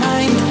my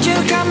mind. You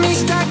got me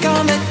stuck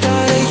on the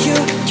thought of you.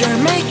 You're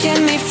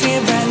making me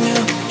feel brand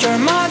new.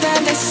 You're more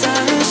than the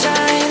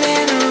sunshine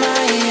in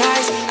my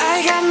eyes.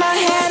 I got my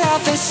head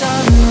off the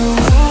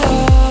sunroof.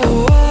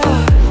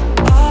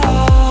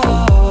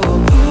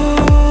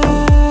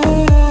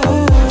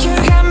 You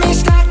got me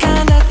stuck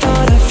on the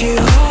thought of you.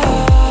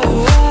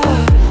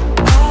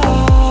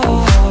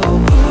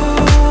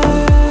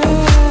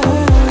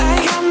 I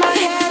got my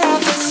head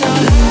off the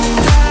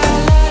sunroof.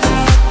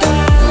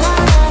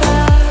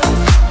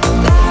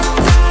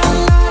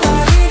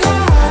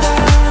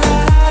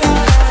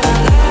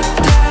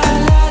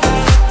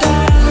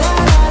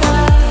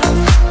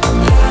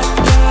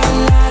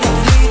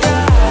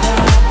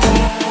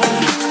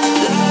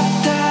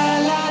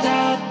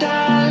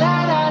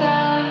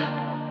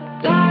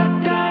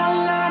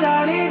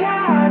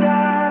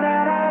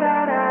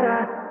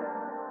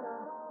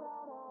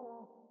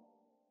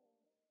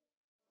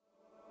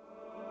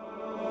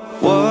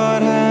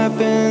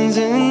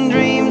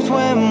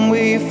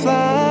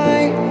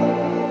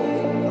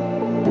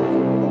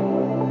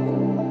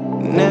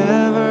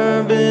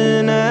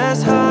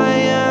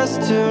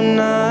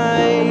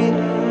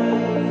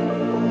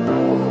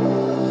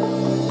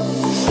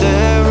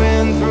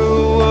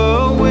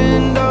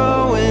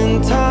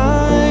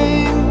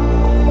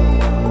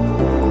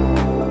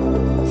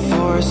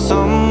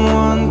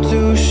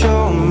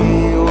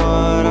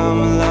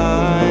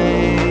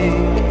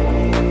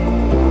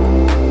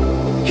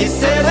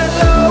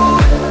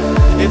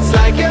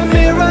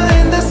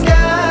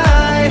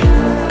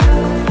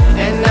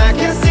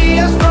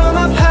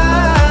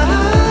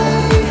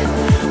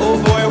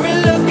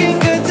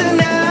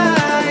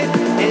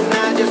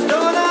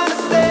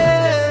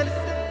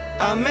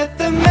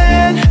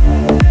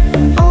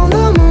 man on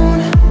the moon,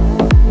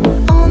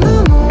 on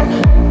the moon.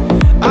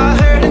 I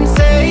heard him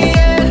say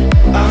it.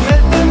 I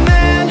met the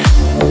man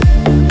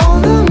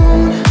on the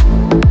moon,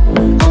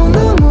 on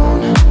the moon.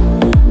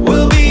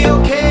 We'll be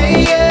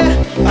okay, yeah.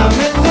 I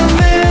met the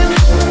man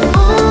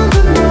on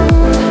the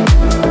moon,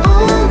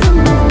 on the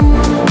moon.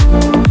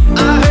 I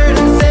heard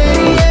him say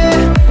yeah.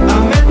 I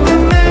met the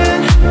man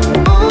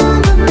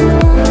on the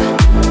moon,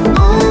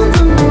 on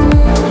the moon.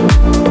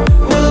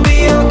 We'll be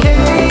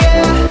okay,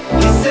 yeah.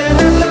 He said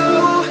hello.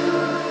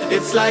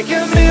 It's like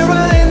a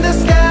mirror in the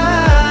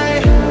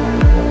sky,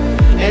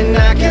 and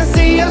I can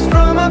see us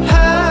from up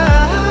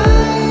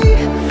high.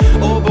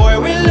 Oh boy,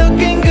 we're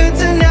looking good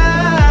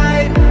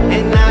tonight,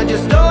 and I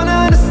just don't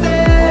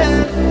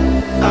understand.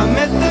 I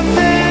met the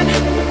man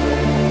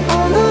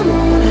on the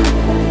moon,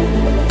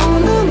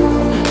 on the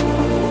moon.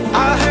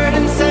 I heard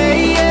him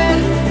say it.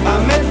 I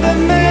met the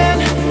man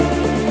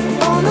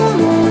on the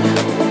moon,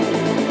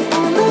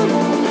 on the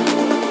moon.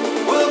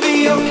 We'll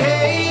be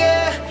okay,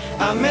 yeah.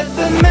 I met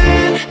the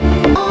man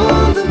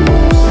on the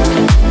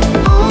moon,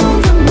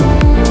 on the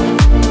moon.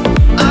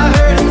 I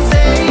heard him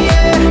say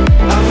yeah.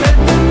 I met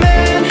the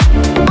man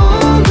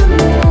on the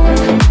moon,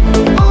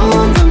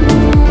 on the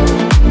moon.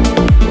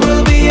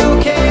 We'll be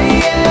okay,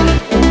 yeah.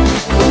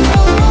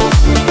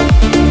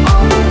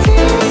 All the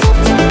tears have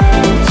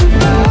turned to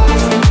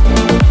dust.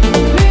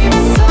 Maybe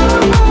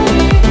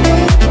somebody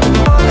is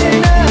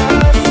wanting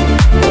us.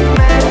 The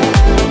man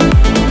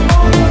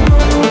on the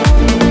moon,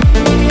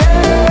 yeah. The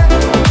man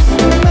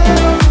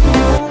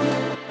on the moon.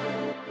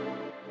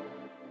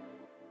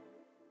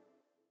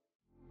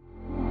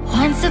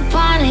 Once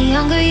upon a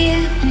younger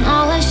year, when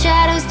all our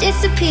shadows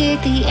disappeared,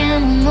 the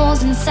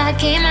animals inside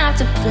came out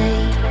to play.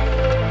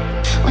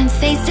 Went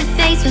face to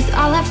face with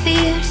all our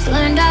fears,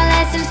 learned our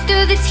lessons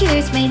through the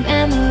tears, made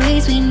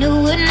memories we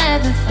knew would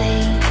never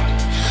fade.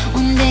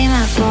 One day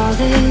my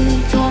father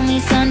told me,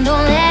 son,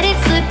 don't let it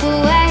slip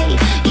away.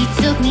 He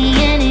took me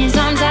in his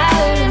arms, I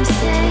heard him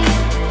say,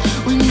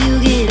 when you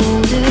get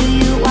older,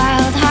 your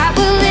wild heart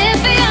will live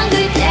for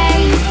younger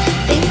days.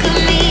 Think of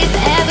me if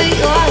ever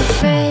you're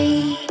afraid.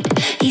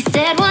 He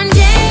said one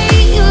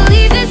day you'll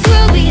leave this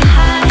world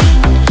behind,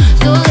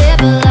 so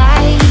live a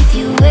life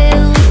you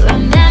will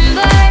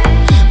remember.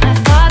 My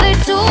father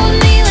told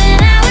me when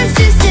I was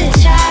just a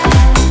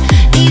child,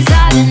 these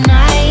are the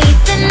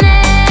nights that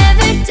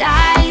never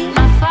die.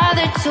 My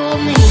father told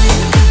me.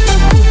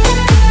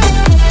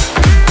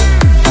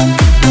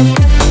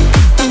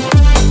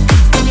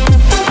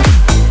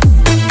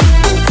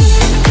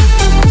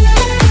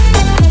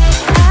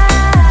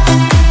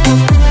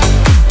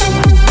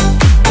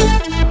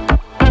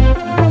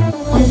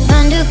 When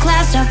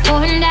thunderclouds start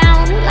pouring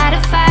down, light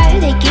a fire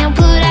they can't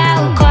put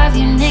out, carve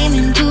your name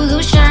into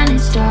those shining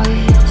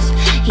stars.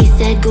 He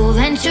said go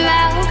venture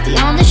out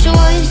beyond the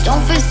shores,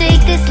 don't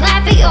forsake this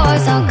life of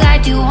yours. I'll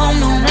guide you home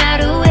no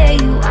matter where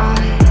you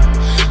are.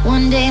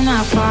 One day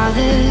my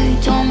father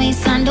told me,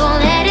 son, don't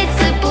let it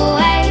slip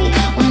away.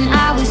 When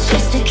I was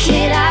just a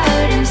kid I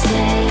heard him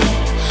say,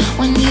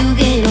 when you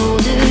get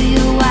older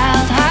your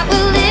wild heart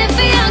will live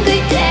for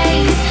younger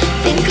days.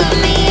 Think of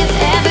me if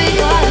ever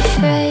you're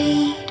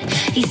afraid.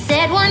 He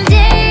said one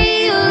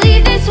day you'll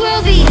leave this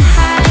world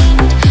behind,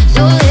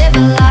 so live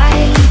a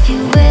life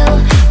you will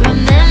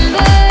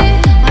remember.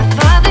 My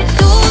father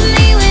told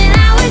me when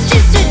I was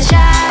just a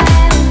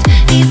child,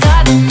 these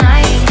are the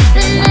nights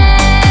that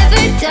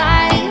never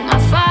die. My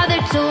father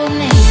told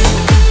me.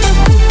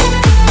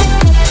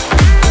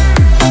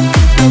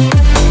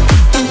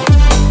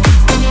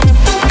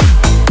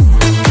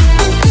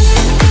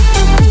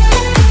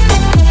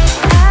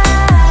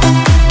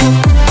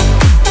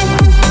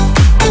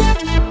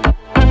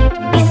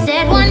 He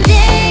said one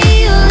day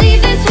you'll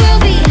leave this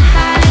world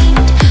behind,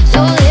 so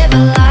live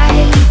a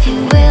life you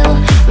will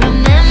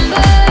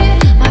remember.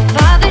 My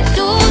father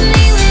told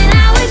me when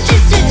I was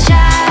just a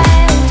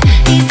child,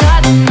 these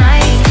are the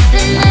nights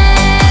that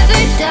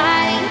never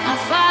die. My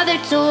father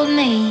told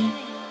me.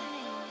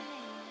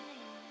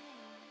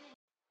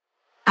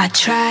 I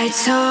tried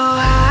so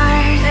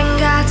hard and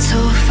got so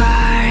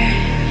far,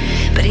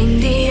 but in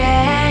the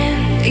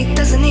end, it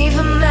doesn't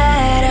even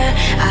matter.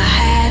 I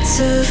had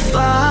to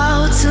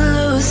fall to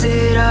lose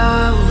it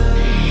all,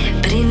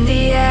 but in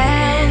the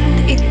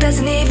end, it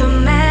doesn't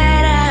even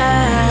matter.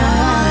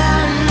 All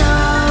I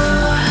know,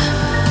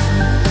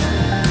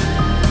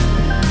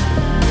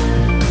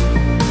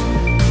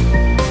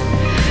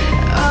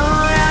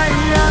 all I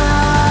know.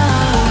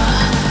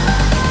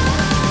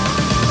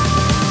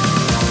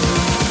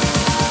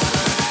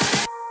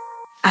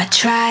 I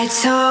tried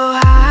so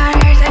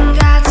hard and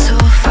got so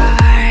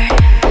far,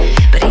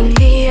 but in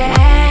the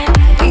end,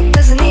 it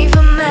doesn't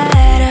even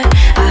matter.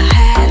 I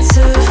had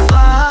to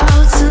fall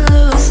to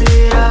lose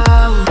it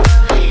all,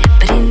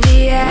 but in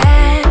the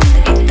end,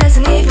 it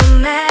doesn't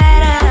even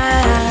matter.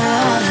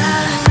 All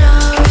I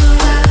know.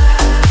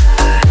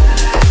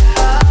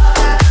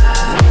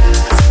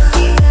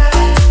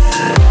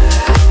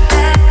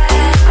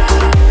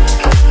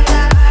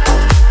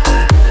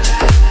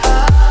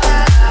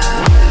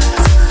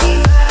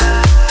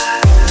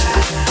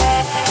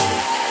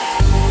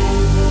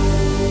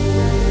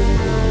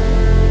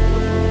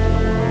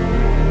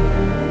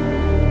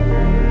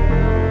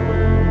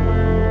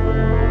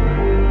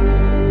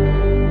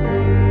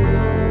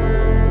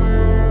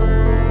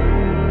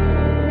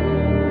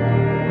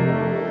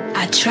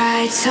 I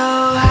tried so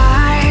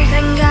hard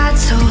and got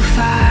so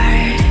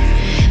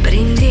far, but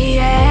in the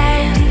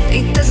end,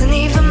 it doesn't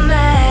even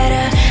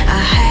matter.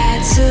 I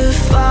had to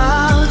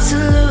fall to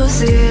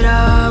lose it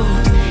all,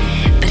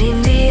 but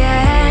in the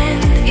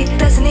end, it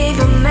doesn't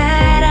even matter.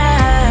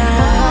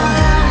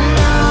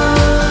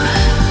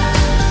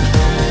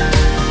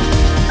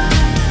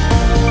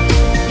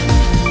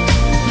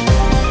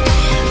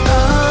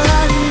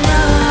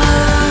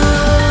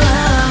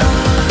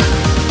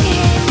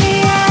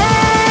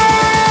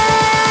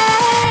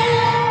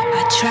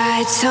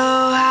 So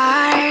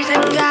hard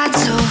and got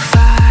so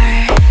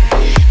far,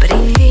 but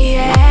in the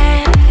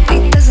end,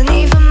 it doesn't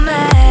even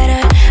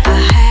matter. I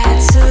had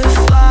to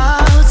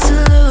fall to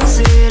lose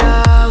it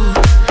all,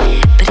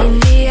 but in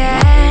the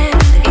end,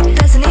 it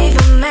doesn't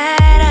even matter.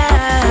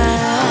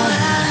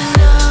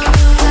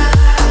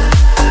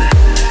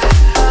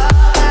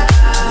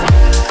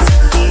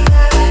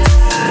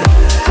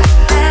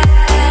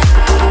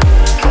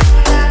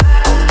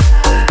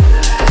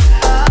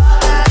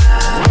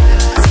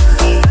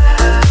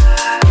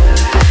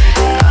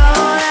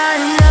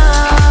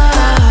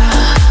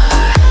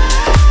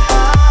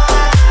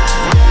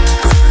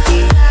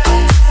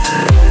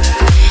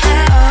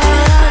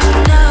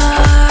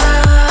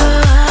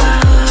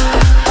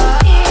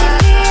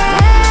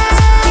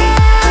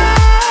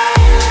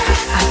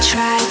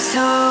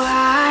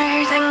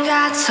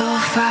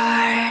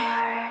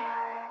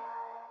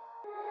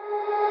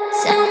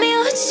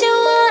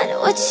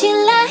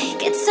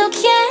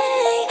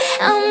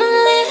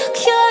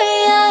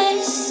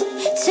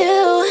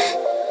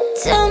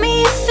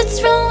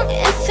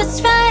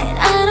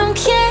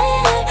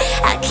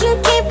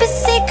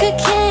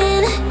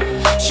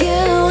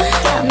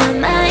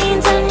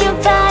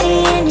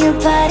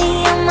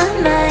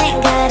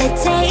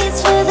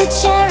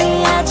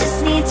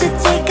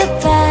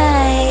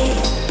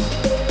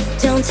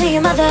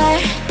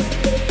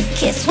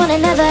 Kiss one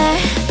another,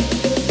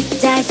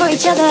 die for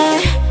each other.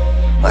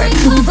 We're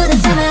cool for the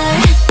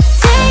summer.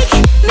 Take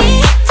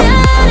me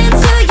down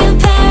into your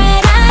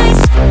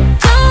paradise.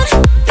 Don't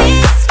be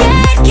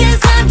scared,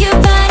 'cause I'm your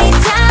body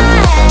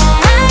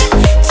type.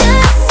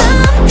 Just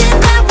something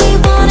that we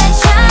wanna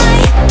try,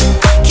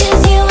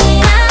 'cause you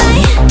and I,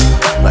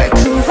 we're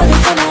cool for the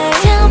summer.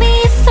 Tell me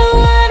if I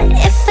won,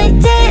 if I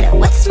did,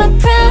 what's my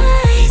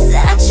prize?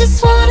 I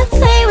just wanna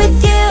play with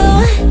you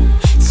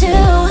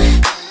too.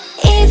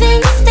 Even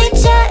if they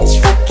judge,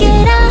 fuck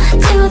it, I'll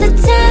do the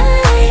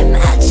time.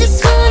 I just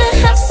wanna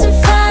have some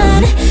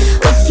fun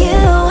with you.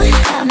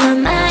 Got my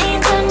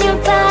mind on your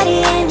body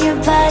and your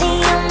body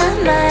on my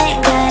mind.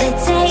 Got a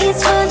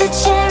taste for the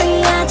cherry,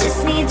 I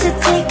just need to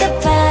take a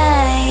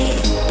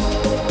bite.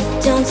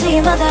 Don't tell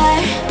your mother,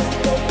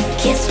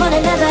 kiss one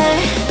another,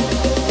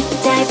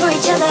 die for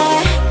each other.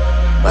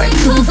 We're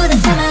cool for the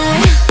summer.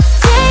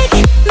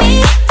 Take me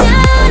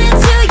down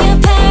into your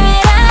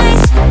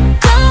paradise.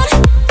 Don't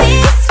be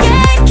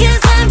scared,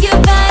 'cause I'm your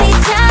body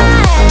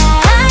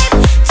type.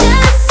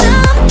 Just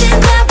something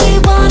that we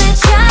wanna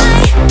try,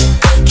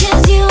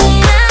 'cause you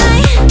and I,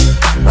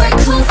 we're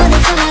cool for the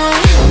summer.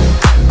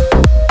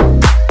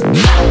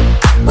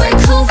 We're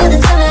cool for the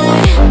summer.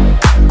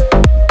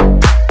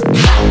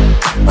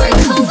 We're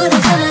cool for the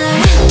summer.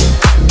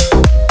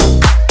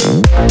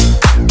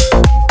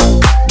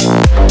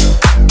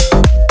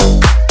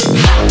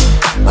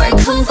 We're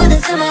cool for the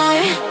summer.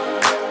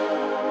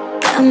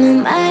 Got my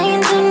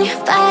mind on your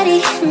body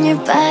and your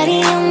body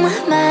on my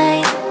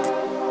mind.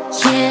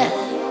 Yeah.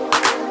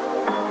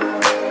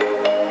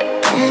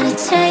 And a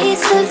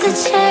taste of the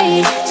cherry,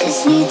 just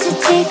need to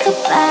take a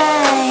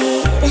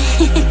bite.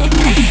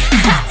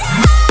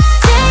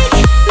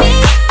 Take me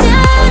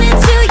down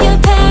into your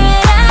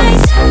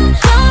paradise.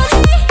 Don't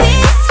be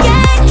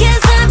scared,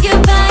 'cause I'm your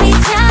body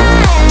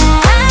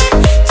type.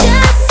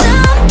 Just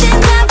something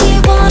that we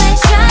wanna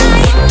try,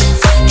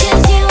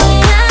 'cause you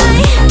and I,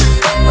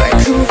 we're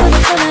cool for the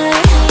summer.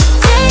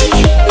 Take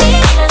me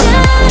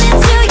down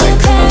into your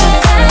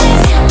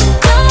paradise.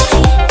 Don't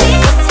be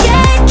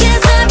scared,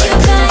 'cause I'm your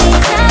body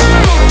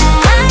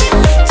type.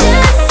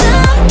 Just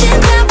something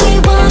that we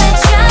wanna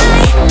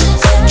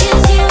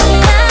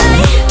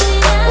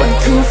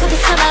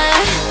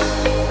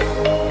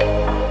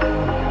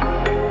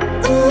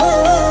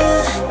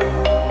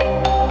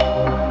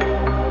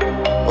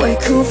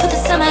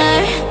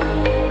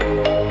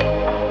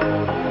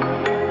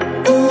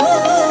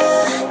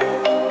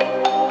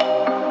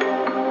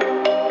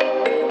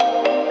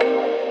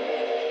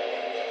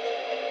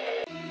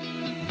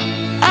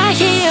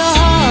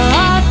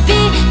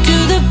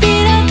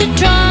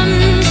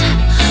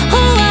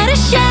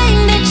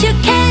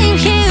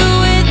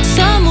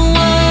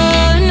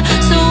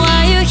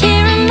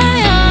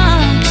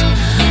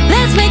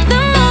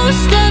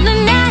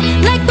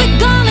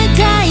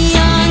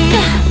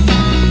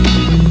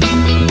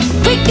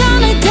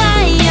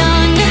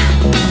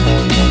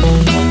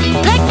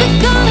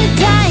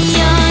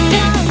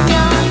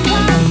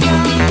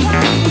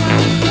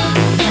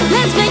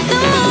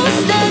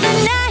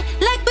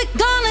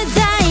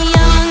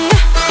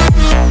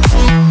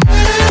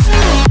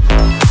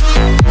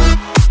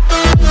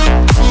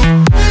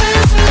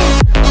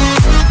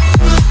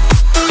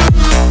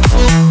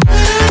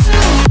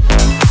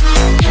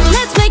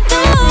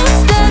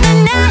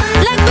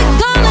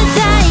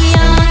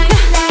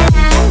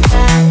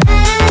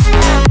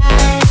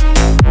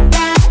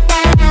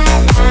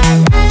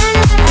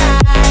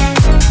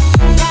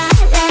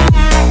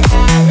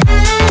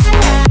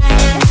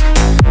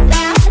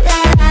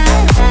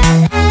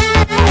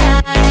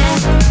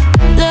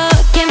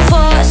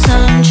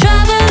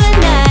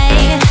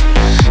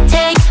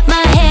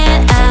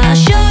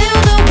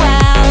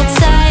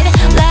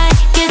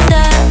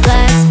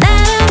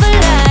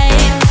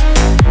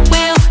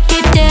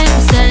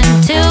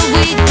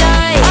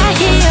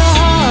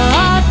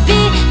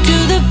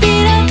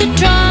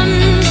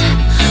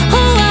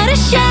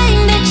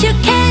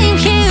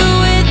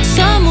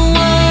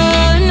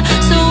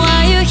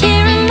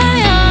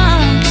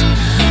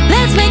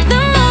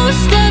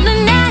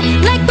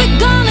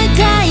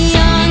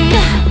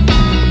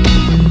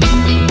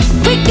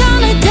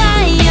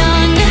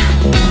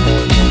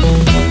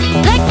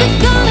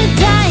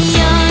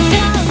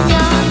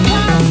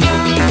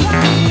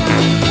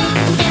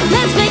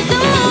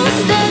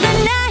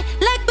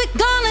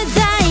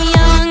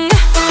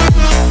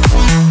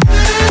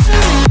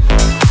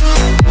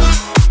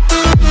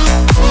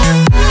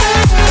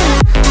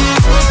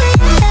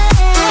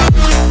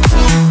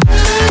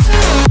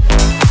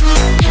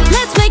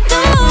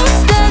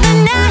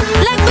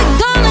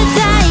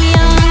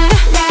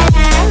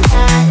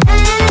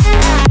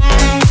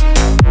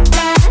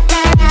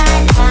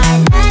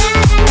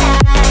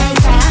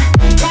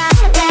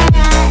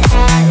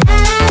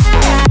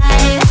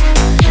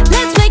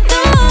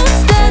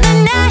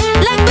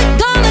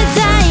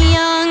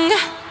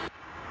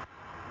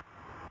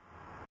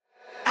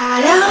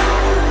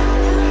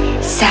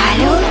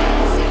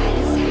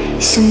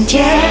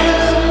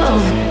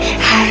숨겨온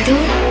하루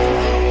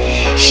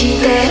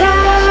시대로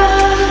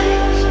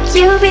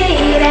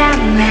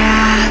유일한 나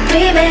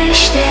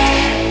primešте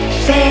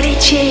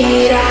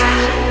felicira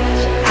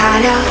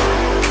Alo,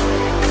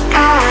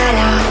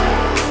 alo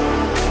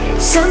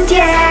Sunt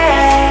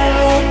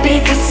eu,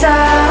 Picasso,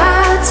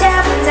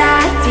 ți-am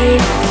dat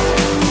timp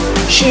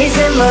Și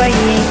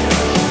zâmbăit,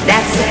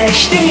 dar să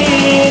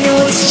știi,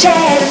 nu-ți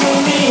cer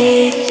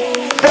nimic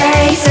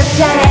Vrei să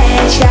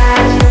pleci,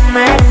 dar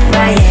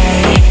numai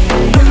ei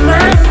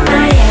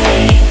Numai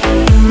ei,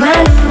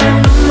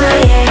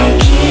 numai ei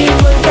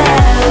Chipul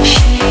tău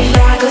și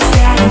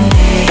dragostea din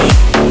tei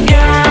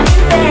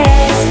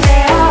Reamintesc pe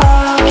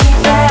ochii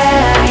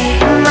tăi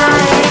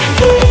Mai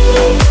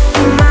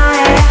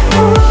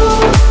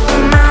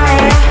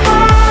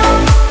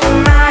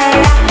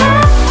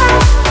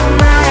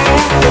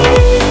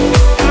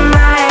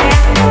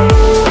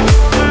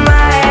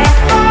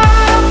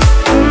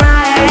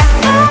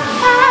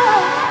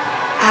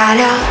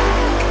Alo,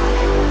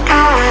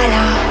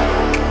 alo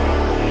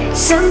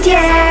Sunt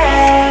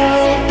eu,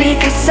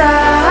 Picasso,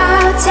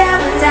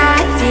 ți-am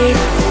dat timp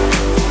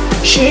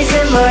Și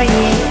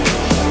zâmbăit,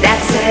 dar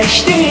să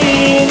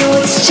știi,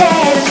 nu-ți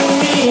cer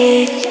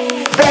nimic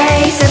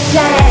Vrei să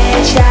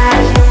pleci, dar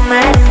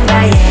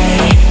numai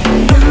ei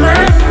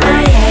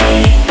Numai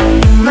ei,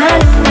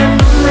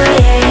 numai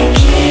ei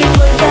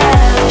Chipul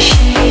tău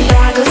și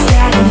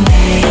dragostea din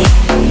tei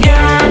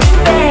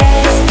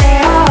Reamintesc pe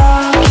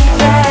ochii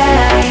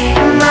tăi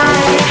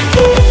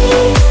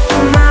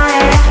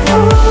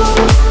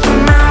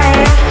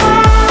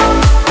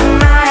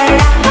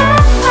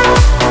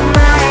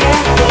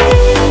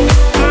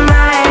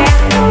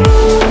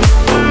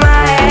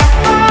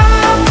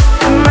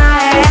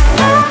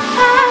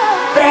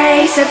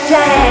Vrei să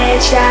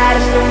pleci, dar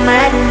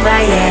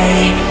numai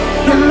ei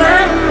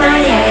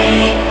Numai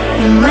ei,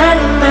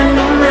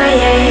 numai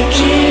ei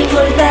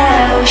Chipul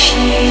tău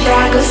și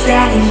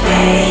dragostea din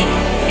tei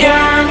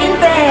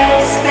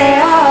Reamintesc pe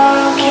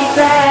ochii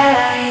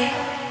tăi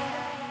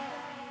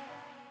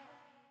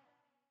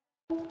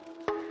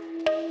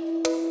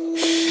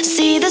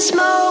See the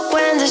smoke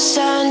when the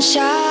sun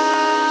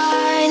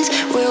shines.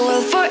 We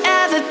will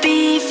forever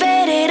be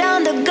faded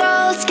on the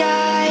gold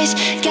skies,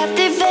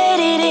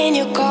 captivated in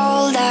your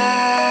cold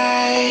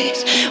eyes.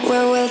 We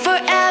will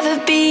forever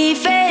be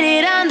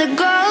faded on the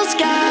gold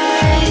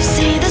skies.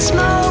 See the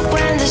smoke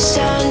when the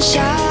sun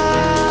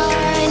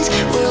shines.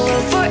 We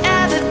will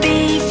forever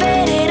be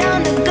faded on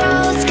the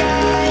gold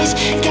skies,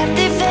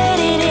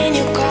 captivated in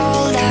your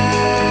cold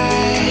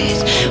eyes.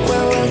 We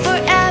will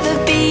forever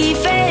be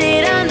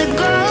faded on the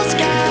gold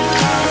skies.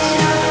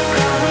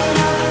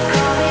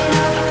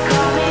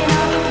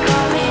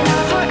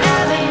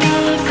 Forever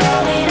be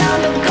faded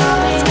on the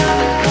gold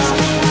skies.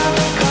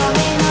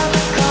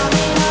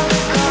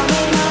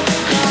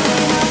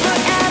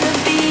 Forever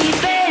be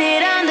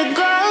faded on the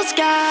gold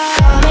skies.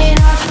 Coming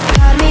up,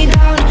 got me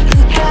down.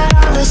 Look at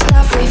all the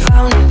stuff we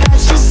found.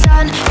 Touch the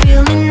sun,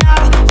 feel me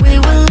now. We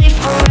will live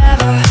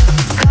forever.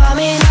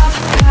 Coming up,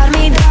 got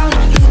me down.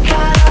 Look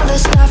at all the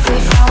stuff we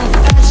found.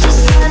 Touch the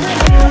sun,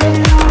 feel me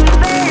now.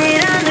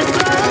 Faded on the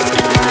gold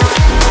skies.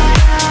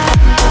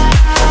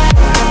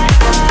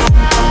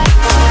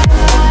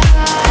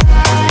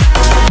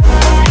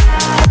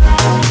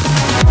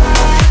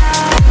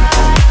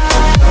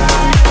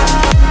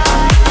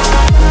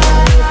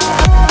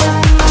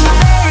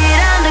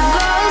 Faded on the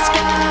gold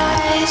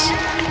skies.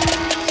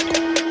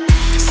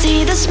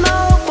 See the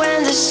smoke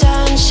when the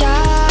sun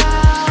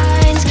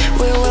shines.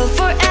 We will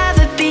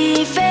forever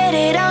be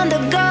faded on the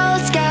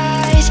gold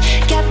skies,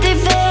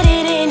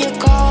 captivated in your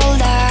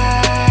cold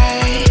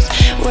eyes.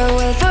 We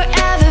will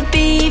forever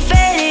be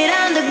faded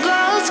on the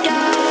gold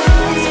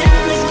skies.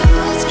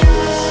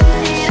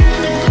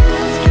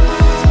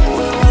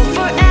 We will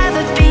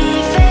forever be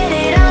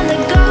faded on the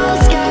gold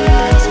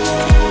skies.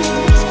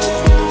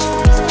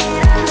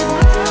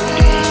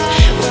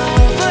 We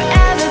will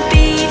forever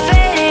be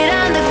faded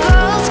on the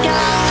gold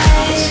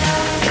skies.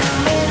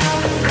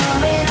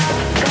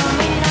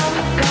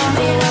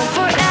 We will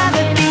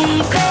forever be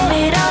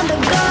faded on the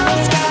gold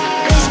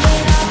skies.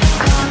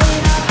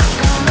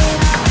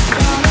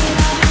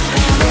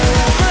 We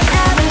will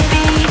forever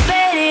be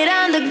faded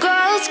on the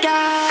gold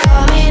skies.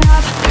 Coming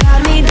up, got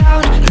me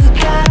down. Look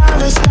at all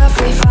the stuff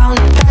we found.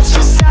 Touch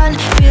the sun,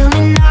 feel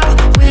me now.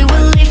 We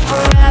will live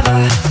forever.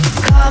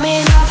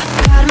 Coming up,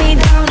 got me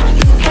down.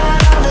 Look at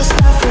all the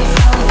stuff we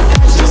found.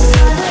 Touch the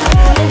sun,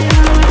 feel me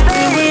now.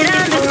 Faded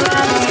on the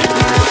gold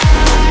skies.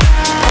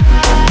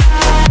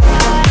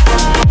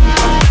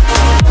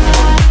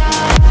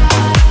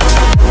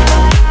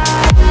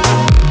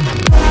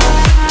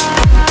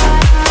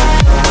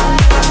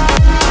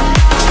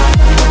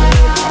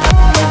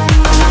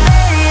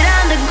 Faded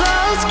on the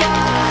gold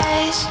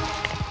skies.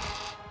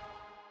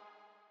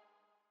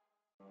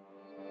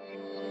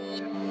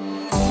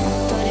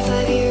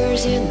 25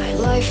 years in my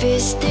life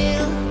is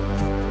still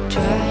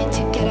trying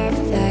to get out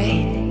of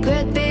that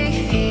great big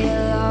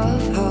hill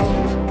of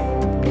hope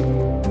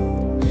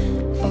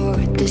for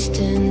a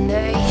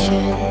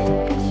destination.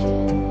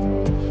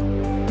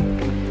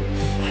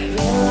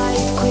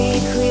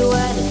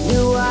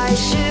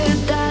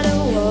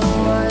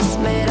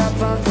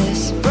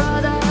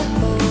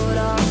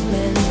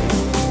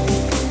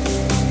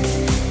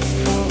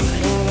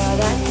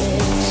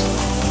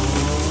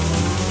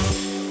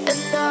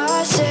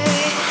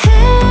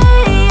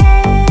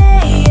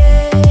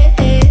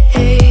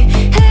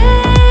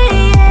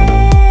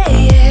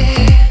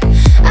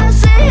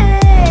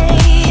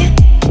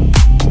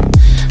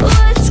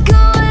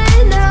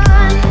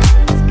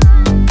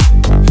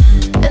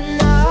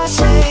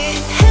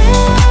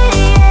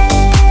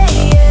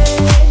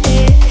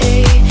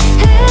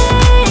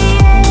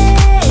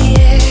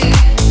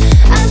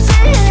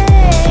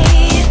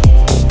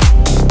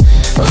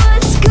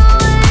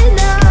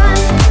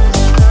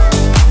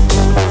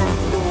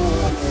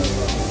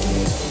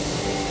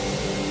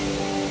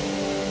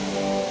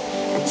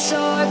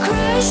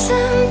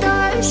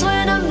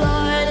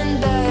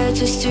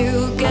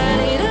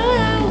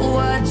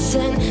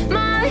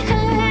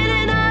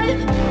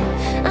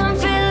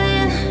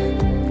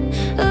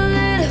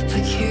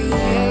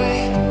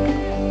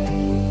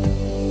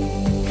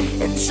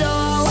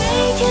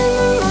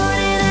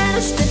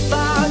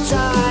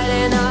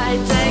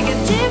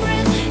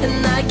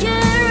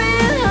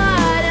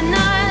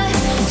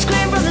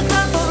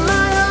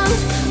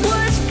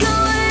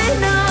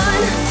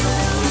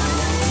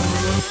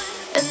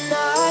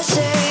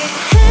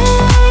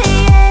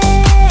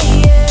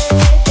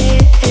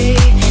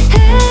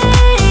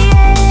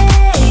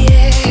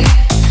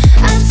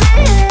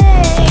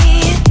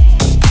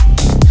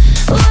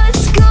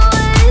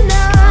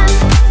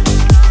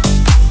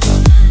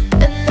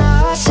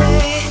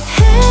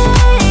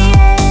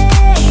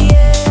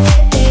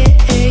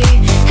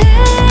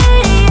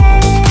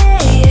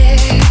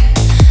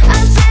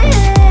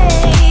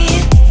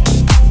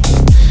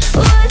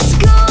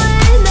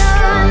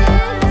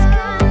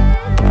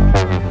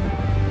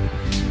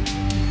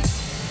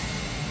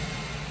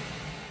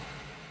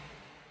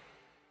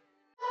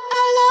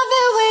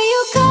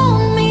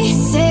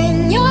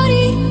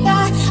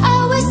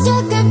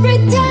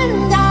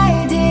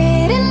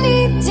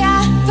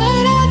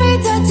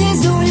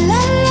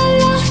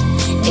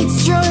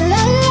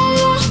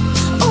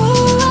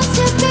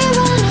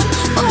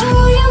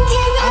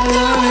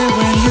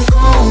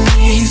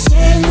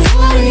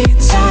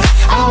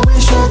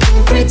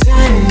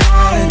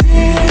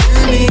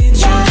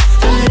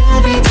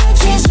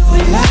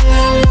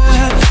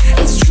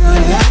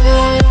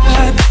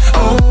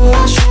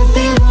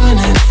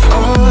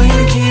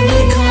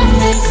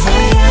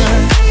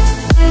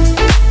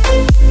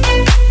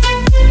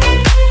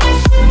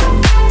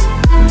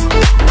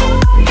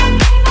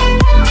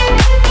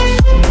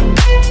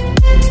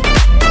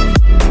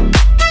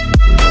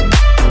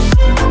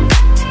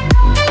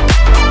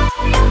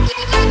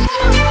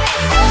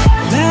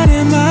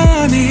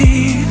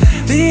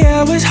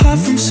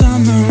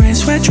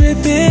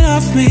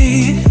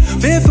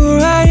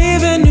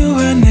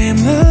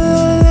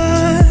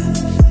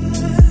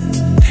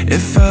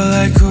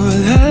 like ooh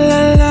la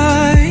la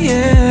la,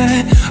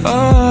 yeah.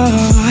 Oh,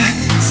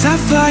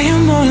 sapphire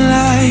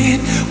moonlight,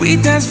 we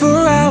dance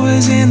for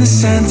hours in the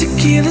sand,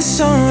 tequila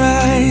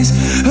sunrise.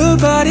 Her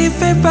body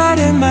fit right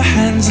in my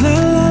hands, la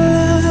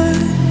la la.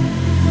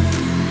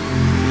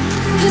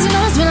 Cause you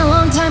know it's been a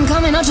long time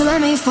coming, don't you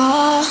let me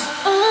fall.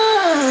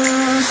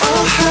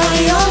 Oh, how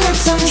your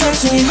lips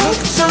undress me,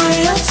 hooked on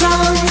your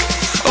tongue.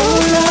 Oh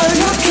Lord,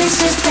 your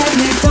kisses that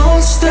me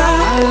don't stop.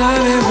 I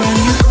love it when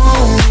you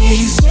call me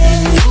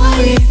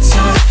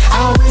señorita.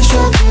 I wish I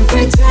could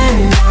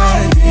pretend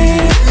I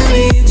didn't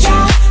need ya,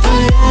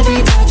 but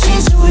every touch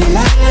is ooh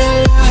la la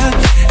la.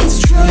 It's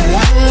true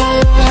la la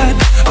la.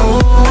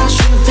 Oh, I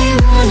should be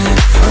running.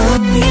 Oh,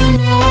 you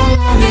know I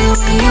love it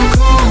when you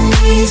call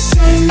me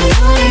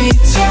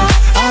señorita.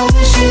 I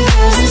wish it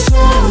wasn't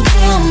so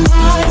damn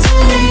hard to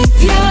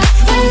leave ya,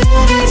 but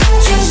every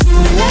touch is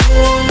ooh la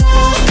la la.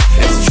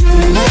 It's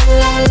true la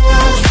la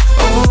la.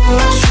 Oh,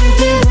 I should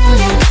be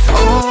running.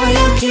 Oh,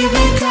 you keep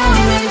me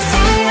coming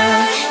for ya.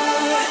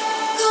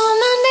 Call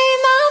my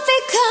name, I'll be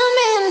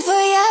coming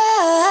for ya.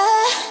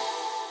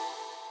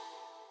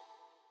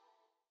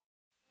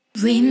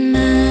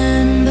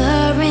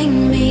 Remembering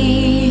me,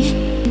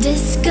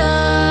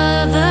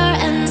 discover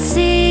and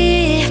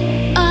see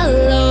all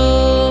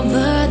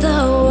over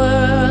the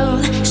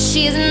world.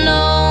 She's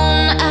known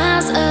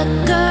as a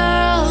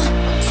girl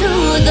to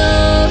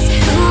those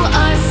who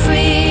are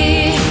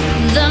free.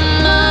 The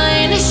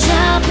mind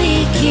shall be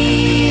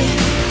key,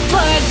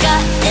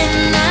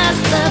 forgotten as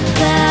the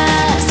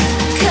past,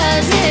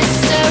 'cause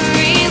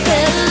history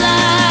will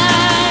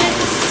last.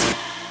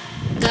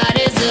 God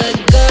is a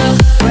girl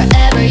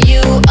wherever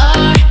you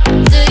are.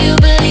 Do you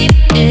believe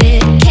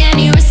it? Can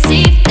you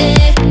receive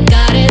it?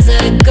 God is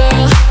a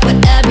girl,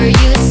 whatever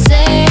you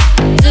say.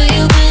 Do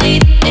you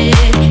believe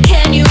it?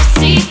 Can you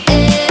receive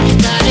it?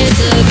 God is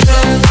a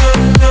girl.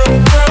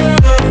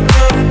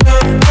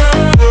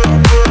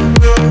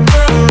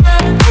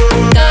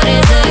 God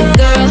is a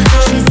girl,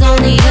 she's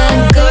only a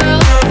girl.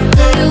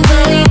 Do you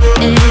believe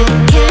it?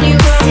 Can you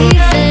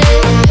receive it?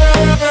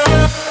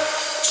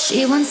 She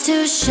wants to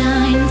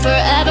shine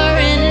forever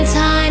in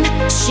time.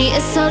 She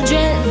is so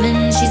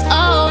driven, she's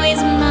always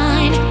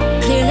mine,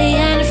 clearly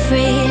and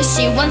free.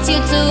 She wants you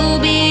to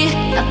be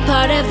a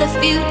part of the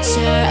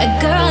future, a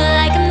girl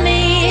like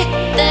me.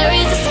 There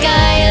is a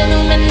sky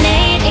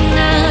illuminating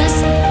us.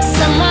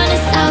 Someone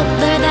is out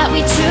there that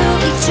we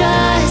truly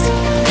trust.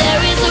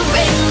 There is a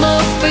rainbow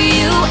for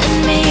you and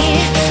me,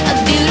 a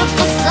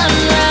beautiful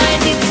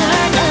sunrise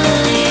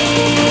eternally.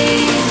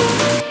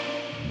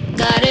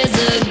 God is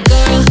a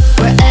girl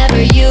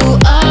wherever you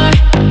are.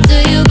 Do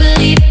you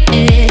believe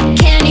it?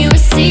 Can you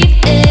receive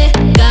it?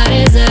 God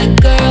is a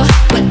girl,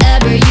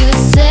 whatever you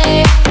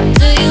say.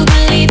 Do you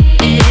believe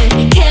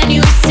it? Can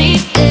you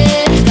receive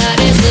it? God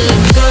is a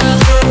girl.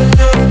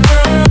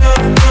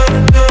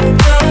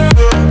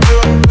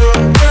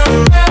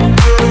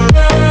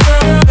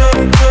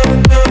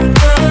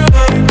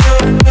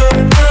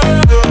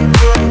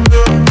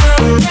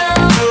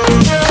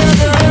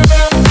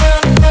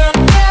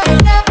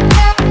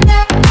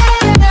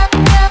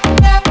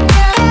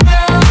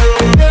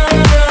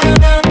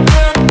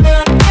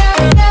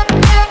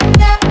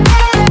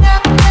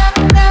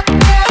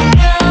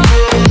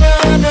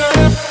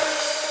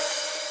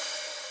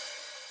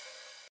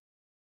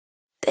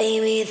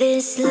 Baby,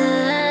 this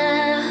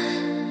love,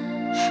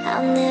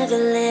 I'll never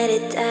let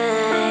it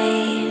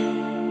die.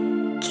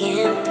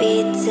 Can't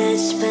be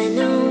touched by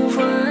no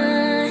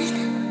one.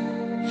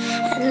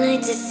 I'd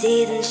like to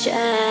see them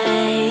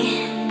try.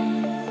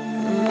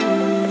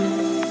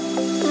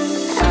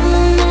 I'm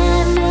a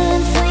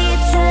madman for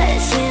your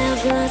touch, yeah,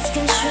 I've lost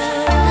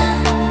control.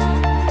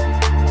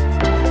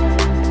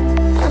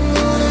 I'm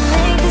gonna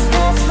make this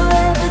last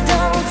forever,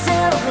 don't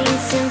tell me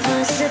it's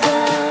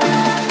impossible.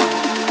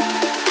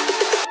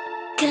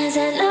 'Cause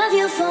I love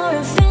you for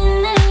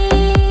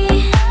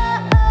infinity.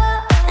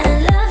 I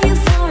love you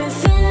for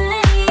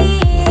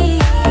infinity.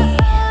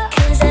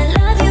 'Cause I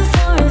love you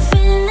for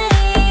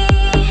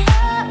infinity.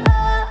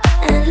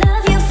 I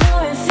love you for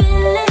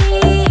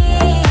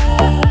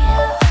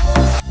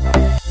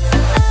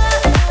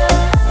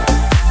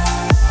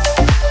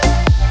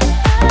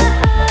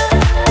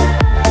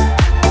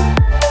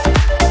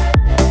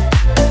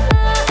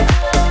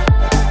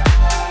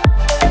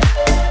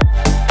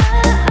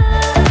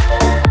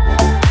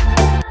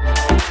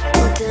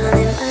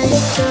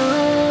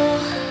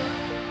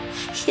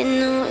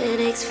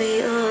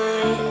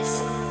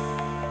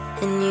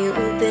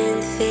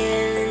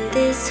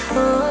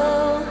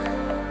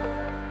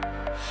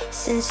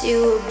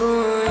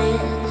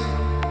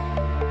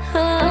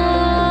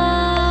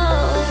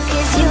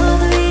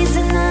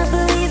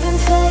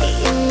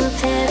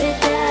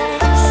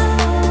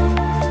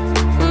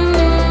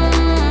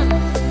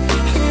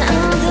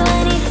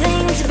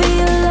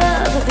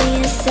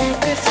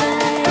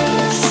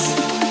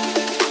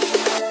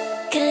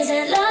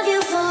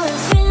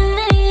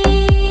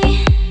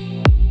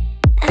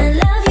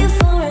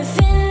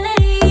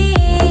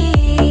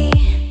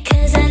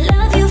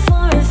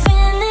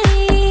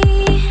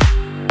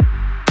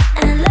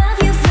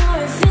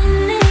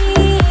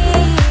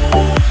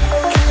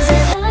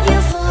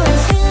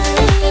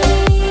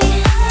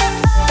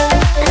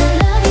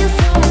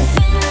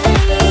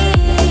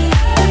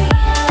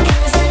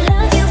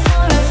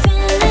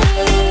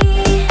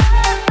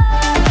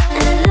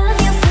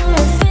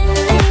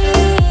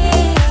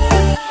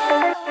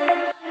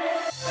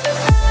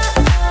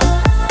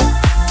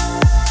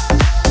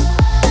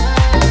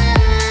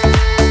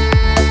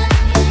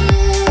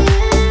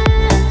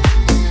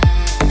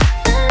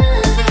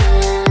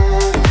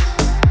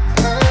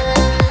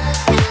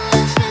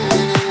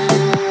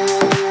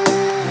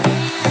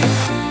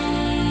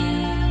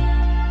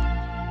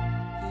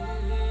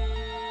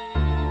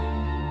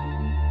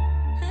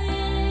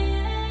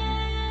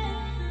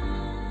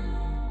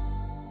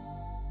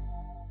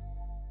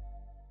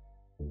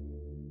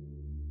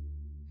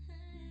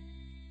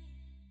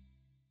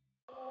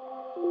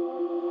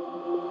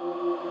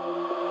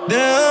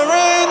There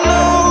ain't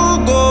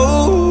no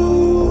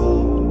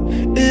gold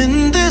in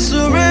this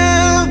river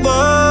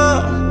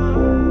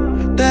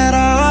that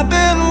I've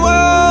been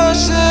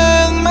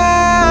washing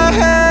my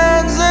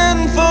hands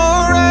in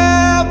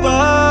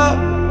forever.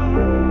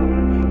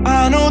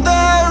 I know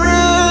there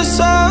is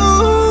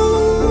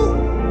soul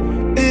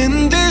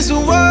in these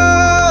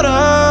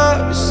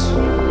waters,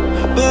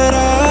 but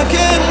I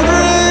can't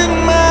bring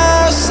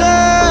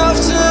myself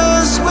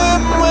to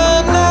swim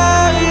when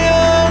I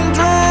am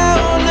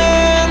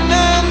drowning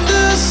in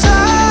the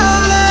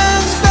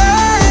silence,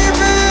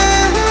 baby.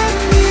 Let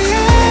me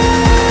in.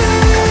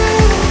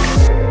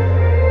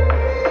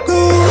 Go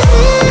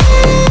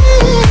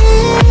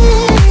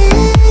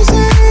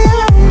easy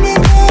on me,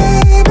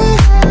 baby.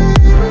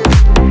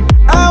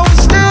 I was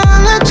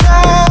still a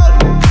child,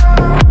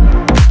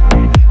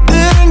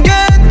 didn't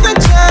get the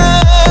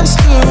chance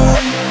to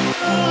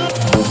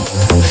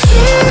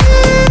feel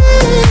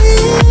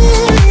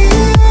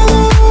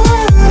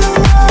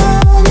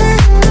around me.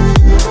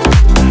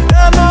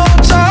 Had no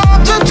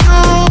time to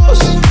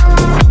choose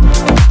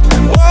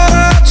what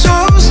I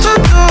chose to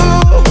do.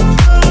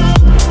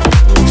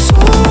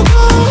 So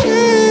go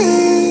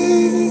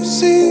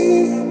easy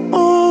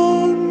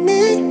on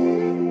me.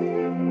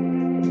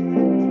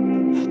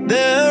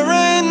 There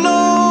ain't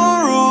no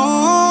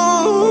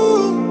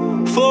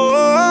room for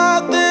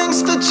things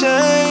to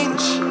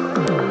change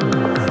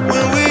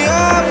when we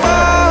are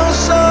both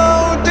so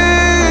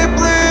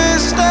deeply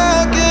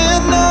stuck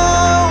in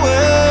our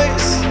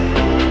ways.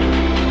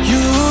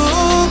 You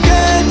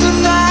can't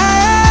deny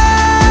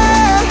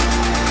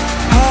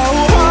how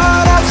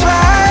hard I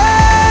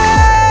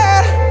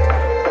tried.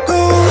 Go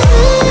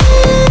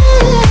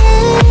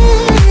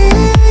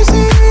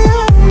easy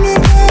on me,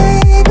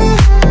 baby.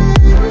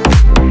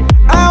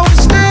 I was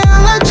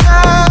still a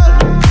child,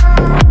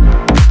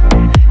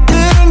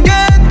 didn't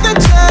get the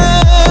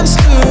chance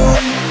to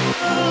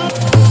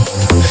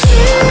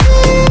feel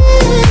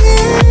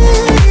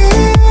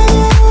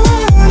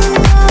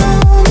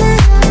around me.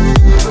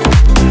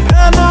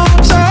 Had no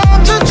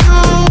time to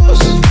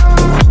choose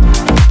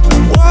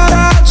what I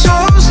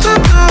chose to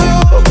do.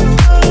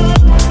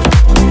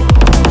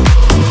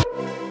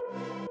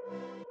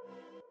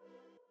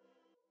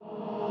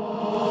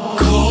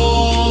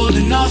 Cold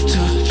enough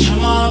to chill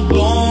my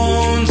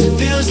bones. It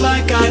feels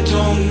like I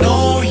don't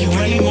know you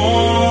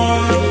anymore.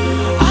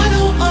 I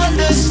don't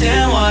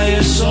understand why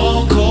you're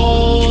so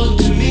cold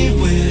to me.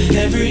 With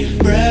every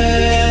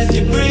breath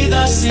you breathe,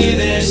 I see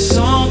there's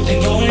something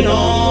going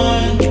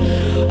on.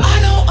 I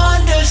don't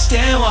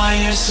understand why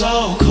you're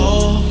so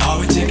cold. Are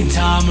we taking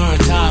time or a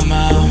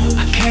timeout?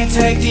 I can't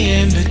take the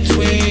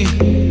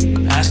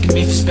in-between. Asking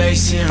me for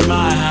space here in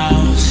my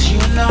house. You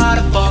know how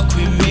to fuck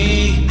with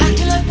me,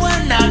 acting like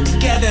we're not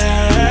together.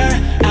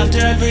 After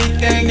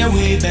everything that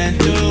we've been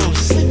through,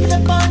 slipping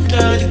up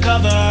under the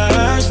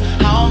covers.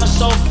 How am I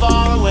so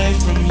far away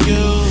from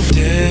you?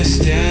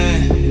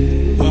 Distant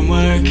when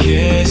we're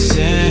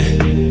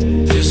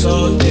kissing, feel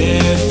so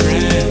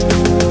different.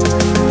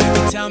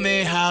 Baby, tell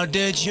me, how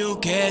did you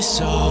get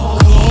so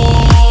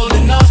cold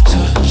enough to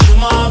chill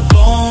my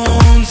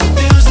bones? It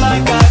feels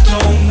like I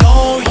don't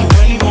know you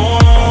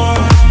anymore.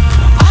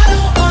 I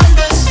don't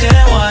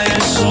understand why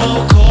you're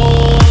so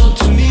cold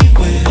to me.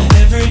 With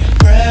every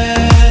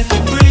breath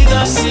you breathe,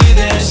 I see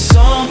there's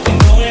something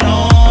going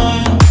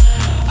on.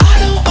 I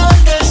don't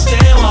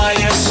understand why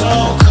you're so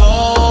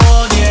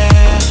cold,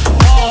 yeah.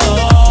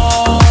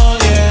 Oh,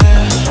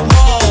 yeah.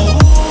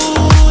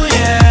 Oh,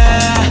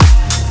 yeah.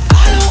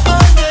 I don't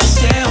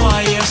understand why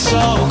you're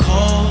so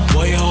cold.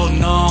 What you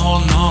holding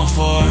on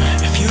for?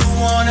 If you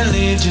wanna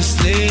leave,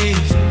 just leave.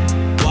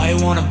 Why you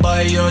wanna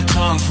bite your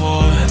tongue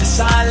for? The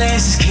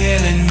silence is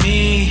killing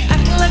me,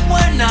 acting like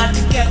we're not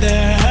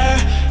together.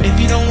 If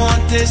you don't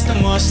want this,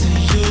 then what's the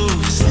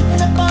use?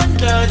 Slipping up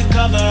under the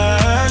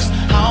covers.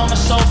 How am I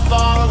so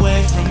far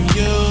away from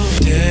you?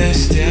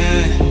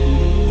 Distant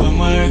when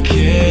we're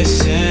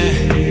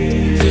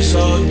kissing, feel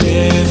so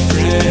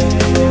different.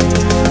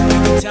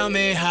 Baby, tell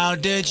me, how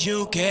did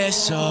you get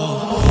so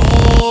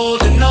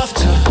cold enough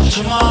to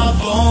chill my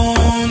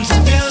bones?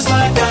 It feels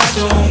like I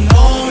don't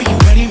know you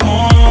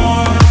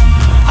anymore.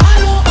 I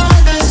don't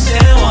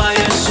understand why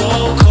you're so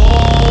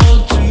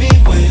cold to me.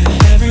 With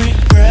every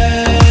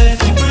breath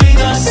you breathe,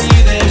 I see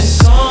there's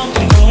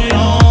something going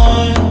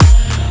on.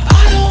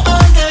 I don't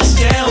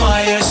understand why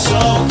you're so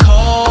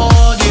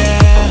cold,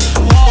 yeah.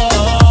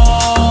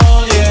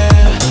 Whoa, yeah.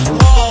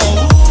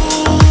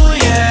 Whoa,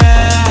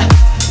 yeah.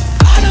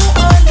 I don't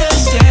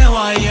understand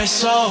why you're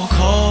so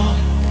cold.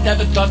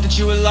 Never thought that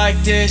you were like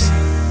this.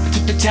 I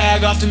took the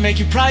tag off to make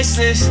you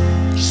priceless.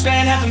 You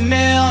spent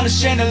 $500,000 on a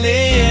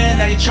chandelier.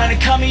 Now you're trying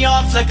to cut me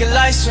off like a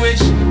light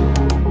switch.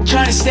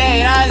 Trying to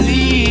stay and I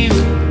leave,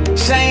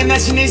 saying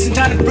that you need some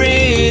time to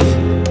breathe.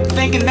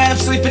 Thinking that I'm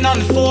sleeping on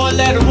the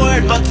 4-letter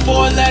word, but the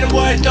 4-letter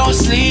word don't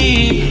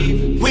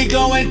sleep. We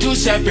going two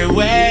separate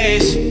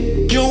ways.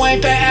 You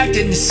ain't been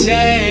acting the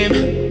same.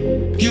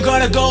 You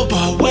gotta go,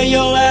 but where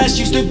your ass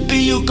used to be,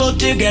 you go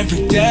dig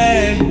every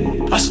day.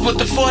 I split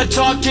the four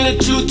talk to the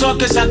two talk,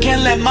 cause I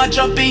can't let my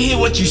jump be hear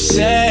what you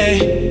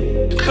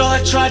say. Girl,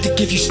 I tried to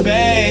give you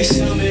space.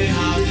 Tell me,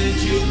 how did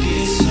you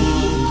get so?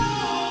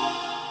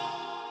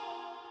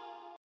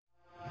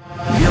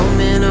 Your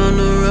man on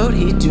the road,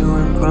 he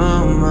doing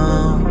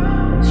promo.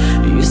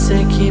 You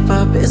said keep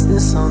our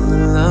business on the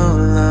low,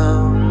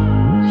 low.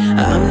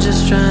 I'm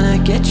just trying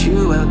to get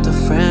you out the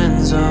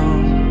friend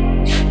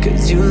zone,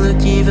 cause you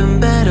look even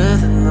better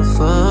than the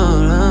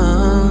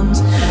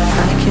photos.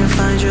 I can't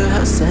find your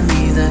house, send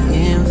me the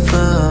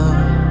info.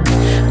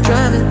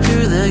 Driving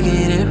through the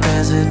gated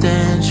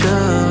residential,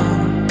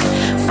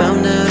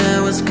 found out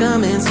I was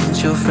coming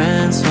since your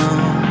friend's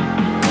home.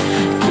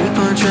 Keep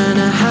on trying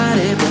to hide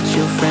it, but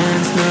your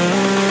friends know.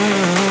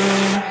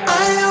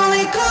 I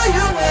only call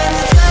you when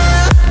it's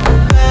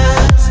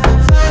best.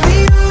 Find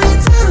the only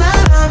time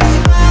that I'll be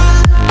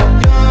by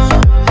your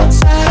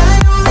side. I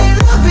only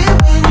love it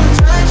when you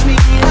touch me.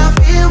 I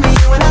feel me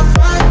when I'm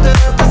fucked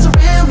up. That's a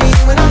real me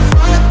when I'm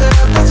fucked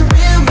up. That's a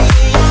real me.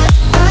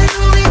 I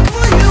only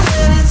call you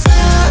when it's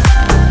best.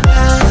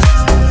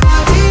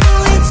 Find the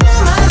only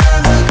time I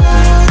love a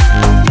girl,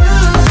 you.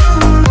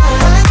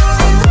 I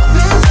only love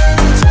it when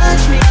you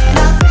touch me.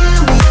 I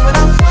feel me when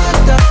I'm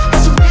fucked up.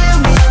 That's a real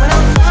me when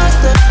I'm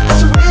fucked up.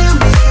 That's a real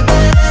me,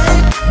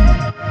 babe.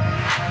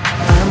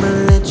 I'ma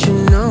let you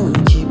know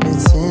and keep it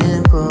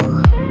simple.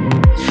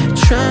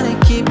 Trying to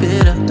keep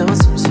it up don't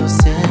seem so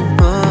simple.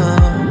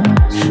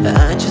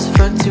 I just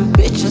fucked two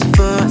bitches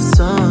before I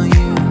saw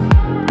you,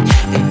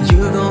 and you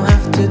gon'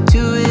 have to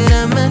do it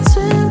at my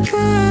tempo.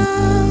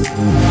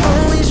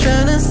 Always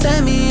trying to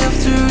send me off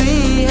to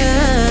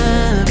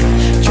rehab.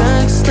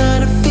 Drugs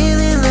started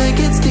feeling like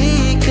it's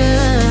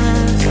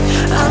decaf.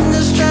 I'm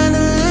just trying to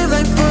live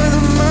life for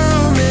the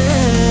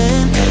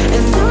moment,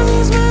 and all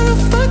these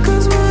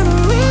motherfuckers wanna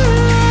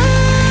relapse.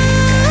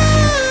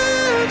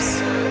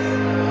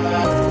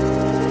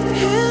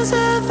 Hills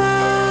have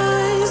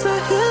eyes, the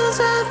hills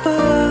have eyes.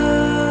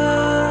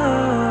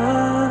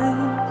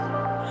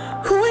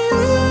 Who are you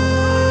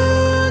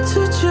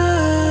to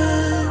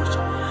judge?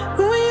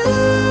 Who are you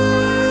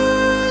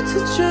to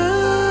judge?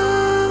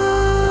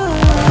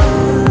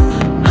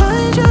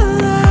 Hide your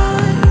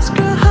lies,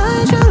 girl,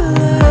 hide your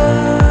lies.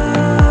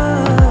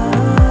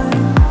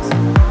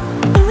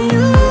 Who are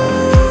you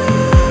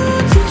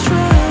to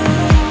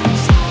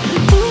trust?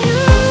 Who are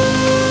you?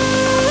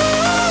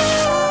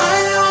 I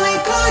only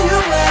call you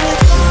when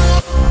it's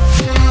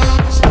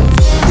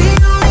the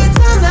only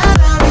time that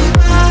I'll be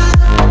by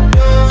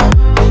your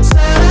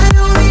side. I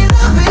only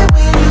love it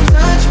when you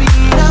touch me.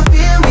 I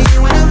feel me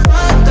when I'm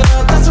fucked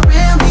up. That's a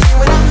real me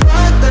when I'm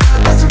fucked up.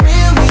 That's a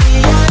real me.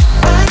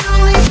 I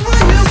only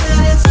call you when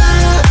it's the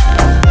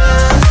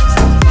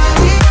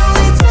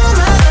only time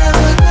I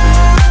ever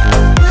girl,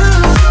 you.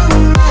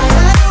 I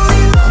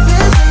only love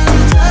it when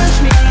you touch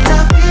me.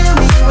 I feel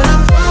me when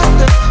I'm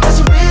fucked up. That's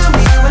a real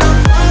me when I'm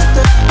fucked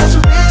up. That's a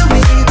real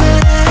me,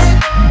 babe.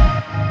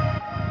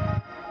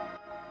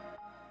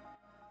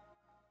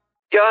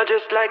 You're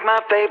just like my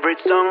favorite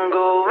song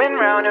going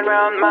round and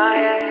round my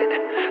head.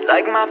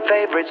 Like my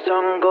favorite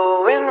song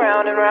going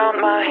round and round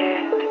my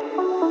head.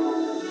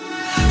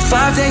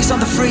 5 days on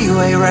the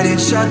freeway, riding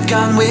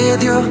shotgun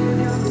with you.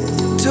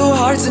 Two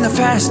hearts in the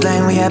fast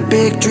lane, we had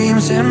big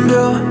dreams in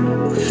blue.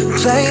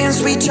 Playing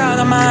Sweet Child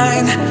of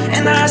Mine,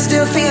 and I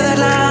still feel that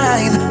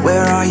line.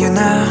 Where are you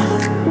now?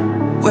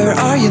 Where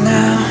are you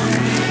now?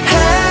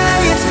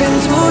 Hey, it's been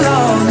too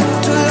long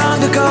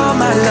ago,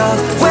 my love.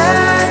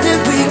 Where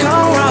did we go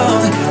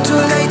wrong?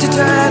 Too late to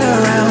turn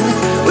around.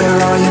 Where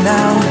are you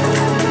now?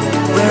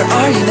 Where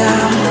are you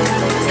now?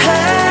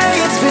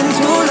 Hey, it's been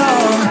too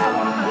long.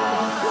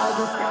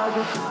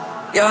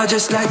 You're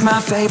just like my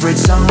favorite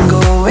song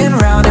going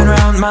round and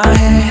round my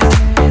head.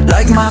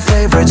 Like my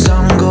favorite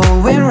song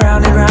going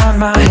round and round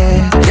my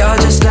head. You're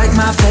just like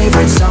my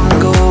favorite song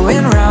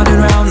going round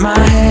and round my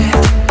head.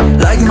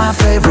 Like my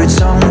favorite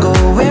song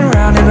going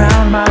round and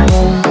round my head.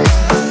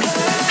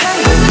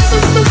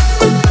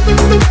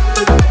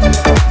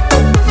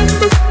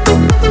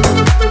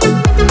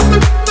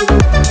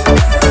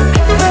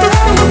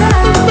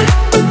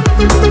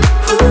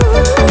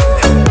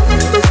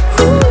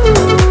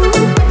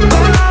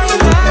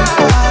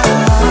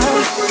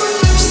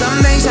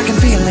 Some days I can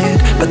feel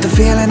it, but the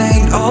feeling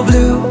ain't all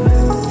blue.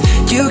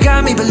 You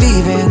got me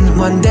believing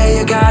one day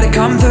you gotta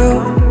come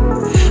through.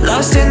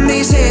 Lost in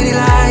these city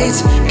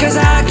lights, cause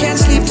I can't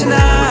sleep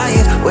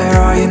tonight. Where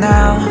are you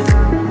now?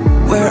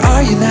 Where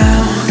are you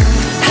now?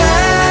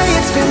 Hey,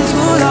 it's been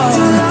too long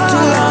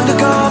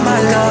ago, my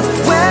love.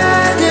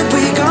 Where did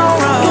we go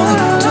wrong?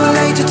 Too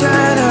late to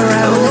turn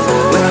around.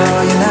 Where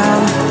are you now?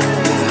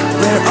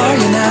 Where are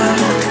you now?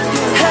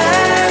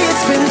 Hey,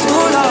 it's been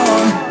too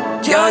long.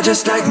 You're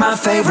just like my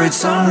favorite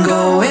song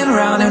going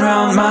round and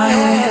round my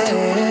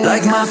head.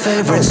 Like my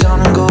favorite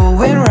song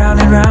going round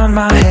and round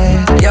my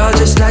head. You're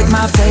just like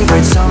my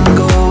favorite song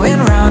going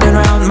round and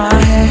round my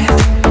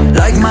head.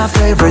 Like my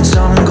favorite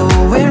song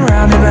going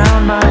round and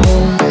round my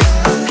head.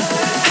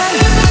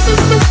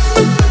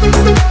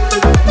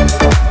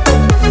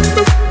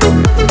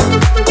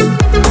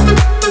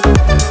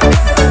 Hey.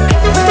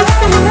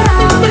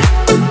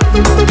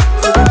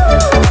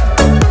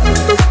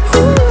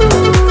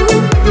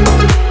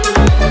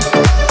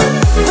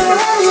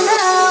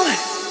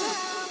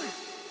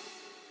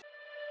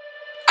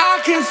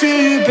 can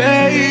feel you,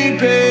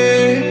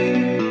 baby,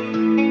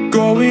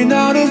 going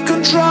out of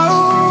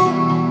control.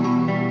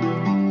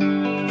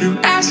 You're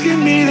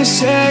asking me to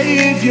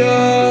save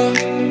you,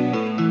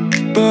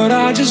 but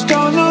I just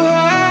don't know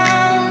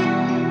how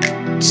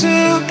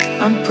to.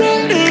 I'm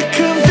pretty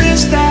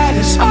convinced that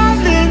it's all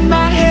in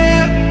my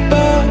head,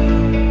 but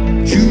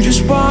you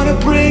just wanna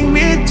bring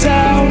me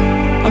down.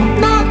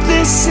 I'm not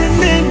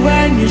listening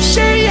when you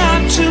say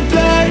I'm to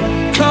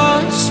blame,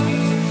 'cause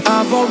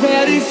I've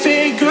already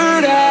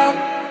figured out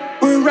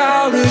we're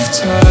out of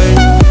time.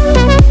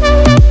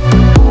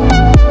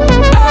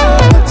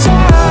 Out of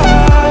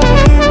time,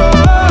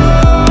 oh,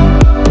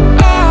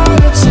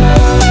 out of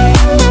time.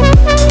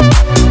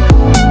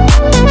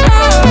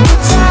 Out of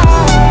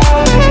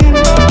time,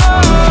 oh.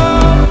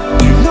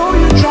 You know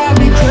you drive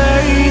me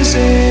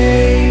crazy.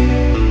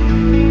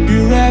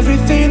 You're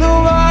everything I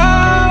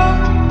want,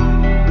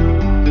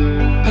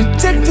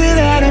 addicted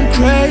and I'm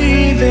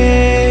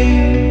craving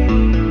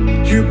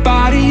your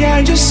body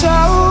and your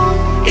soul.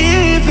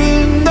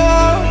 Even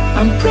though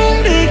I'm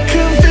pretty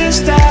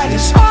convinced that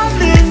it's all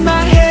in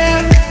my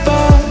head,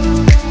 but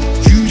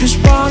you just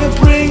wanna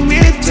bring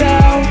me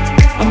down.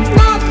 I'm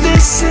not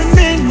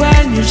listening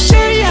when you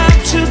say I'm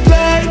to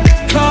blame,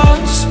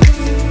 'cause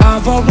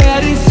I've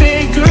already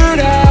figured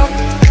out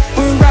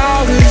we're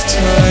out of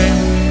time.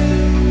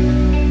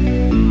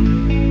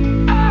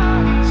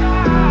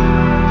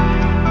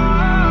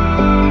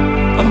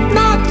 I'm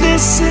not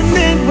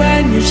listening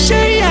when you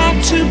say I'm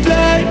to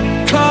blame,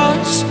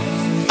 'cause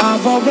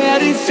I've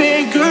already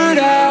figured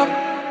out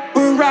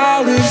we're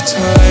out of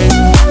time.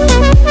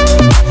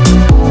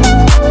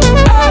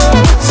 Out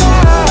of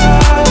time,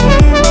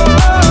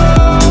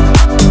 oh,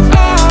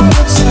 out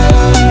of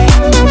time.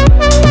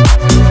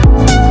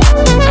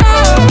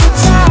 Out of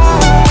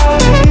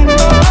time,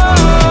 oh.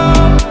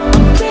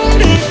 I'm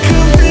pretty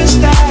convinced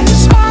that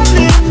it's all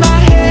in my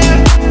head,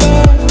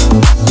 but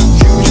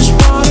you just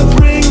wanna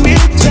bring me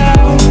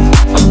down.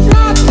 I'm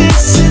not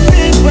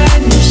listening when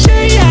you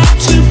say I'm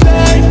to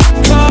blame,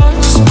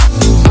 'cause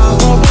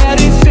I've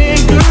already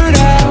figured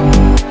out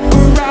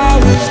we're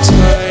out of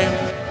time.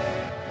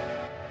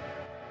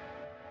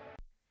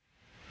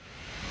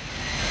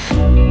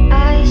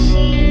 I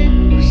see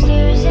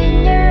boosters in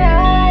your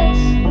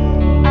eyes.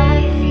 I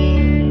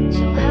feel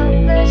so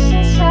helpless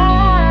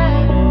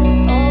inside.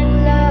 Oh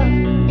love,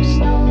 there's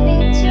no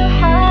need to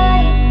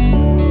hide.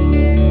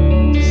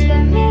 Just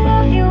let me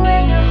love you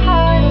when your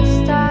heart is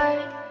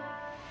tired.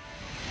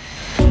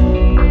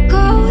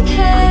 Cold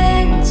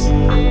hands,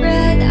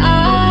 red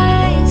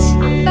eyes,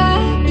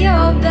 pack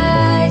your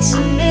bags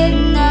at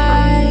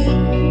midnight.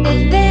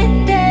 They've been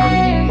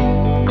there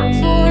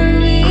for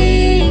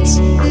weeks.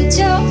 We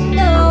don't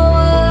know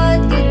what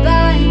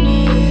goodbye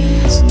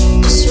means.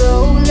 Just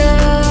roll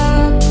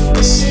up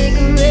a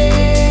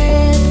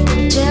cigarette.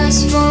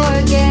 Just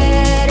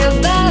forget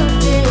about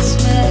this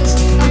mess.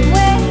 I'm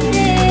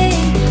waiting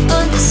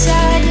on the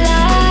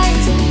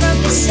sidelines, from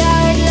the sidelines.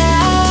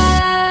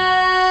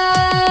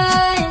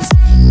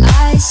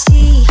 I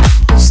see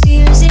those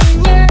tears in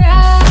your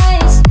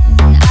eyes,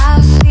 and I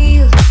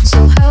feel so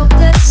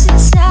helpless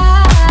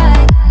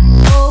inside.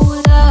 Oh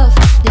love,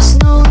 there's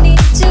no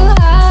need to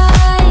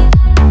hide.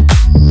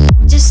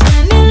 Just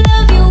let me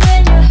love you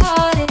when your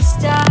heart is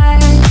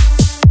tired.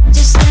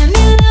 Just let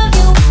me love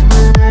you.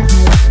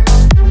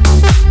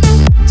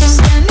 Just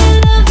let me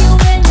love you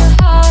when your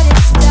heart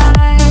is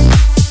tired.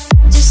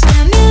 Just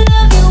let me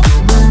love you.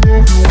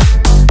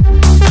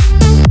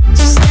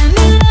 Just let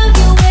me love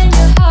you when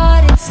your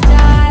heart is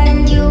tired.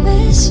 And you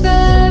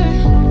whisper,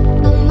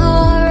 I'm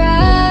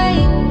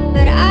alright,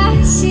 but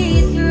I see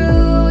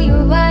through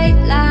your white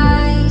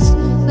lies.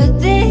 But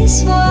these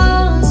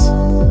walls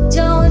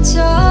don't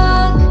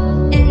talk,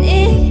 and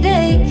if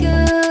they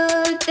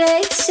could,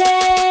 they'd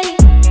say,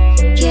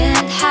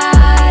 can't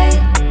hide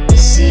the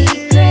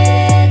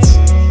secrets.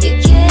 You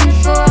can't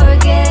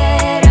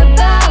forget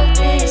about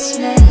this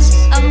mess.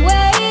 I'm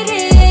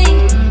waiting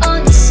on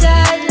the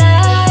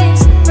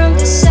sidelines, from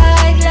the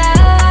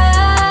sidelines.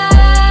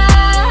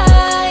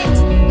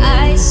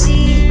 I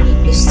see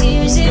those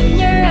tears in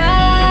your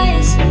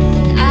eyes,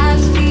 and I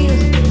feel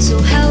so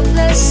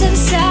helpless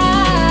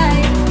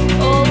inside.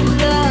 Oh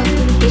love,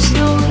 there's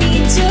no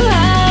need to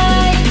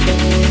hide.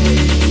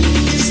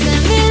 Just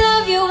let me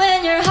love you when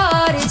your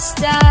heart is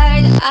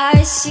tired.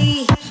 I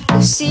see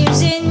those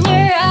tears in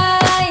your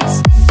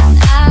eyes, and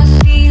I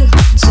feel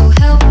so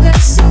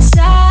helpless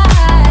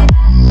inside.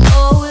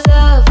 Oh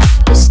love,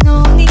 there's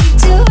no need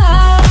to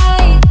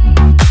hide.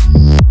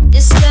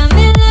 Just let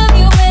me love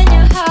you when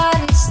your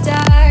heart is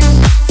tired.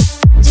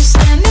 Just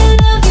let me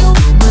love you.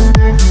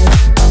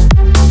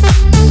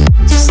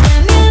 Just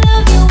let me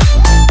love you.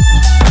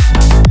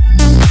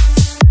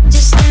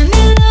 Just let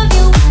me love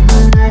you.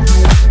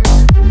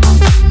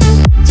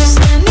 Just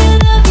let me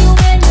love you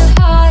when your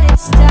heart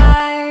is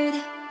tired.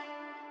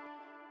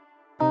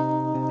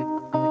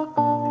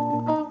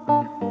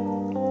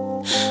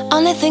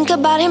 Only think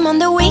about him on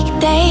the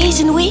weekdays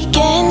and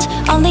weekends.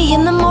 Only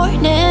in the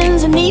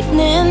mornings and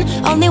evening.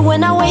 Only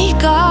when I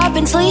wake up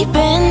and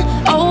sleeping.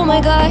 Oh my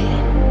God,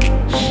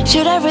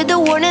 Should I read the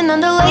warning on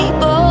the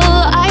label?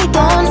 I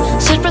don't.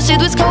 Should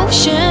proceed with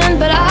caution,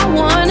 but I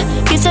won.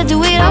 Guess I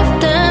do it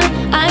often.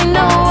 I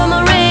know I'm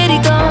already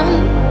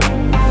gone.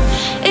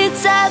 It's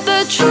sad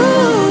but true.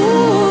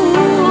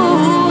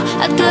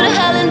 I'd go to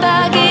hell and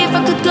back if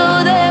I could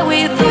go there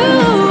with you.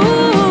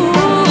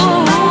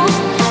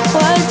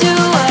 What do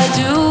I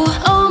do?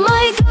 Oh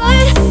my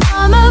God,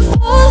 I'm a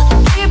fool.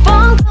 Keep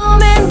on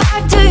coming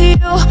back to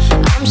you.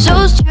 I'm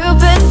so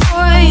stupid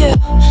for you.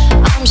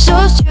 I'm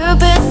so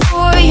stupid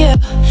for you.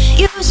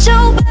 You're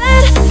so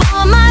bad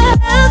for my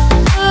health,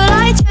 but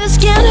I just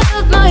can't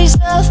help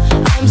myself.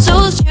 I'm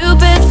so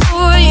stupid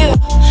for you.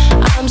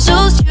 I'm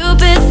so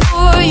stupid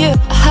for you.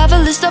 I have a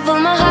list of all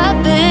my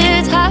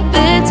habits.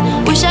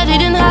 Wish I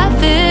didn't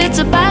have it, it's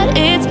a bad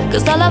it.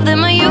 Cause all of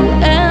them are you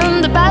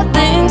and the bad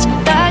things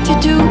that you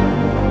do.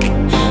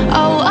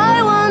 Oh,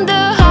 I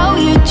wonder how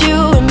you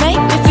do and make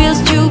me feel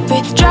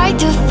stupid. Try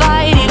to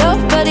fight it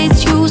off, but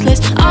it's useless.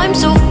 I'm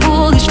so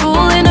foolish,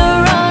 fooling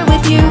around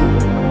with you.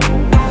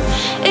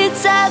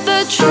 It's sad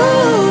but true.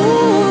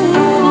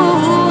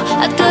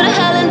 I'd go to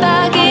hell and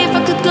back if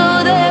I could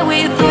go there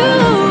with you.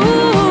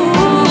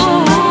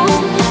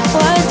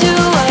 What do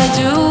I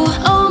do?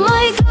 Oh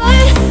my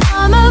God,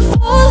 I'm a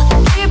fool.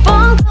 Keep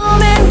on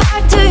coming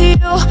back to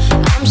you.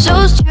 I'm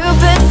so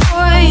stupid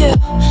for you.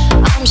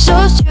 I'm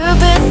so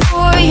stupid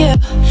for you.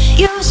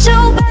 You're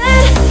so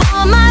bad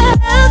for my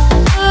health,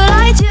 but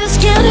I just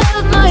can't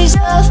help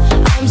myself.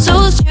 I'm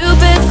so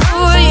stupid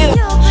for you.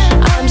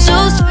 I'm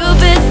so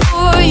stupid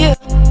for you.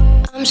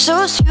 I'm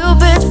so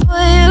stupid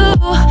for you,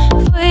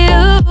 for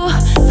you,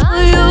 for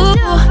you.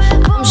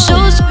 I'm so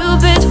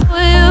stupid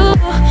for you,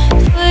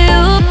 for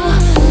you,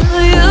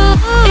 for you.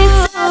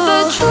 It's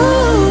never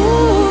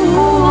true.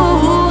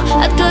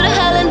 I'd go to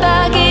hell and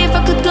back if I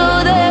could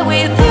go there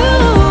with you.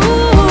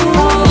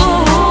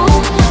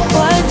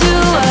 What do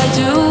I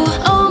do?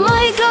 Oh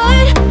my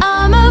God,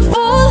 I'm a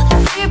fool.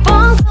 Keep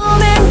on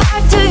coming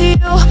back to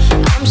you.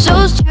 I'm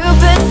so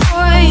stupid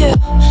for you.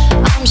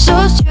 I'm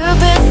so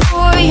stupid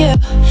for you.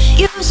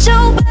 You're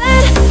so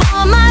bad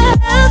for my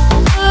health,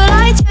 but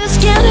I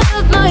just can't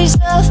help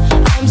myself.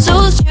 I'm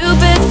so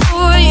stupid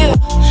for you.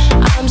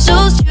 I'm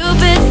so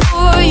stupid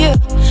for you.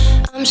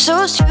 I'm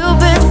so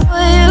stupid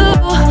for you,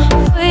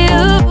 for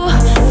you,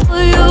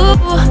 for you.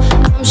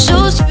 I'm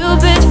so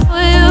stupid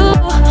for you,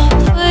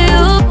 for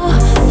you,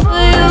 for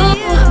you.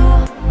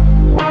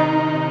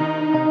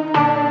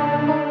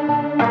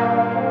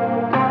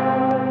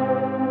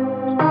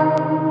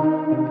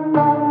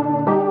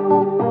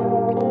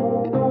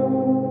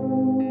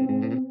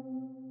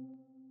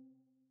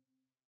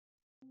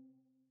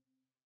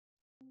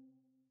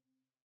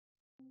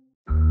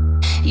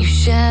 You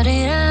shout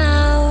it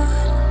out,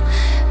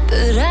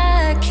 but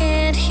I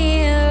can't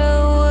hear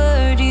a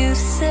word you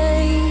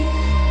say.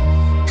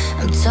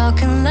 I'm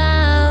talking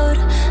loud,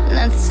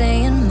 not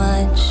saying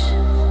much.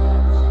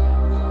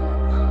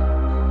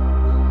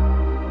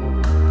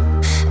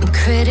 I'm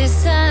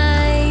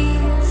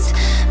criticized,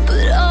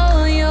 but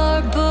all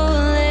your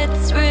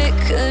bullets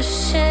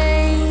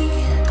ricochet.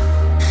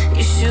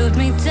 You shoot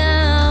me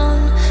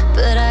down,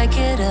 but I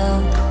get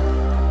up.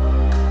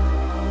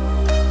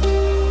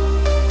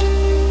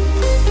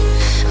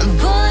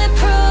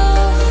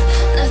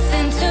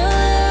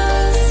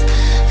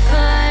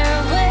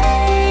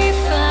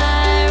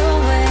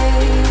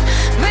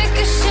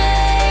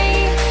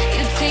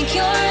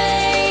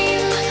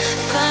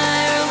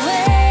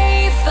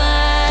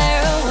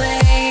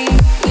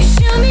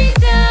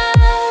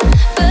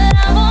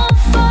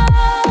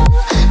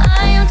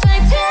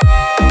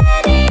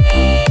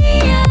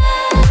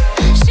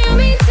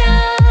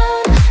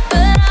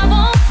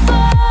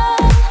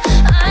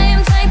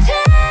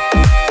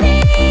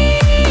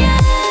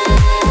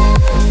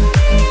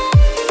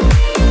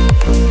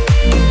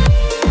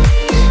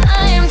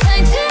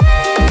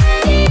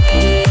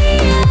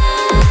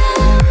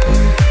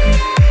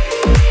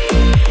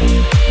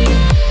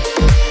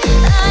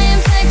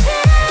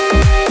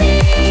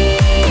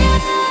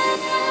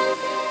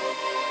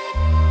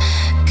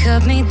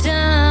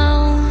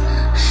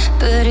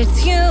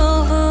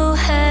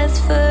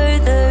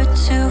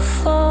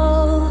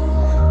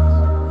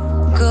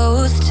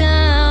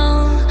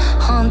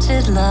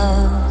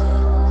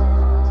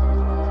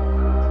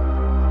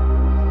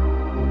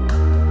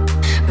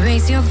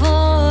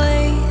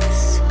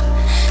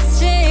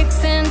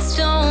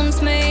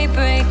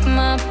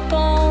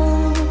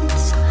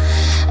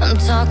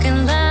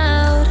 Talking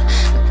loud,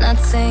 not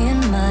saying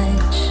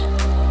much.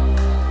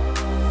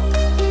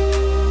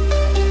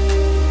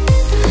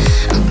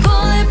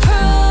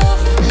 Bulletproof,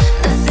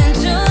 nothing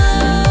to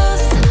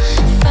lose.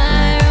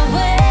 Fire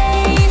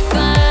away,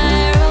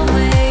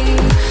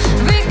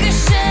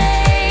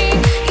 ricochet.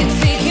 You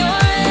take your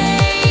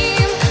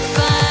aim.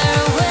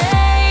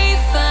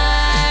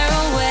 Fire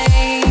away.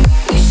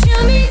 You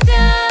shoot me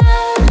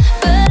down,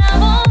 but I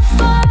won't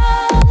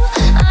fall.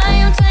 I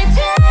am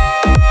titanium.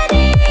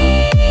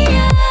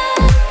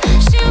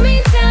 Shoot me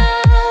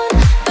down,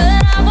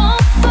 but I won't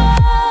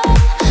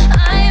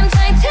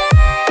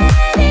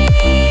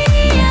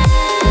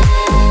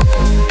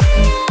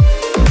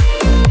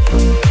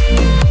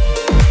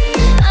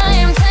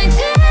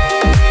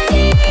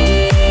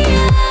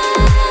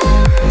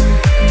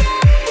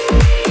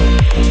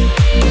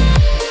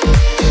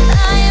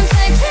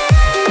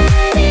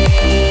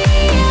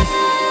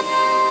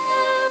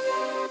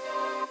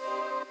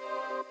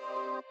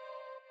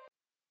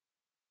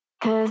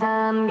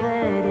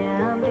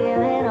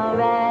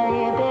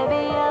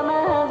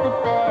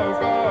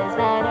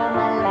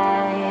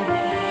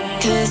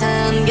Cause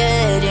I'm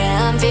good,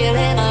 yeah, I'm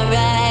feeling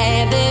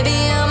alright. Baby,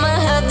 I'ma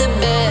have the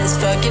best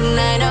fucking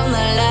night of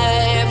my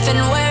life. And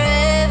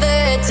wherever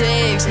it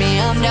takes me,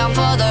 I'm down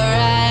for the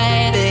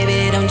ride.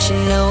 Baby, don't you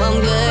know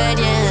I'm good,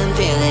 yeah, I'm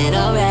feeling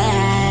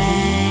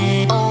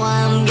alright. Oh,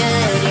 I'm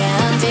good, yeah,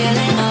 I'm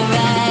feeling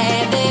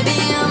alright. Baby,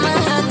 I'ma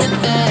have the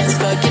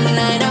best fucking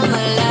night of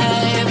my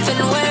life.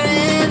 And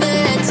wherever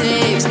it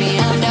takes me,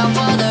 I'm down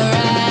for the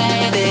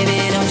ride.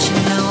 Baby, don't you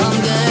know I'm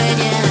good,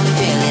 yeah, I'm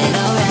feeling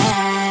alright.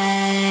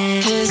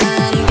 Cause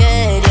I'm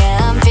good,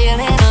 yeah, I'm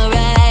feeling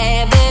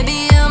alright.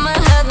 Baby, I'ma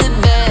have the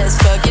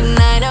best fucking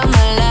night of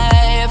my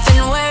life.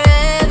 And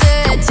wherever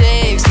it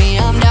takes me,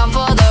 I'm down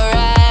for the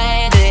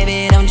ride.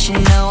 Baby, don't you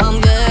know I'm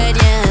good,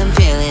 yeah, I'm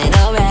feeling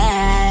alright.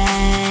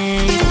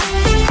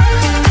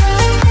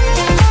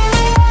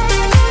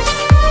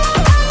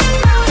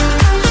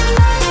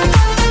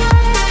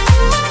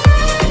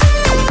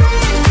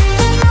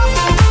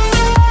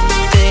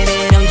 Baby,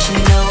 don't you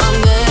know I'm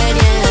good,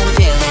 yeah, I'm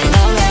feeling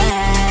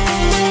alright.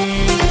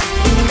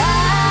 And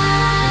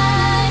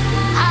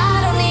I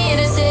don't need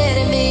to sit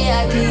in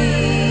VIP.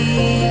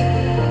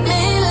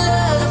 Middle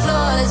of the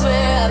floor, that's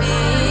where I'll be.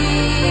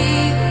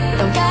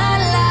 Don't got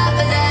a lot,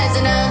 but that's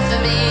enough for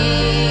me.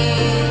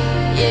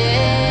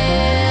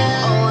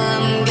 Yeah, oh,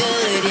 I'm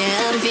good,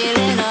 yeah, I'm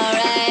feeling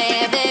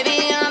alright. Baby,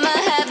 I'ma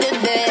have the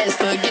best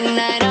fucking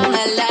night of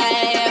my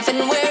life.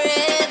 And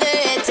wherever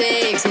it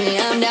takes me,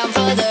 I'm down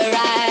for the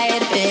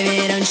ride.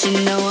 Baby, don't you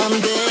know I'm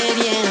good,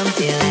 yeah, I'm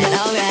feeling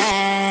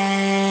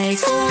alright.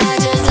 So I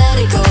just let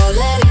it go,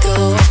 let it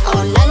go.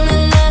 Oh, na na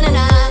na na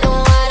na, no,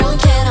 I don't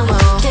care no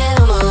more, care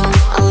no more.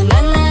 Oh, na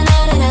na na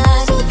na na,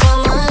 so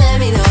come on, let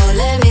me know,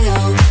 let me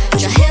know.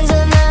 Put your hands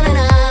up, na na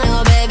na,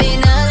 oh baby,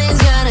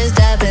 nothing's gonna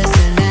stop us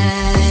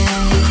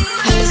tonight.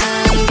 Cause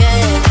I'm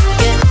good,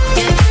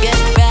 get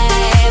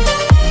right.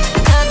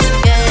 I'm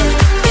good,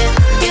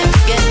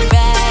 get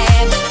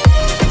right.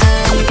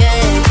 I'm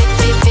good,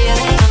 keep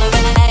feeling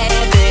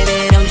alright. Baby,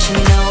 don't you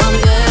know I'm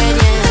good,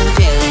 yeah, I'm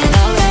feeling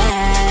alright.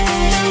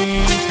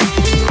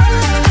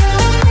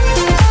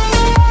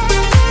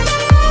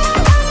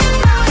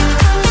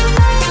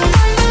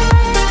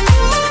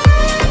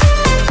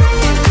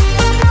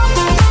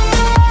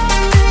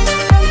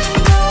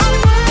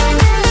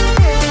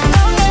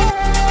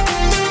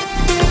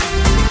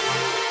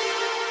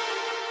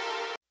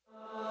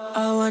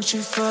 I want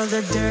you for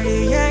the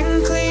dirty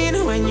and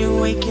clean. When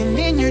you're waking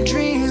in your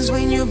dreams,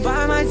 when you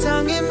bite my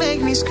tongue and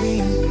make me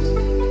scream.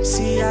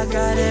 See, I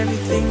got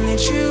everything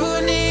that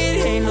you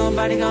need. Ain't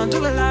nobody gonna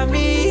do it like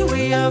me.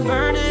 We are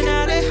burning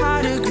at a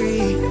high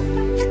degree.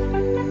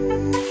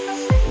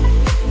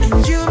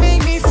 And you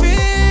make me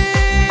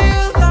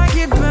feel like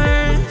it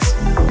burns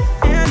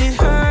and it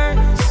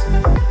hurts.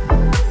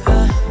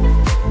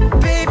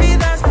 Baby,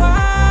 that's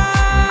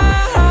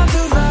part of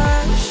the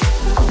rush.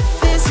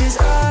 This is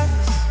us.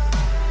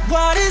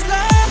 What is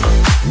love?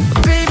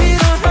 Baby,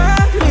 don't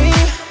hurt me.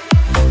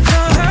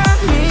 Don't hurt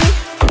me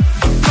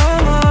no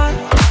more.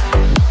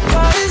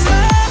 What is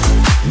love?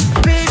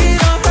 Baby,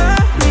 don't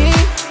hurt me.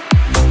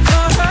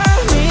 Don't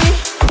hurt me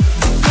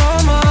no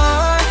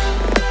more.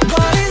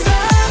 What is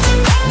love?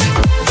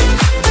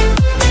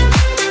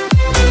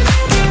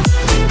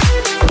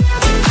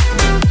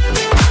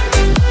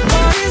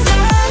 What is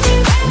love?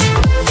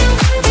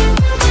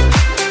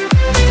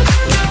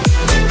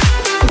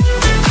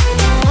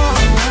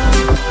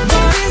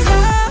 What is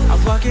love? I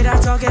walk it, I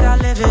talk it, I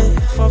live it.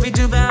 Before we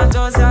do bad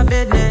doors, our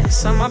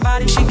business. On my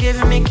body, she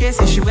giving me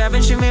kisses. She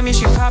webbing, she with me,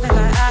 she popping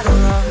like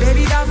Adderall.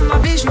 Baby, down for my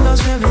beach, we go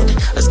swimming.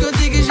 Let's go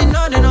dig it, you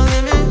know there no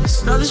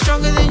limits. Know they're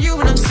stronger than you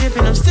when I'm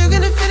sipping. I'm still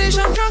gonna finish,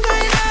 I'm drunk, I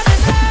ain't out of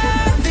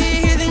time.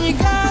 Be here, then you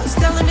go. It's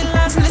telling me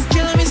last and it's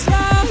killing me slowly.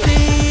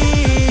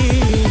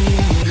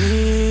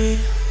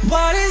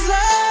 What is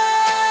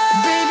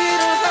love? Baby,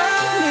 don't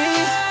hurt me.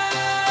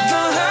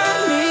 Don't hurt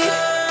me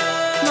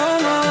no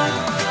more.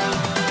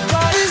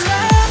 What is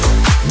love?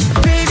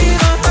 Baby,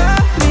 don't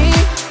hurt me.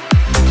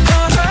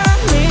 Don't hurt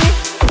me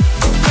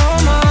no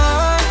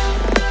more.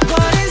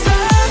 What is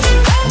love?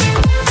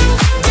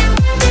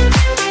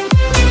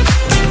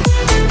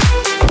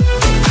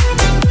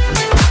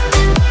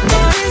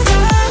 What is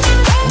love?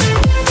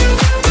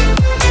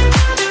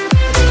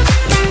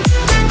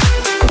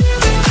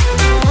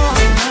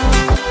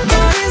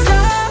 What is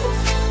love?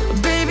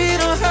 Baby,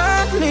 don't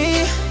hurt me.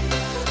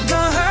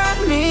 Don't hurt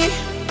me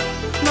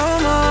no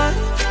more.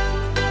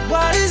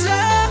 What is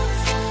love?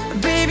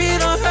 Baby,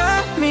 don't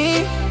hurt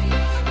me.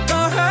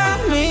 Don't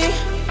hurt me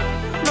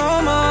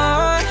no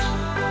more.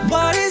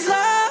 What is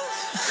love?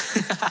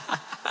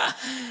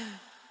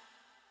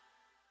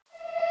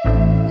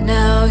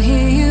 Now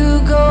here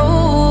you go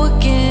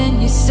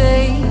again. You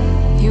say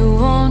you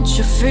want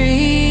your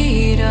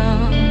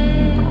freedom.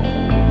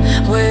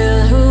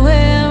 Well, who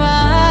am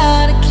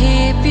I to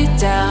keep you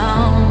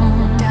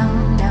down?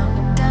 Down,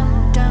 down,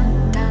 down,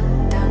 down,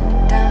 down,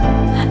 down,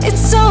 down.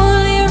 It's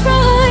only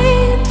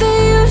right that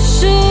you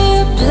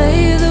should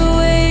play the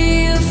way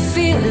you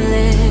feel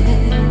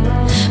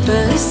it.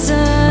 But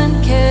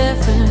listen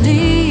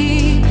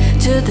carefully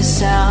to the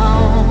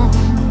sound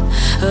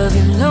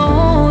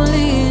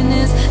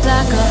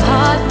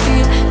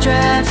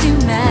drives you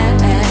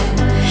mad,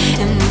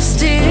 in the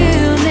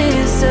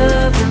stillness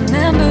of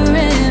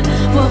remembering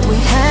what we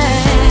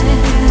had,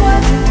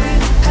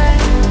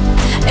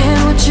 and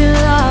what you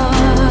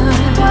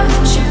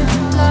lost,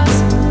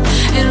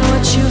 and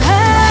what you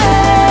had,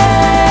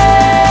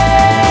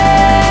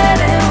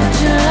 and what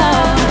you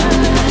lost.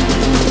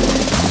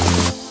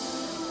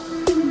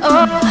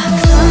 Oh,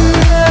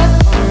 thunder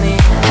only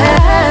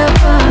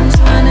happens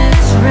when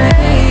it's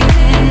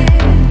raining.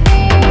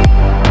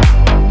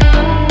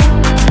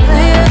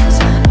 Players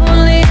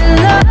only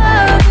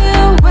love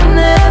you when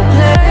they're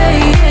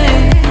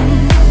playing.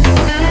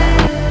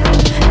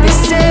 They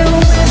say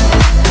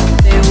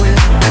they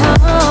will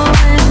come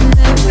and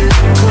they will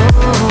go.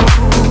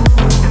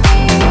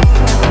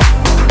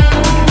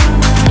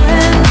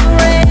 When the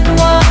rain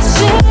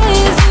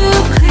washes you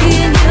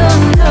clean,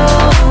 you'll know.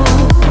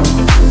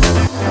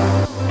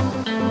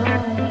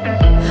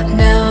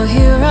 Now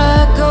here I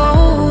go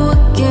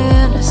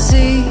again, I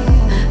see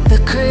the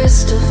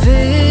crystal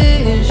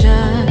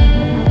vision.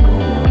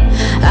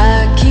 I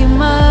keep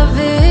my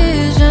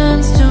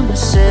visions to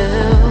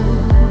myself.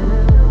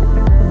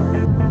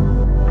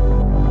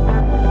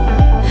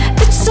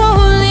 It's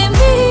only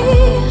me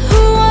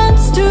who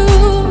wants to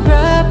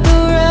wrap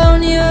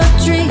around your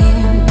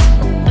dream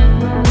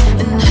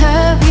and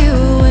have you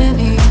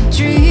any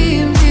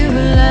dreams you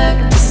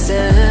like to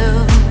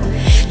sell.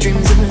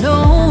 Dreams of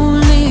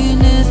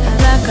loneliness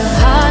like a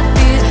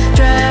heartbeat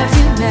drive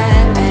you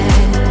mad,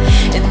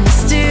 in the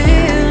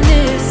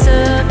stillness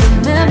of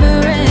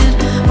remembering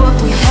what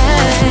we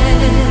had,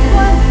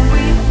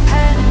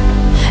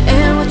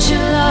 and what you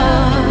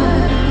lost,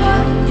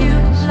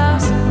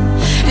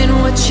 and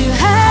what you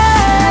had,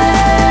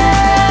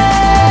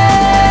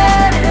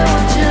 and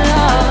what you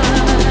lost.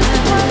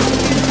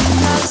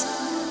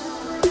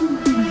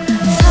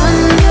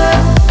 Thunder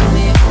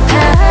only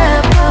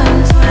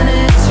happens when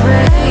it's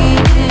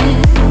raining.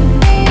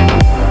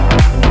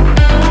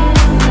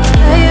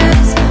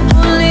 Players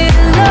only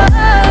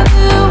love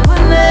you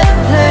when they're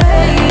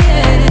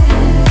playing.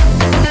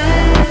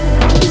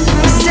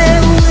 They say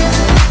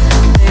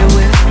they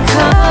will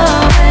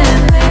come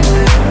and they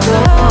will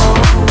go.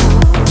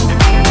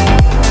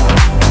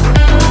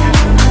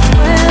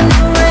 When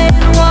the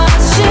rain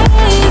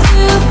washes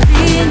you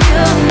clean,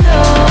 you'll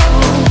know.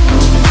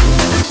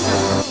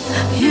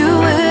 You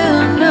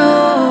will know.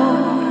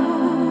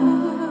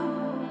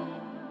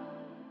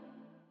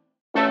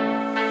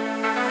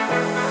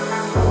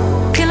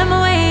 Killing my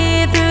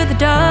way through the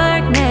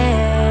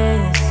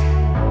darkness,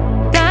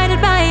 guided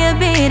by a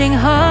beating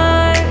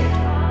heart.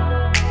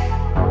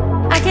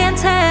 I can't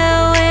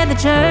tell where the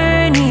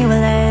journey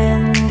will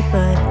end,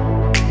 but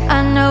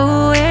I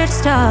know where to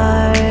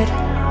start.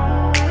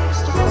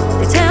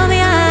 They tell me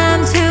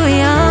I'm too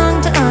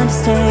young to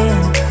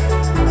understand.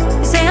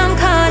 They say I'm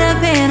caught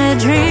up in a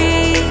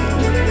dream.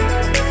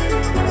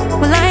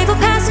 Well, life will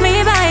pass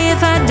me by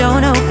if I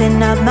don't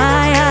open up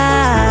my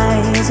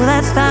eyes. Well,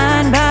 that's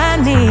fine by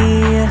me.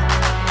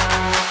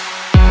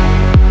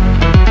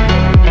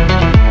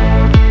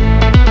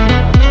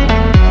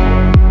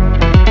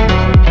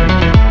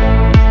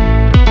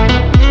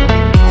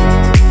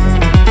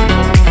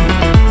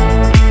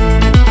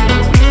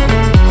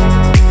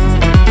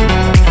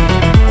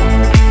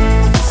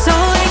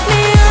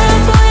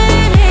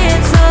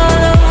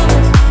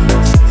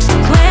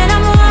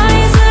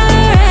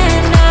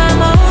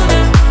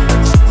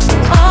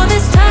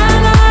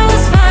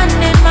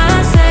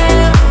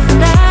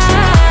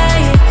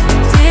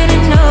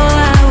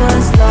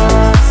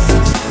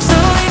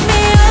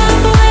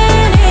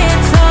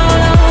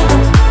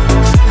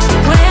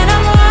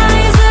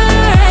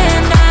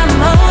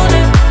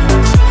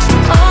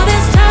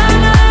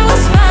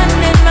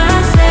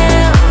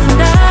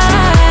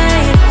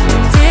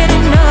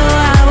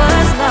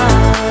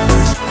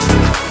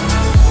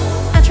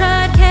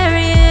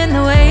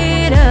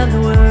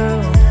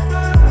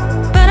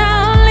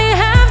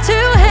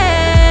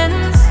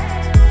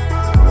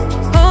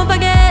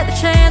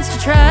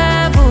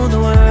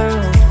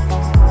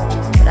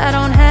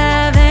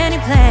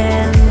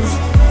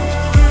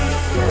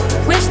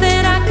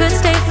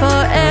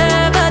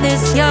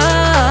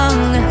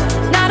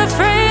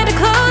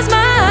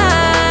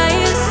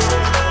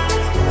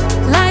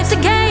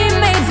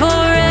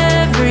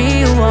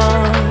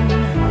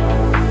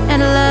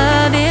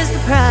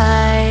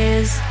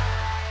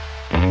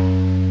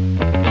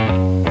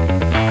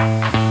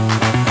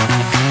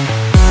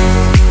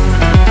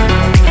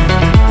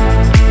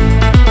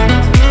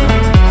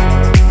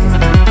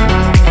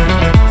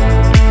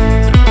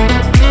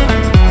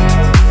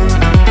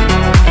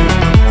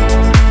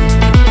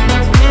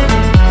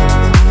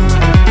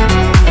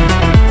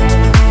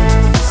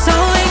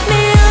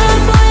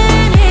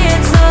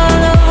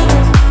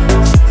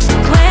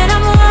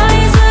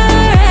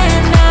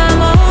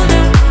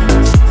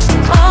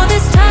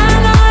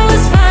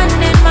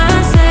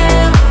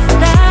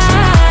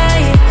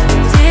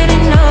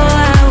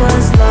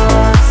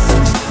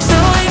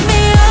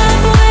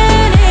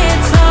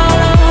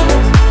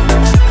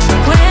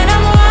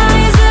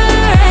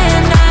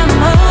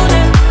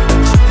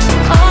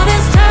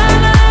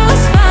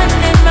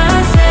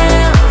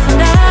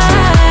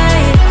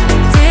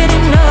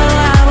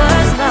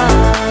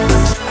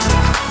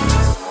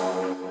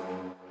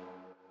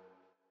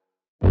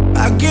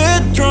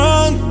 get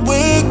drunk,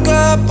 wake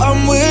up,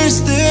 I'm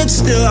wasted.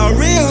 Still I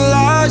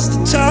realize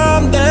the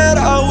time that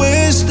I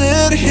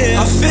wasted here.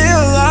 I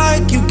feel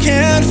like you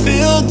can't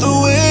feel the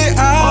way I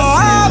feel.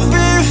 I'll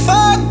be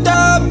fucked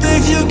up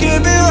if you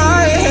keep me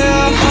right here.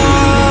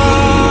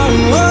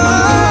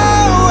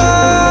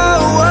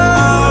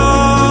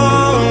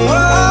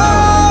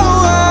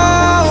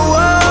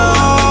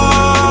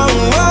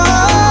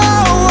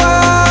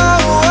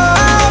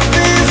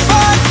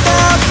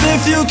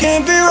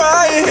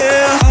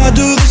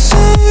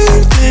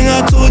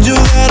 I told you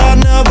that I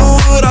never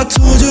would. I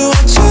told you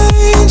I'd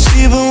change,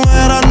 even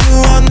when I knew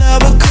I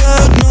never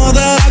could. Know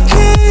that I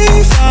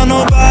can't find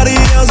nobody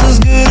else as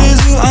good as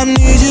you. I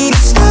need you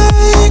to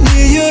stay,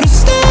 need you to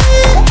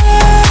stay.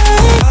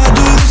 I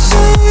do the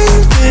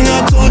same thing.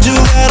 I told you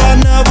that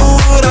I never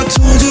would. I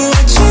told you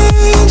I'd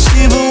change,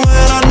 even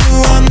when I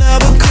knew I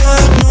never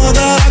could. Know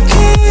that I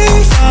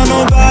can't find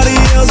nobody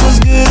else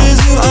as good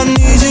as you. I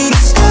need you to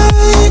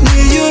stay,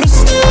 need you to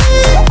stay.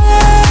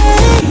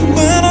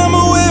 When I'm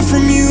away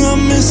from you, I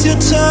miss your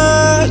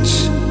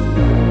touch.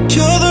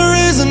 You're the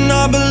reason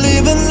I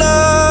believe in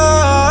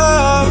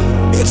love.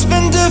 It's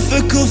been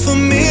difficult for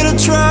me to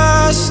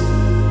trust,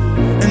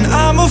 and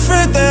I'm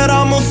afraid that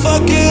I'ma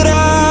fuck it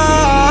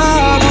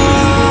up.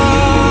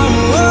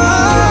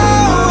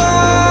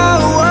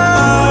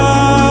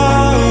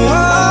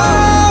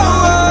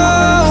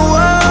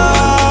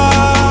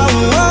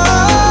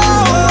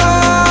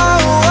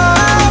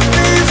 I'll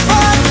be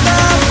fucked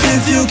up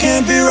if you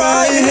can't be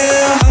right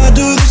here. I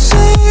do the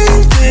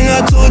same thing.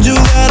 I told you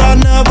that I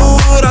never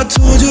would. I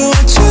told you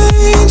I'd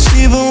change,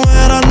 even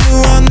when I knew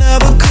I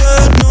never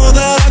could. Know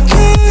that I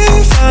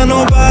can't find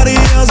nobody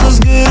else as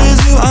good as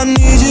you. I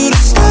need you to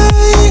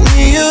stay,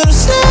 need you to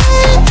stay.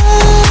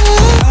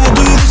 I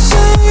do the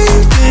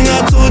same thing. I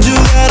told you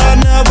that I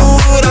never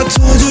would. I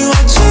told you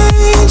I'd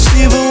change,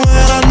 even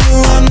when I knew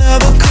I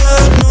never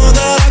could. Know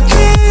that I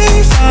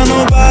can't find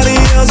nobody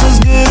else as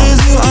good as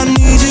you. I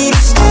need you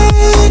to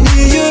stay,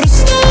 need you to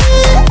stay.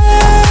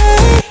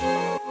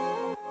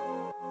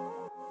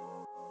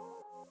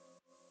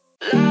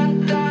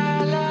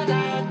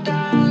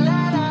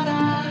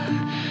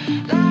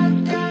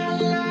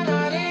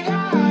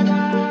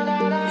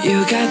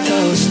 You got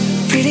those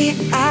pretty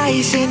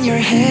eyes in your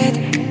head,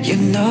 you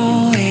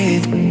know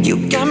it.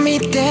 You got me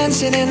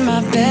dancing in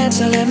my bed,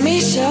 so let me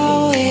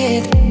show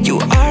it. You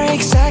are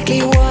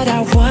exactly what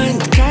I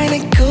want, kinda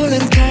cool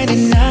and kinda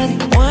not.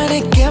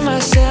 Wanna give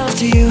myself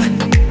to you,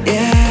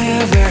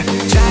 yeah. We're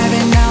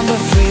driving down the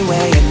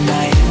freeway at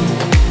night.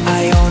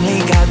 I only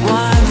got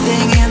one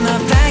thing in the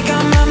back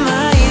of my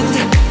mind.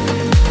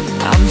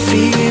 I'm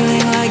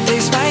feeling like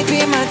this might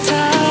be my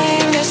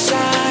time to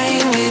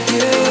shine with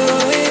you.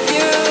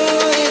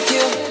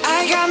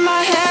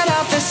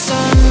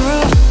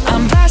 Sunroof,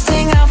 I'm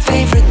blasting out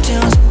favorite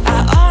tunes. I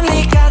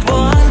only got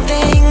one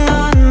thing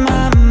on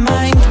my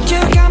mind. You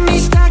got me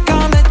stuck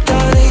on the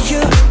thought of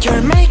you.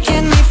 You're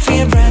making me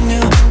feel brand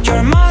new.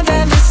 You're more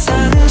than the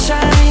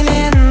sunshine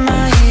in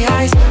my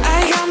eyes. I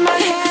got my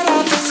head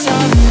off the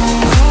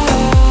sunroof.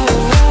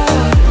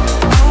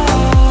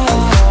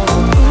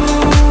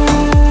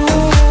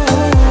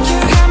 You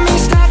got me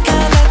stuck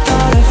on the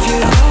thought of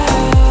you.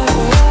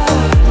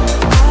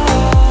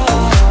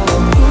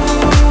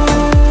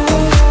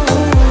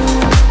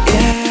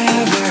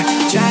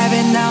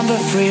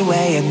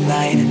 Freeway at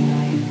night.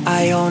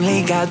 I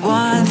only got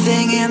one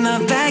thing in the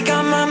back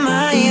of my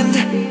mind.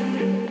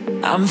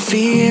 I'm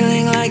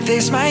feeling like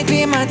this might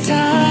be my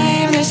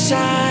time to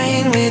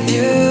shine with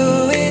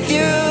you, with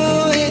you,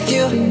 with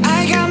you.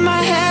 I got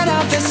my head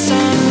off the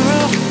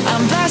sunroof.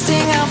 I'm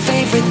blasting out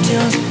favorite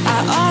tunes. I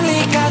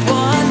only got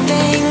one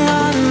thing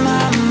on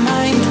my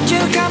mind. You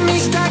got me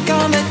stuck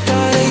on the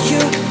thought of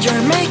you.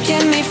 You're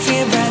making me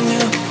feel brand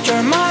new.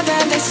 You're more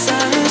than the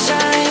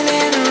sunshine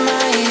in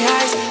my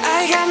eyes.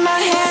 I got my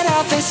head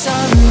off the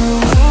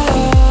sunroof.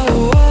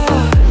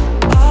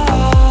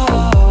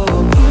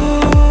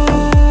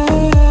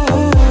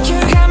 You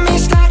got me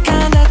stuck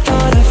on the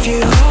thought of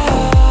you.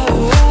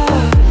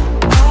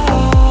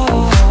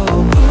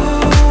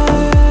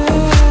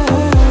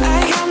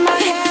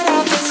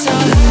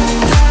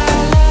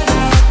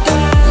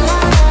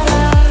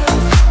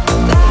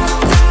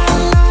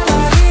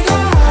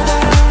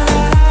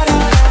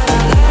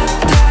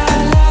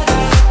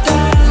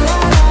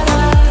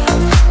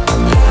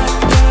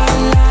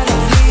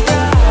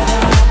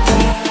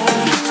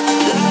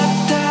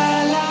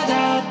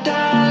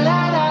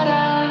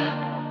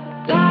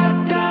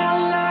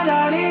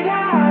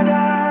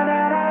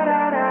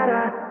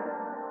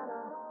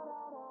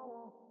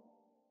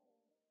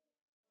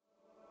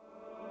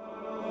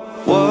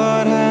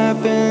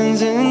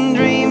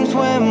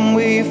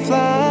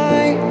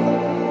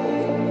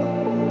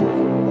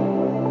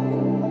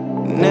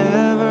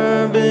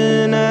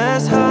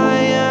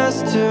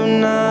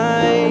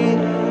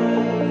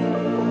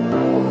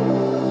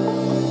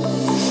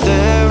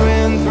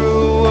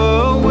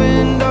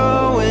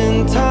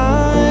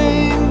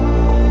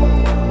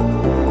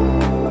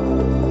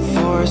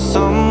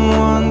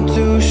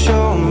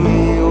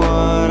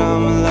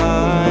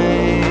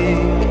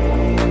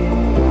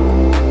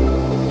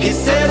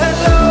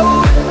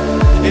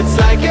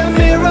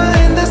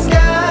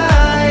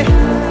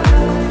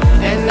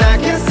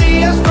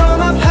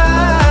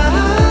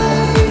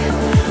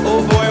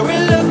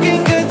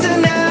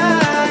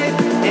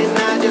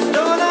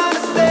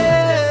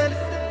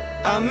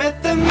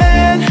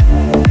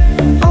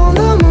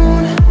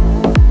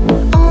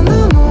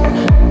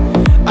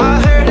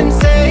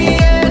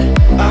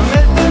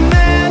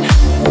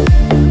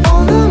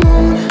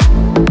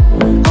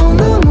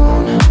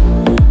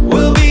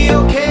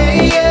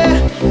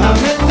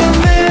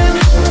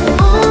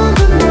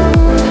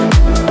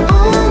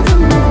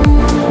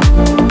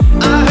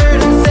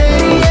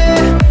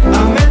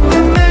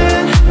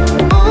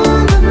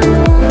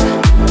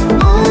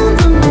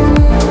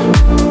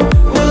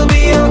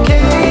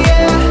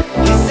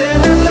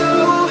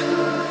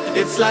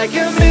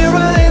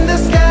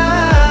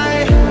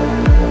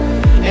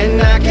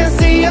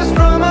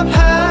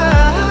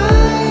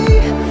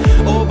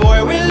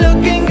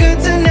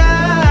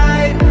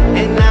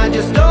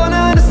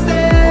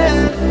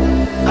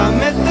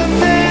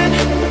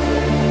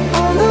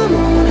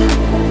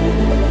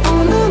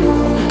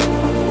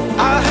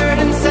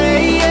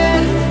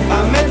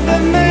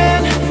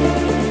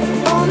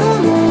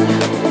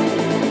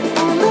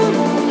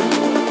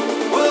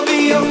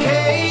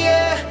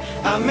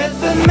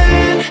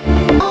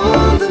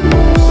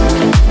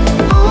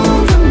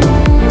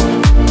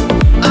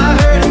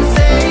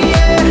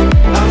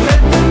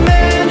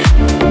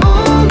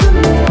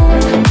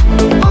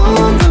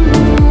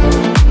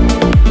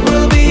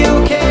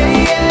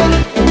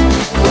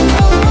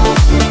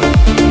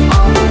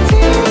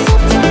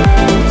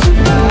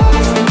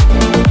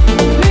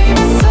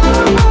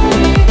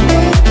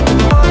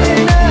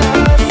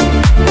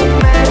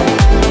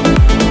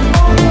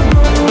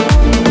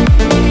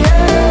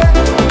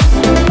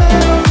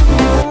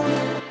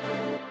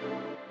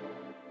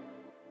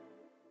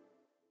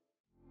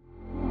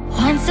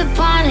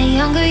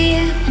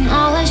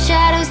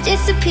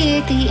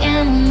 disappeared, the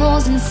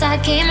animals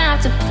inside came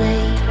out to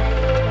play.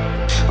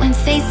 Went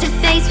face to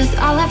face with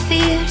all our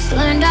fears,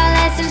 learned our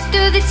lessons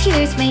through the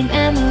tears, made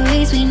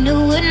memories we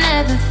knew would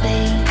never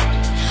fade.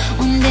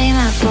 One day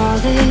my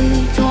father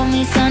told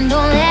me, son,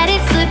 don't let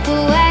it slip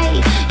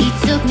away. He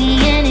took me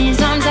in his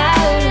arms, I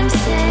heard him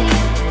say,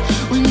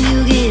 when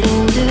you get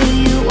older,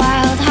 your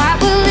wild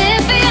heart will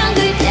live for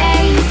younger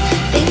days.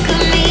 Think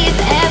of me if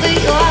ever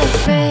you're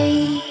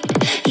afraid.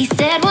 He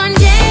said one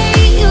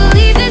day you'll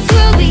leave this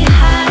world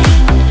behind,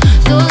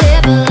 so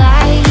live a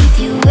life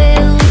you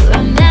will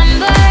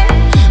remember.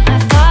 My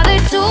father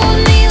told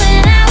me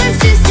when I was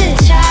just a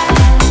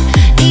child,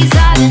 these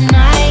are the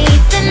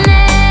nights that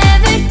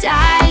never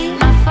die.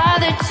 My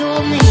father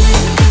told me.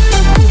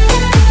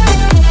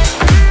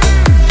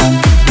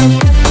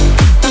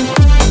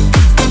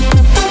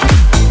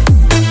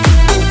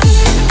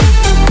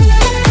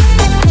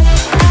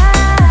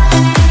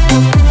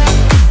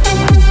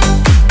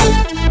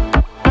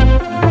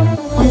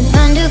 When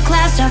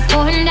thunderclouds start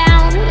pouring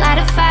down, light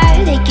a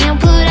fire they can't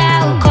put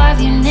out,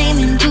 carve your name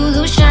into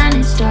those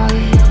shining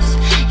stars.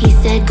 He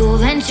said go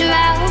venture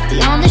out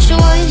beyond the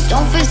shores,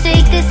 don't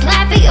forsake this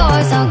life of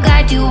yours. I'll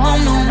guide you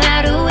home no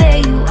matter where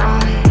you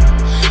are.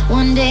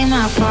 One day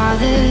my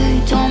father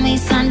told me,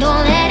 son,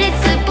 don't let it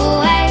slip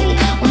away.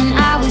 When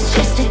I was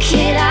just a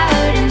kid I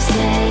heard him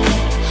say,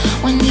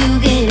 when you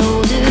get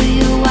older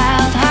your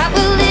wild heart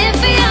will live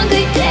for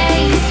younger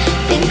days.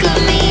 Think of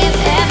me if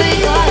ever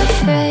you're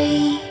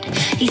afraid.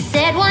 He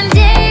said one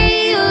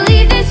day you'll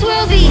leave this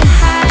world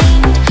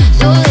behind,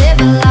 so live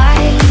a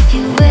life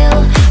you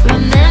will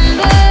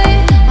remember.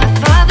 My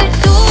father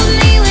told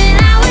me when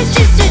I was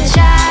just a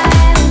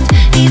child,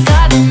 these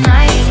are the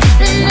nights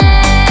that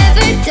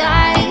never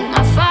die.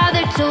 My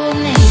father told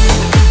me.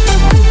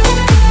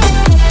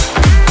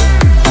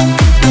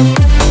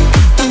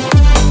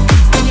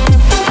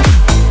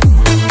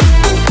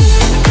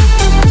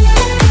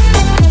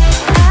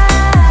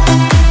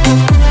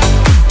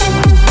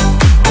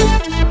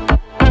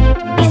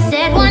 He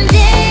said one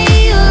day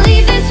you'll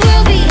leave this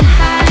world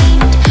behind,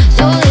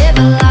 so live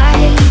a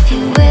life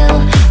you will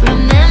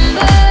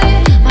remember.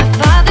 My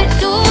father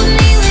told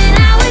me when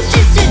I was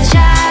just a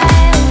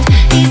child,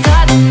 these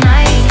are the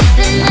nights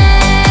that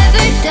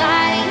never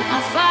die.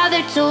 My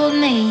father told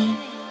me.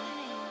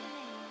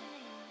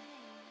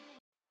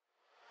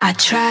 I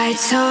tried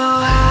so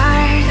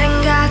hard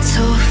and got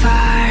so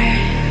far,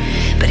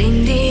 but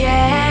in the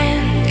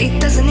end, it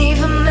doesn't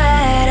even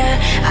matter.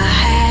 I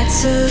had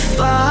to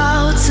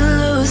fall to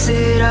lose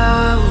it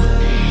all,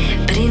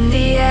 but in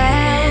the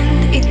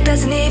end, it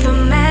doesn't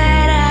even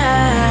matter.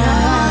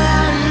 All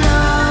I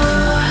know,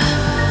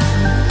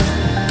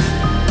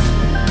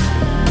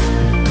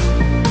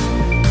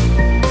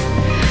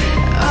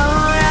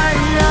 all I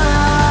know.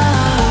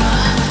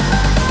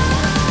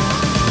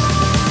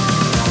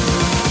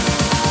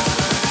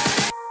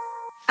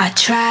 I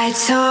tried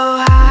so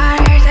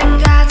hard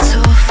and got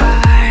so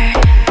far,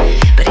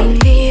 but in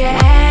the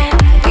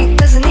end, it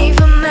doesn't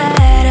even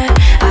matter.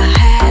 I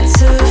had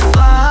to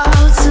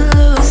fall to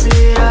lose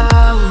it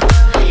all,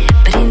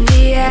 but in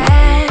the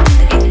end,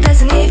 it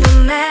doesn't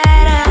even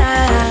matter.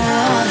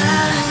 All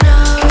I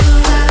know,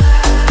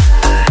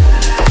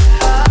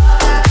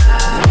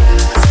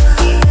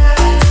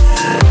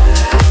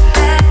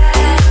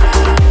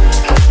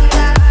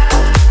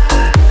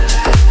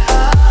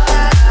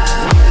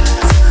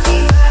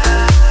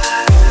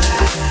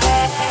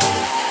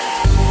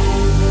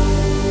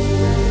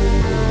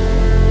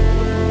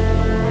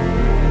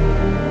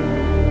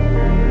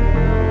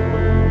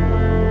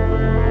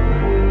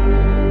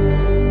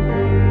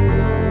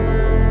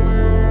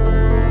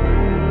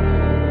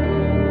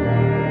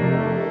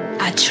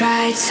 I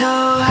tried so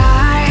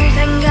hard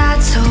and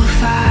got so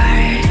far,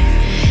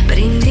 but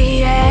in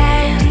the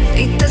end,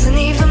 it doesn't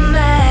even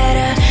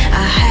matter.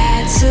 I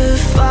had to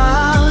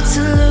fall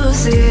to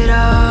lose it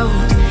all,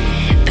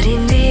 but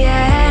in the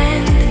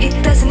end,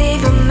 it doesn't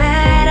even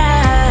matter.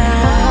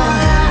 All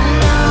I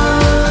know,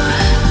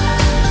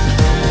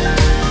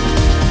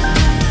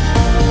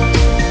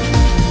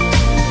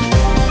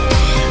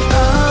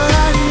 all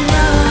I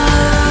know.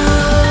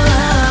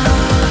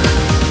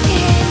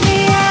 In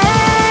the end,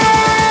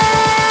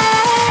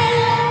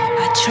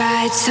 I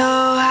tried so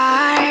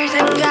hard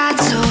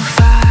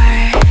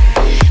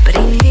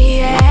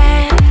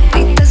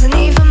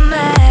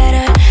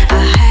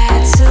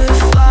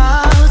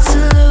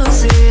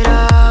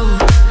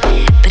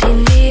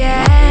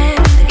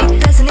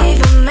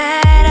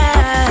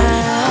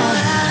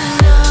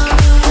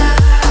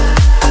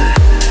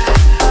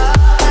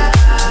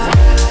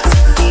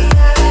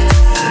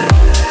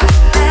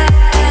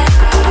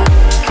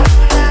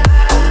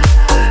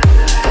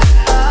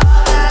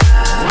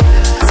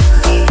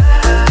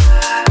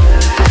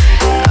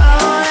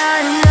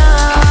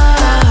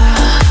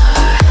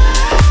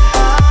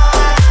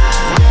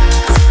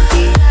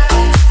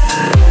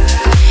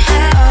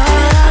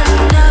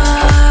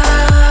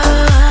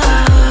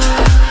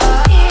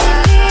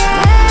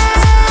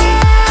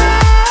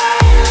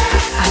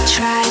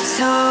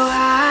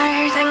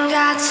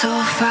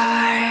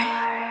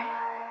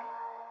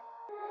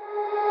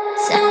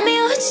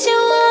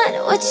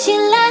what you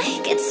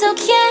like, it's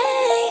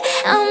okay.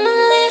 I'm a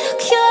little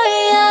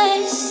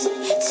curious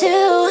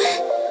too.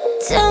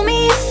 Tell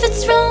me if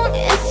it's wrong,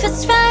 if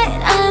it's right,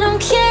 I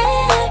don't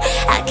care.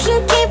 I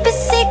can keep a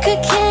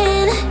secret,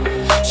 can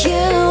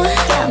you?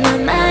 Got my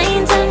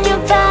mind on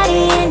your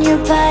body and your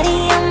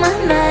body on my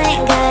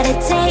mind. Got a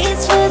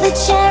taste for the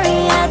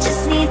cherry, I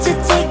just need to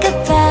take a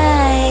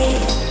bite.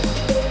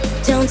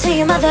 Don't tell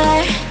your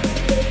mother,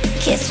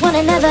 kiss one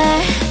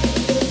another,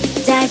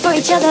 die for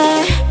each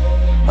other.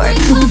 We're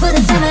cool for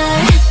the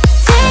summer.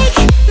 Take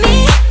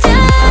me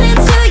down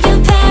into your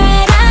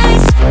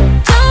paradise.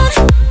 Don't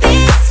be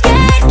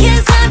scared,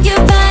 cause I'm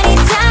your body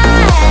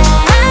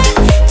type.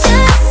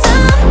 Just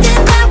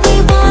something that we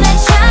wanna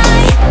try.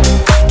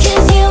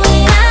 Cause you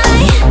and I,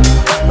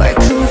 we're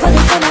cool for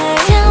the summer.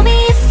 Tell me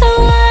if I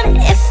won,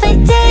 if I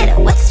did,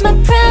 what's my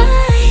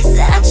prize?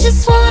 I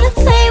just wanna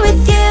play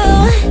with you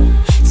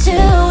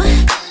too.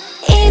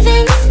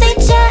 Even if they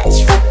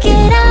judge, fuck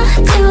it,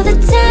 I'll do the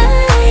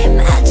time.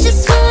 I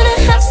just wanna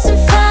have some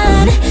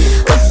fun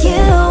with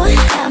you.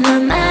 Got my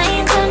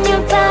mind on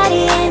your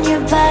body and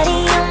your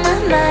body on my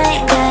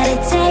mind. Got a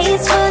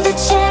taste for the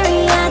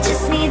cherry, I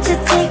just need to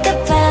take a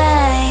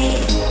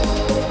bite.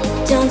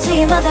 Don't tell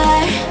your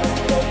mother,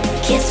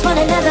 kiss one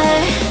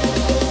another,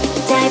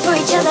 die for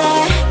each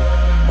other.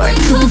 We're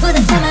cool for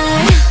the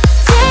summer.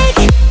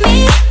 Take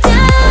me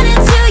down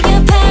into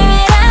your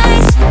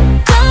paradise.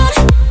 Don't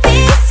be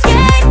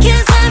scared,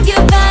 cause I'm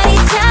your body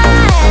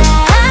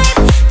type.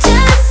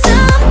 Just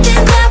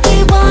something that we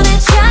wanna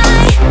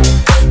try.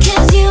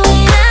 Cause you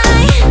and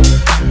I,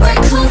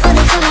 we're cool for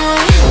the summer.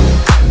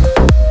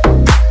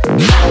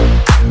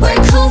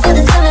 We're cool for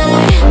the summer.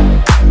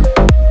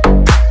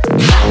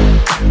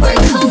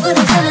 We're cool for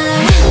the summer.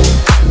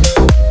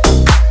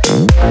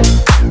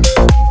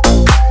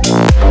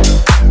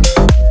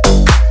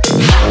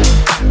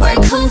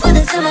 We're cool for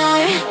the summer.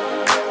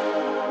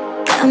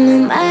 Got my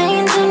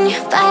mind on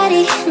your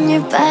body and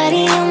your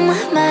body on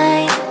my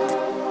mind.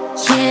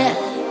 Yeah.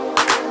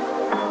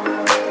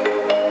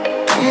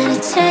 Got a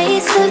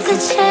taste of the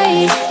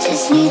cherry,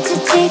 just need to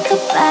take a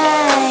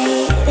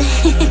bite.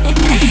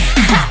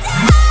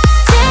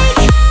 Take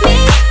me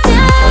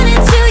down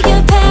into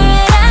your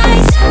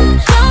paradise.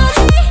 Don't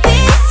be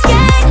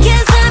scared,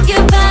 cause I'm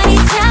your body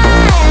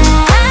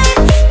type.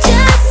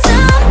 Just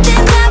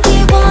something that we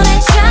wanna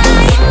try.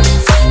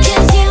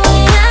 Cause you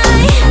and I,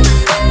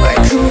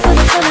 we're cool for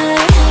the summer.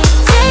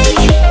 Take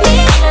me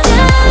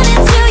down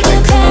into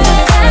your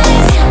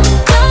paradise.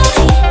 Don't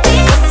be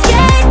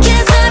scared,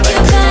 cause I'm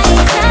your body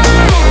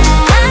type.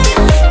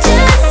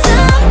 Just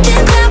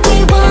something that we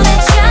wanna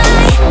try.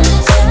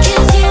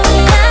 Cause you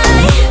and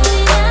I,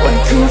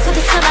 we're cool for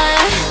the summer.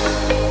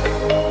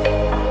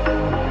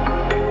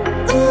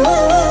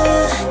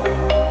 Ooh.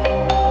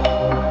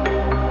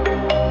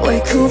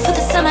 We're cool for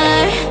the summer.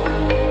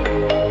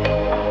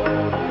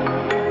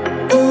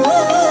 Ooh.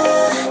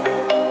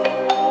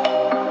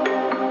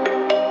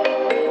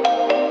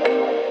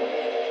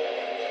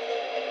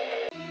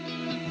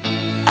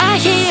 I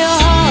hear your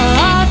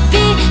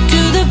heartbeat to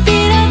the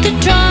beat of the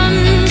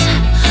drums.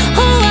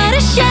 Oh, what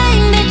a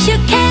shame that you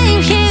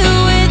came here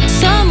with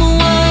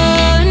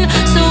someone.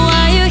 So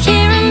while you're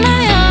here in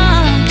my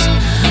arms,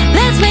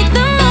 let's make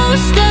the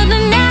most of the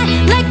night,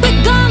 like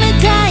we're gonna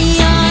die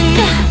young.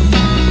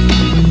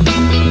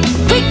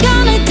 We're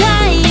gonna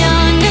die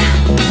young.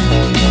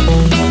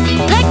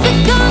 Like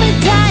we're gonna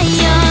die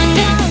young.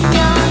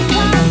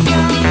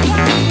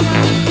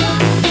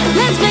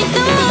 Let's make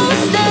the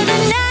most of the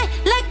night,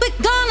 like we're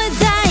gonna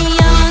die young.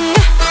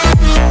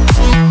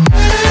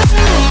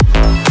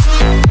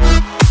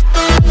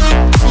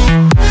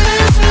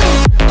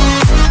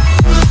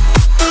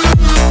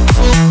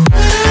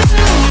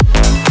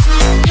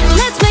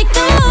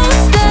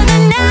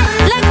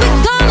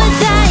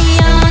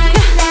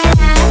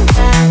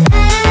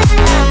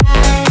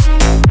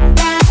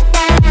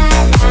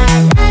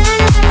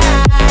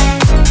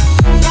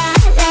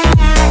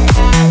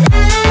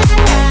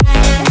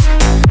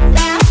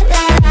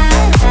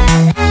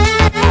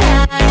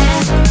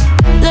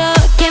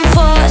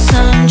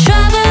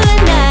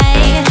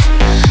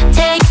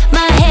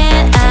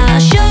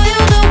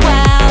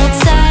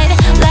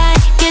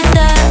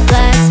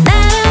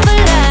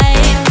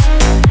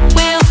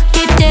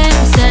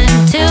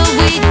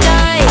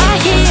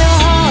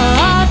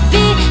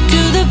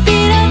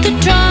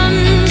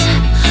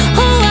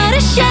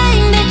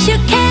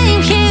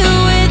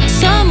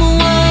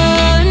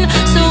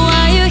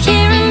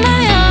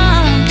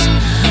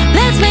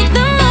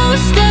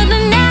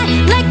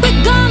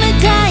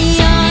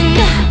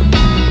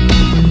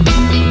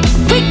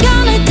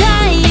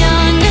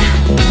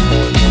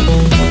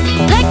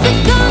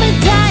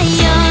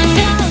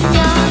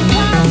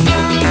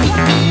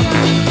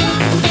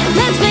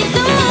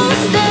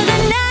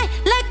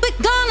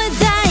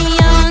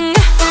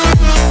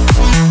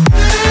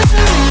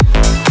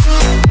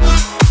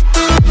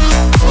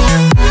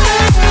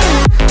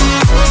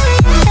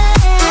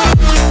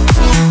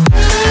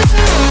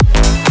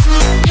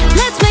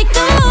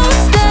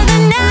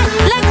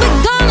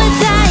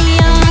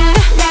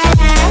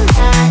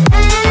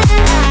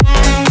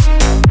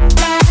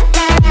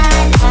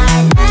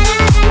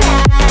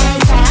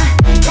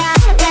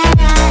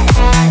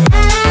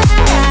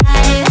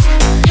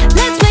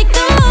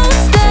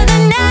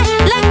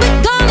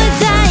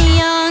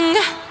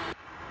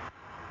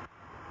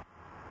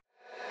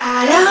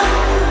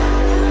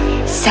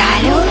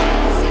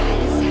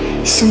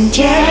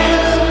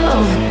 숨겨온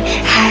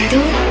하루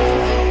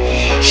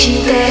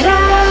시대로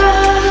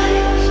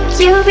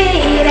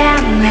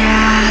유일한 나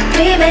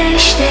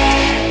primește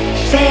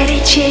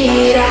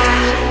fericirea.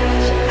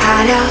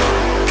 Alo,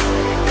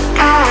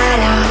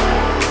 alo,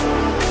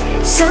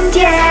 sunt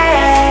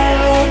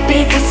eu,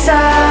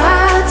 Picasso,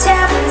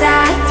 ți-am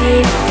dat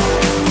timp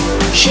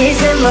și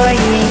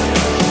zâmbăit,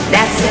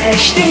 dar să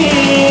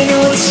știi,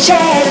 nu-ți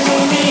cer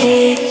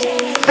nimic.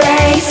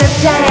 Vrei să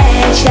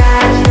pleci,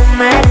 dar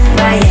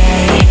numai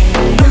ei,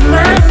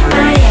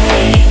 numai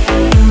ei,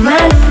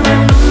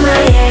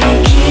 numai ei,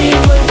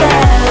 chipul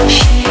tău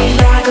și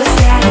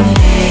dragostea din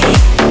ei.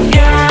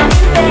 Eu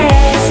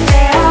amintesc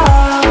pe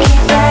ochii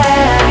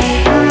tăi.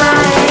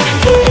 Mai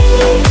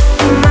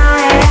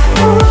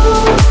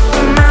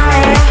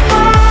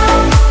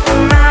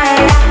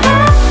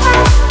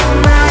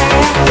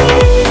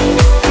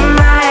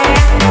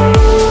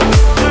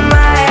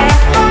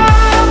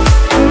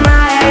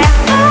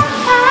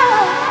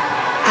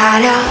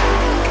alo,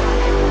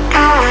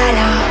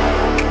 alo,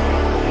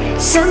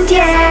 sunt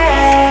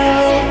eu,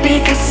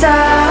 Picasso,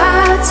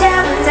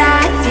 ți-am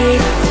dat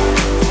timp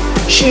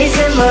și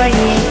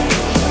zâmbăit,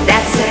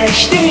 dar să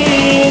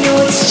știi,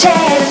 nu-ți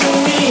cer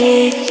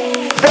nimic.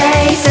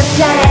 Vrei să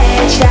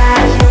pleci,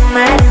 dar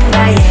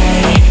numai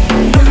ei,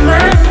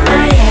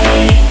 numai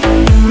ei,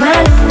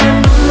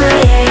 numai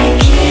ei,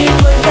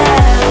 chipul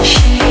tău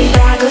și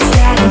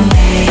dragostea din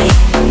ei.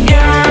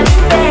 Eu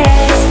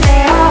amintesc pe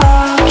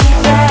ochii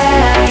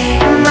tăi.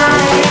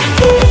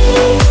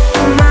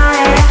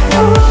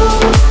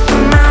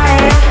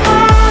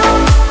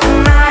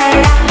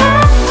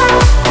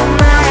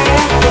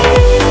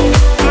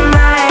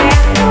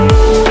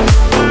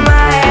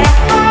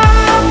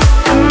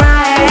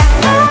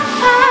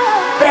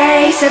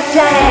 Vrei să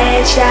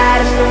pleci,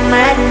 dar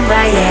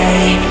numai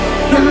ei,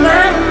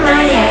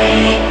 numai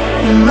ei,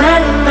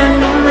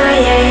 numai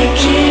ei,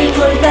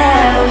 chipul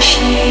tău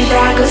și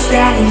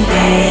dragostea din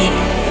tei.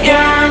 Eu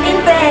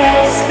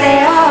amintesc pe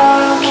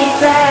ochii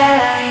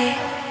tăi.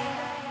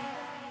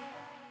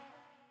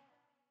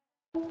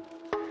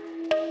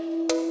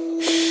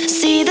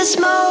 See the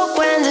smoke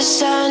when the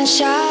sun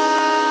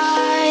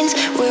shines.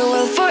 We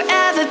will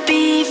forever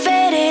be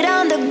faded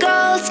on the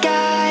gold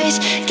skies,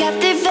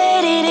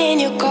 captivated in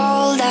your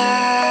cold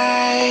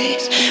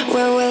eyes.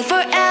 We will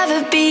forever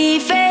be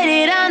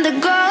faded on the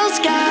gold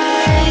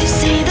skies.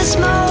 See the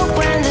smoke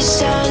when the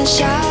sun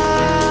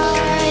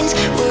shines.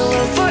 We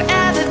will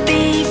forever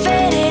be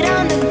faded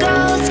on the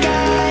gold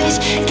skies,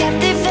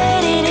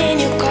 captivated in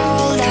your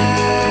cold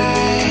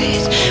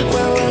eyes.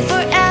 We will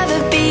forever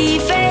be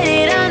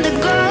faded on the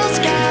gold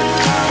skies.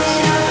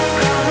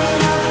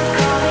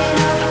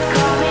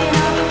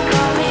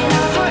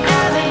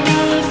 Forever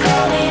be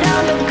faded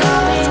on the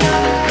gold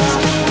skies.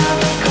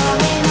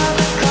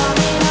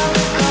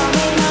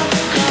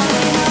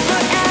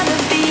 Forever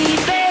be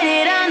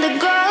faded on the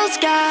gold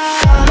skies.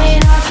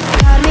 Coming up,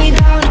 got me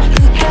down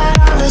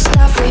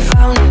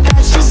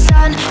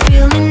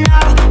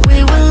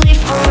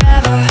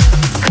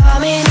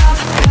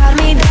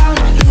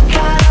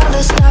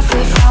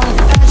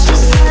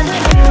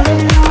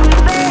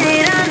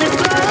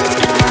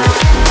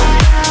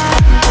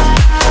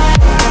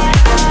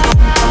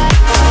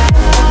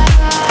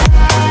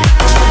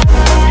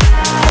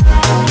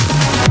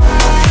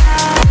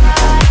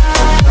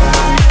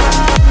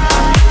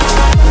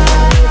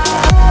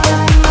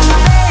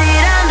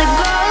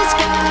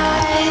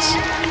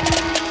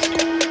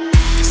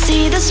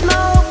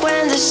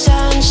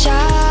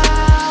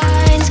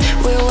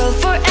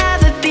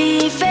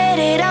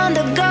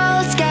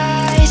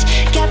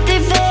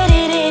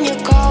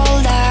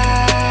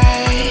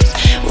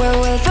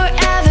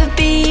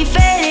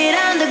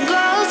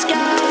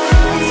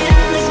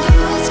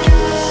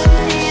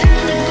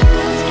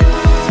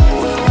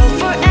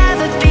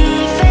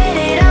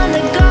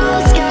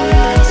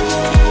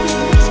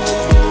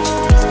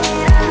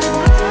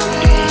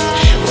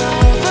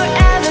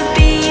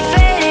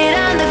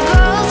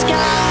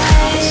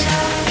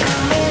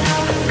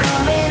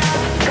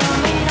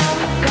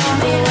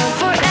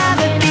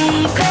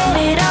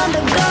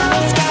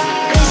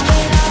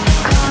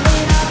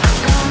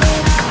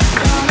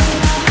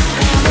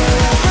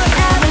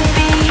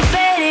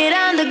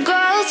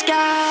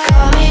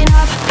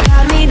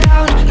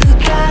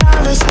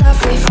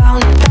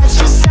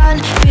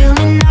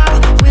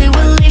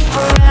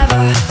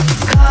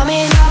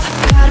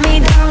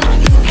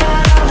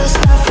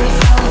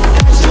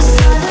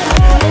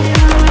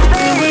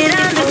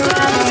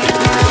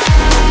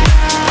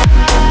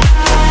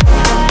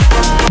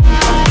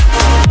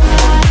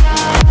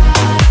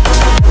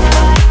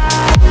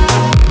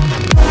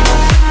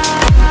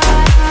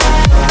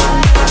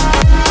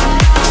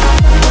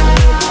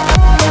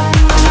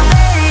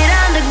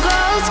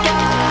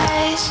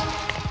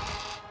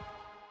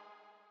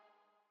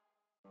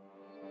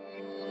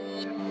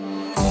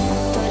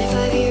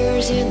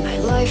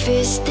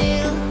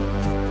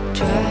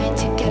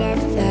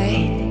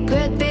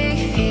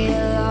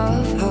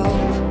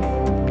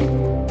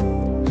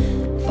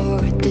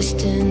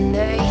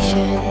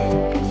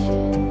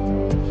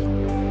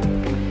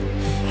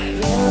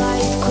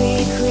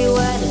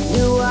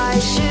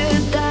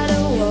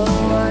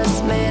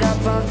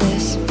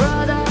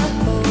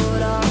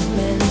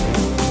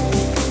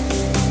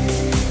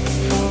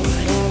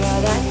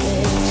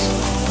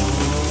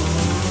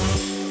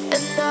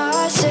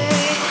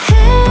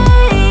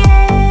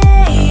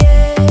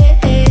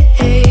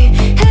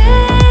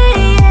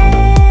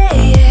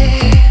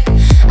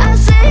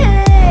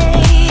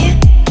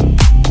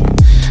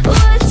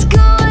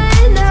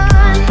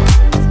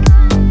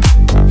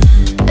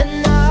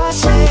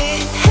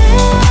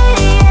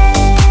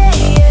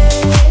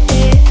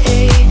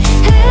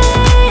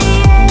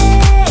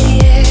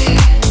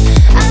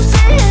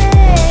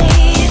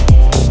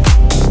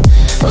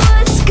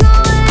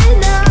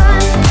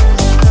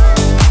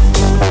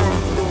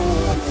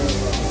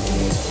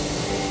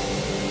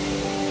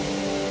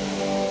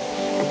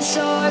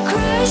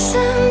cry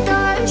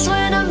sometimes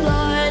when I'm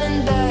lying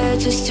in bed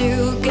just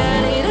to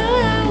get it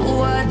out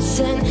what's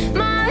in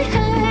my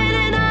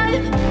head, and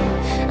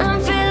I'm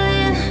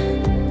feeling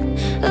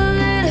a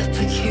little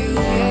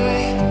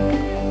peculiar.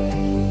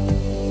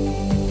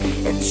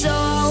 And so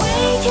I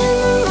wake in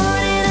the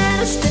morning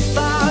and I step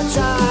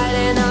outside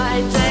and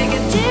I take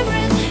a deep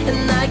breath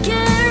and I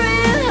get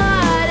real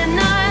hard and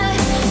I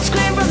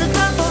scream from the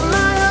top of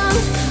my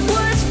lungs,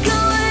 what's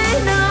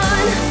going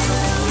on?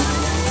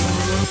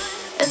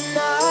 And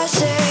I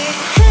say,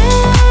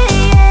 hey,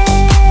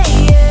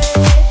 yeah,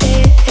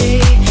 hey,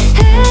 hey,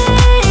 hey,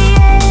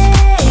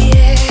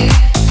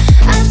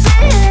 I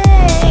say,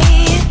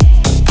 hey,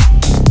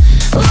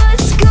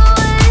 what's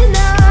going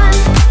on?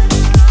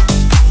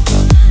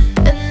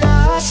 And I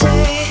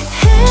say,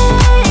 hey,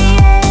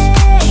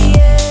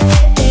 yeah,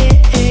 hey,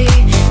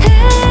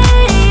 hey,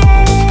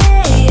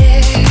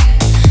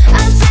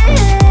 I say,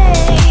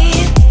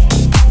 hey,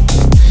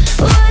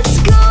 what's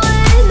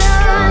going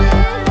on?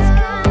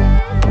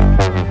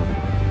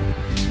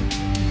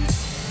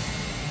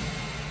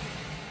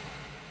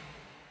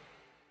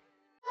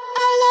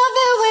 I love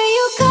it when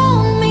you call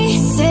me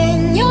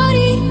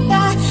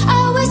señorita. I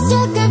wish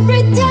I could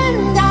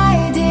pretend I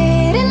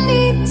didn't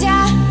need ya,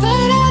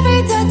 but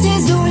every touch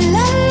is ooh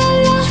la la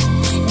la.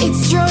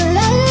 It's true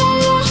la la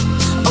la.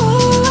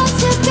 Oh, I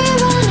should be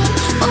running.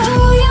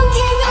 Oh, you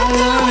keep me I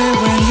love it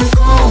coming. when you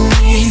call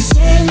me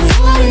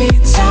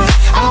señorita.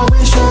 I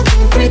wish I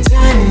could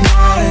pretend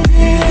I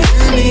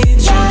didn't need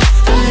ya,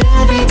 but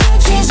every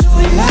touch is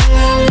ooh la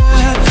la la.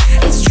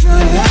 It's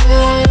true la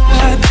la la.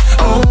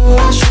 Oh,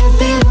 I should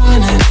be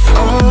running.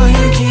 Oh,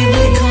 you keep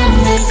me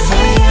coming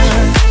for ya.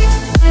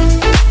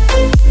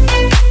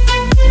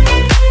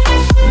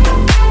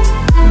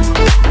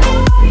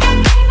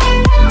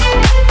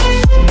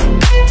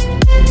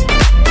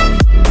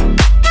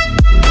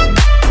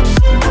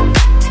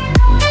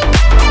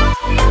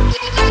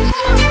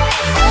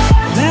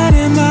 Land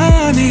in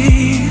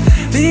Miami,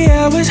 the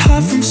air was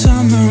hot from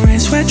summer rain,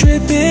 sweat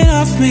dripping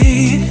off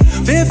me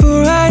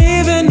before I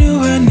even knew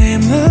her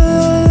name. La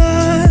la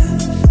la,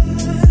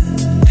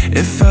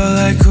 it felt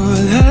like ooh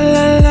la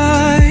la la,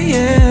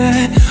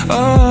 yeah.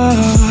 Oh,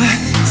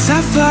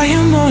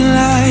 sapphire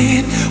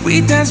moonlight,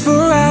 we danced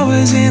for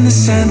hours in the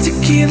sand,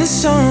 tequila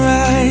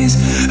sunrise.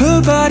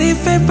 Her body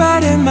fit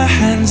right in my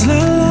hands. La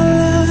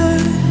la la.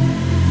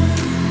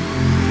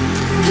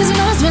 Cause you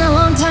know it's been a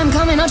long time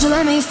coming, don't you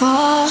let me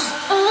fall.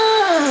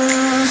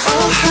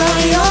 Oh, how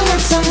your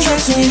lips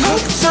undress me,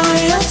 hooked on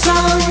your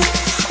tongue.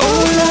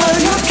 Oh, love,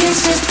 your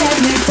kisses that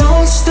me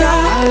don't stop.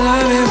 I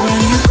love it when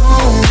you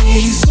call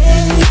me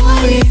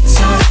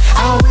señorita.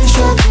 I wish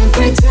I could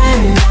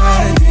pretend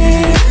I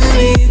didn't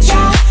need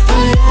ya,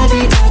 but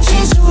every touch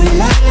is ooh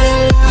la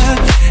la la.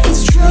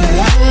 It's true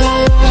la la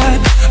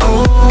la.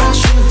 Oh, I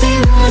should be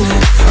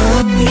running.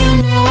 Oh, you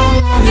know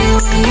I love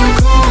it when you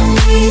call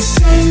me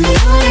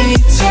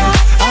señorita.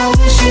 I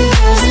wish it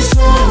wasn't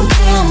so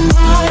damn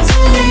hard to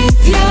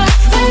leave ya,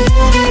 but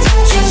every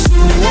touch is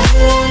ooh la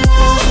la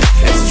la.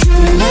 It's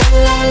true la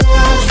la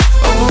la.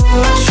 Oh,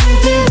 I should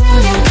be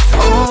running.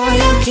 Oh,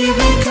 you keep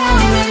me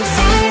coming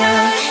for ya.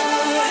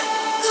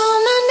 Call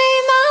my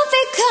name, I'll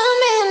be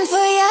coming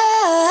for ya.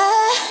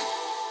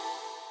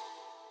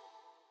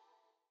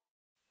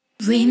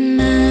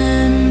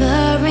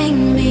 Remembering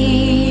me,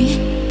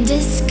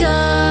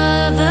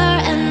 discover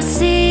and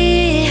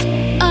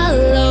see all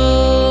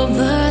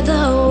over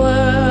the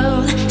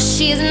world.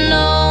 She's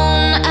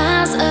known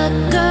as a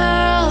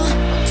girl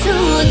to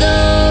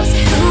those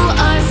who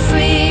are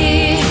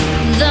free.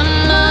 The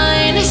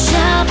mind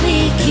shall be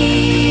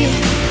key,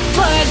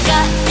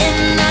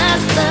 forgotten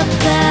as the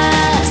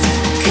past,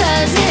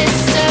 'cause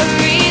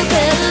history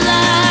will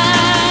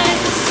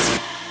last.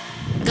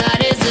 God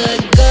is a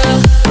girl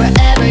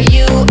wherever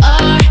you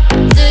are.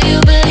 Do you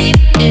believe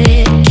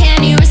it? Can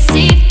you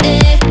receive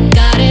it?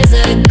 God is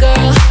a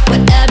girl,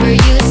 whatever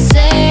you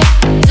say.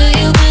 Do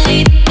you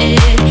believe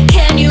it?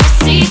 Can you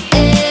receive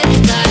it?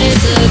 God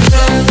is a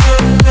girl.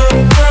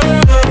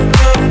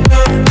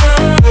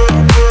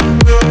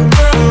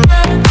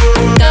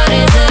 God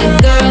is a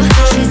girl,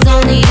 she's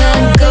only a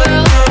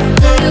girl.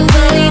 Do you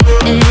believe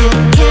it?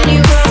 Can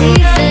you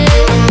receive it?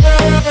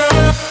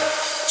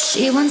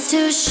 She wants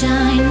to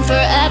shine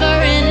forever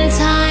in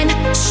time.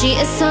 She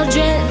is so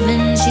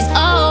driven, she's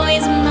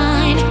always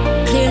mine.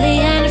 Clearly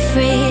and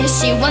free,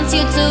 she wants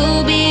you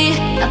to be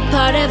a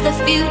part of the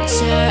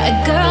future, a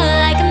girl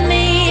like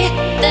me.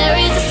 There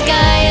is a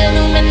sky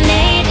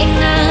illuminating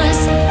us.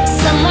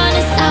 Someone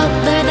is out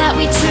there that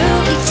we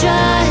truly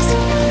trust.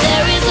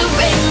 There is a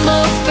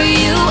rainbow for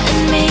you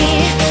and me,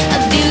 a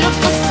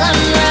beautiful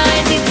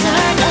sunrise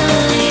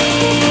eternally.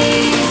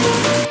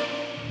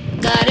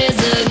 God is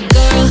a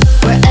girl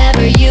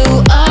wherever you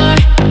are.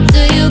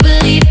 Do you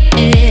believe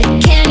it?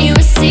 Can you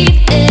receive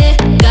it?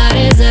 God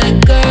is a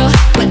girl,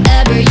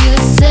 whatever you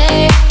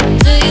say.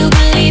 Do you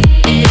believe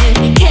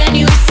it? Can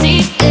you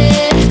receive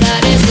it?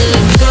 God is a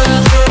girl.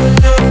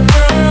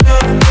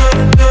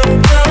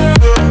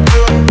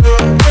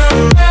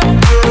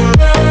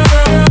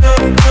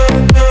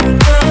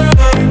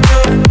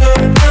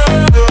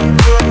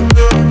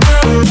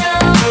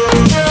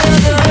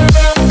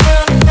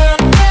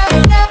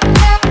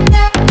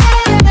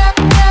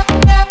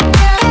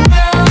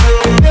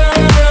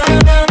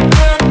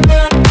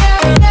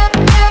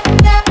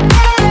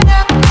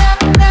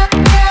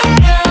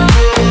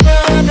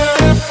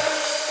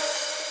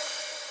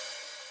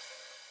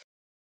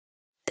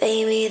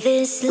 Baby,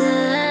 this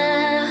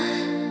love,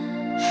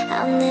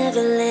 I'll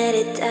never let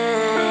it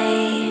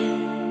die.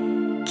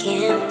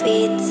 Can't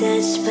be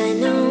touched by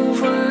no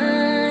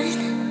one.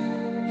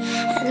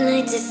 I'd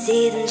like to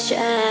see them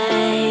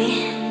try.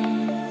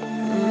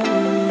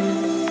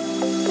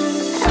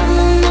 I'm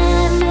a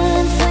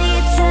madman for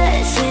your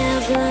touch, yeah,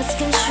 I've lost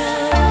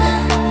control.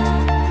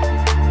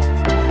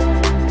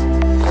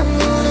 I'm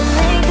gonna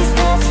make this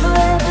last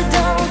forever,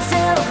 don't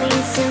tell me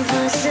it's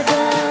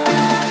impossible.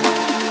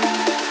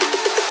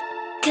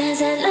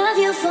 'Cause I love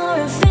you for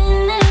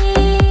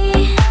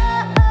infinity.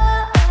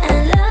 I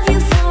love you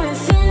for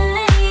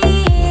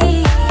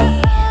infinity.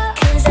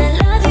 'Cause I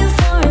love you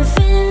for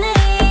infinity.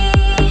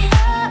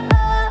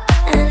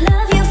 I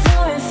love you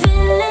for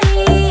infinity.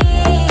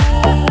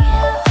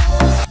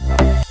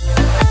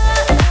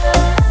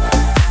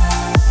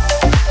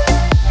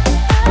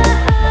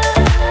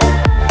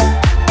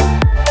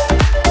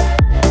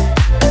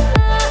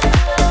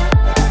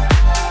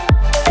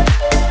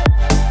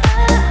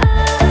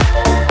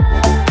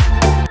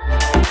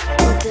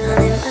 Down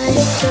in my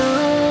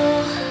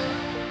soul,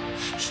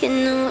 you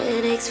know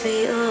it aches for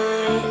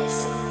yours.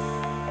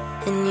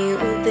 And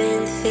you've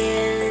been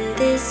feeling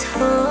this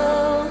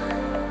hole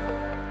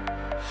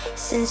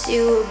since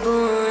you were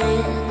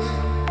born.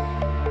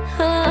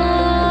 Oh,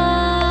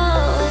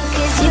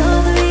 'cause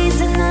you're the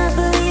reason I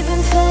believe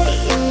in fate.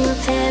 You're my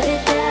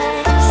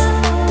paradise.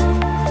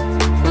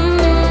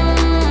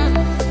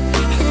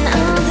 And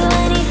I'll do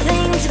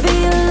anything to be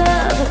your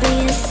love, I'll be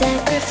a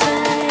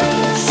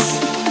sacrifice.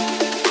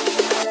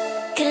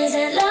 'Cause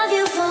I love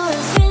you for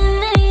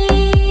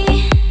infinity.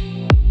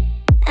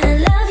 I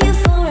love you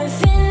for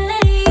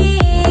infinity.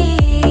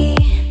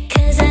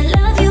 'Cause I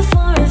love you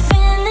for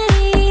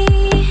infinity.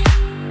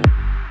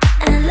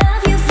 I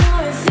love you for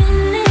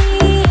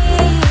infinity.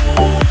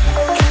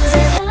 'Cause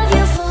I love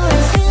you for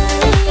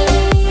infinity.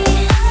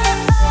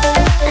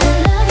 I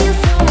love you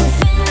for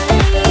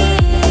infinity.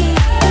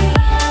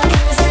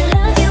 'Cause I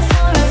love you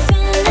for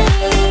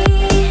infinity.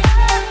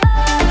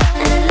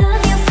 I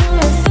love you for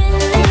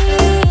infinity.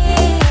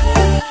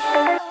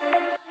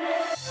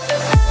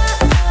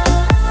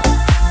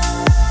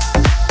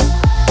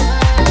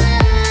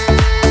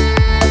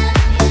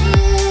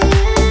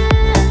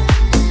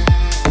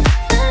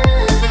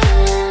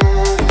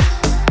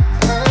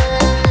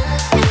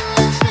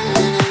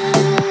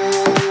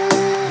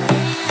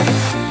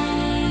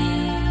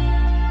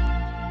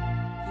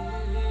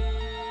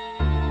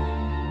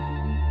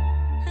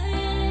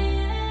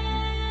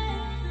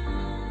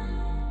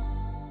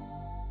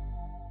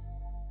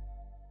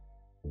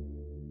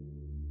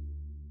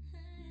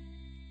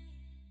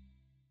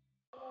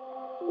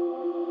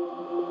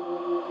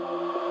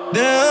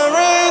 There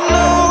ain't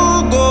no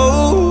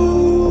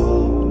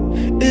gold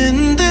in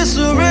this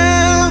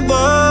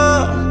river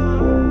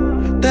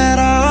that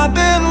I've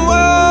been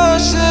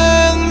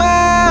washing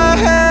my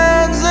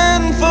hands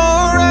in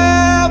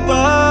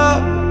forever.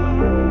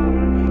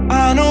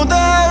 I know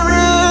there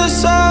is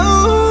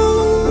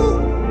soul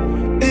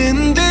in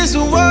these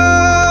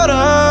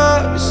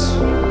waters,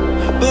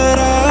 but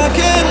I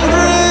can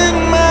bring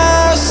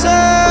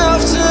myself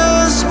to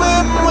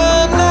swim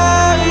when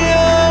I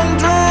am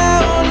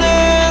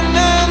drowning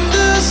in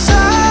the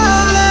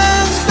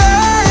silence,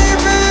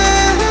 baby.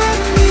 Let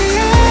me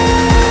in.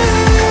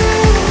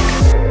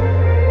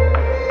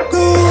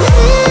 Go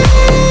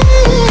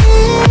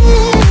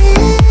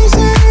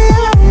easy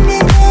on me,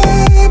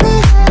 baby.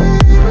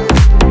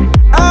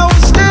 I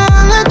was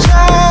still a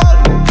child,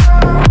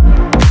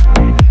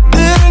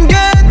 didn't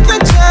get the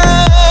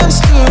chance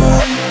to.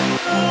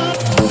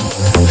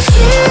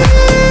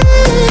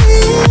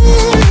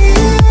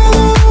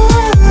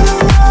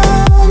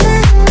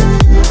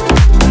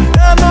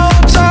 And no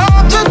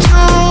time to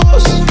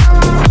choose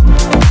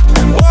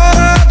what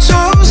I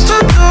choose to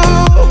do.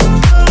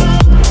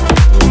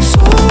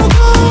 So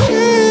go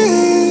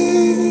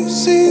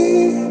easy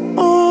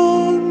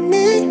on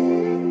me.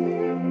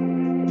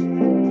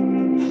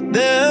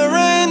 There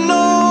ain't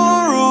no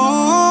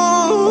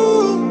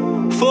room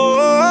for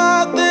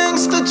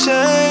things to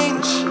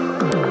change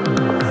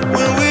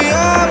when we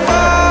are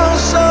both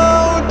so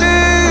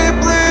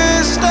deeply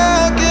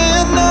stuck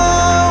in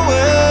our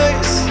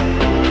ways.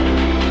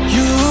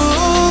 You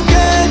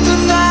can't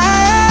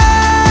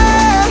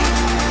deny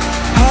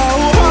how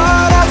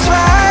hard I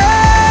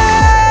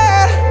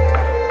tried.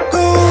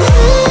 Go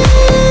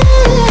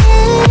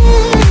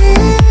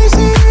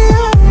easy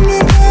on me,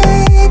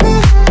 baby.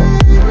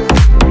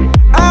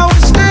 I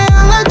was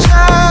still a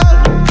child,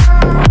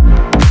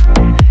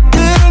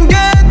 didn't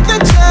get the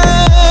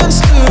chance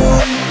to.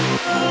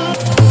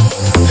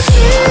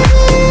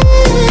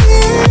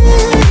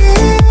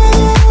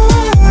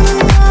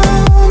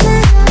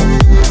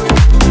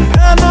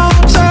 And no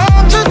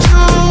time to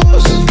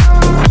choose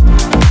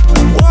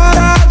what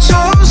I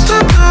chose to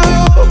do.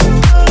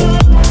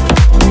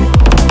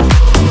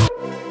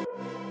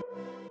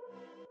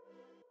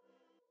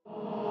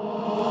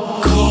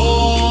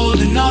 Cold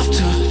enough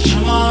to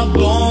chill my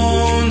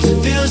bones. It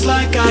feels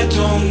like I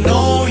don't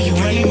know you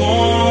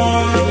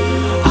anymore.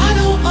 I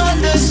don't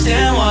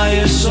understand why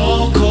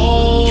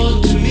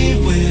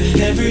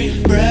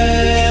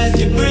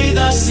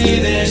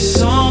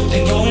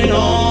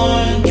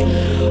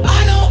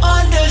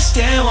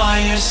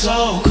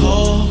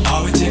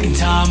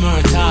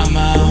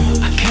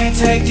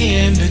the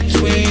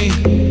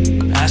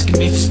in-between, asking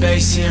me for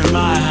space here in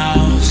my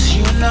house.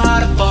 You know how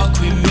to fuck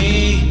with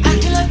me,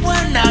 acting like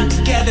we're not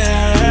together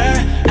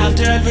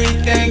after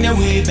everything that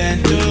we've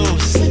been through.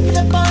 Slipping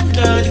up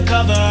under the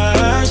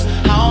covers,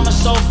 how am I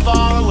so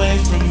far away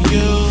from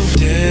you?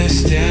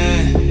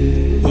 Distant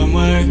when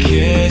we're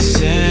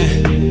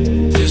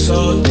kissing, feels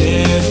so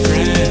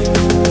different.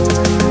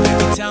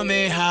 Baby, tell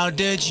me, how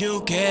did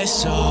you get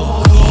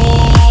so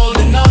cold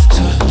enough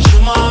to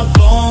chill my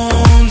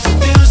bones? It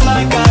feels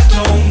like I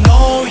don't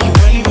know you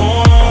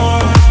anymore.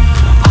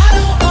 I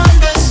don't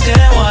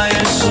understand why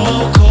you're so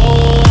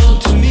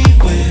cold to me.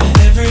 With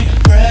every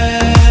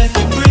breath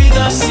you breathe,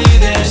 I see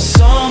there's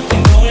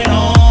something going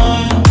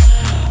on.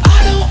 I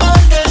don't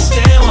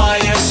understand why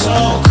you're so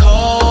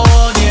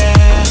cold,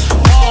 yeah.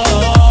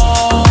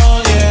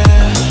 Oh, yeah.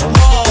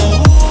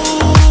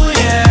 Oh,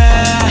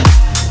 yeah.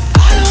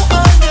 I don't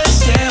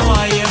understand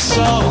why you're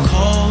so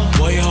cold.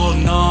 What you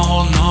holding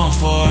on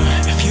for?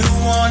 If you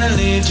wanna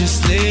leave,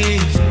 just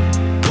leave.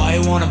 Why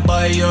you wanna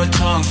bite your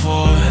tongue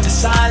for? The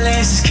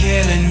silence is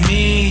killing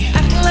me,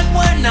 acting like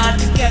we're not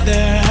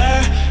together.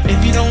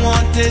 If you don't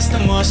want this,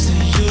 then what's the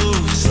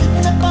use?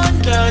 Slipping up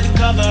under the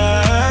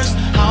covers,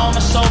 how am I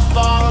so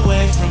far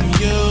away from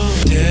you?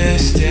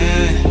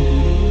 Distant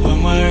when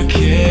we're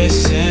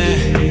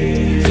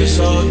kissing, feels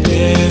so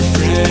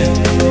different.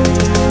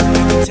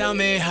 Baby, tell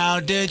me, how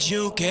did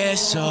you get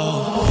so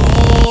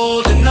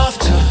old enough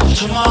to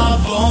chill my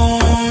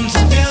bones?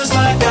 It feels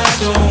like I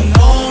don't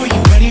know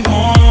you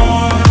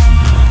anymore.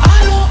 I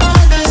don't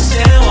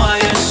understand why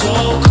you're so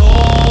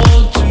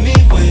cold to me.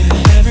 With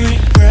every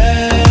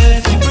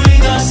breath you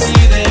breathe, I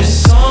see there's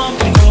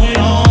something going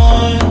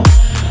on.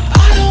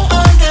 I don't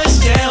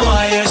understand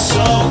why you're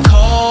so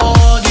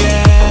cold,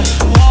 yeah.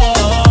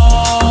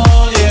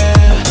 Whoa,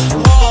 yeah.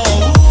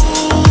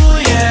 Whoa,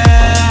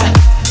 yeah.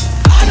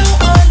 I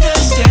don't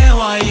understand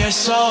why you're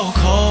so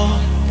cold.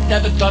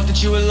 Never thought that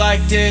you were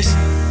like this.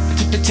 I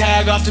took the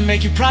tag off to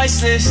make you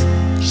priceless.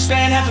 You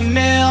spent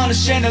 $500,000 on a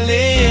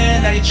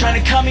chandelier. Now you're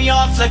trying to cut me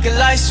off like a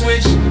light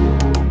switch.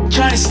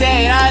 Trying to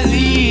stay and I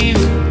leave,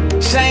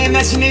 saying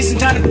that you need some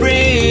time to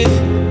breathe.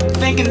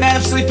 Thinking that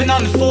I'm sleeping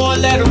on the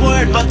 4-letter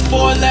word, but the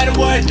 4-letter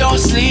word don't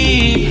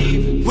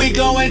sleep. We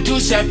going two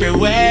separate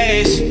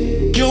ways.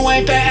 You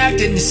ain't been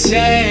acting the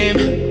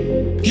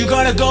same. You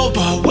gotta go,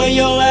 but where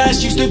your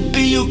ass used to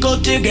be, you go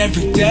dig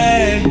every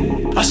day.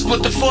 I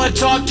split the 4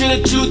 talk to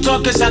the 2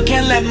 talk, cause I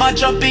can't let my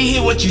jump be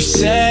hear what you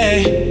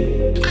say.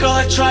 Girl,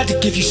 I tried to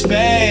give you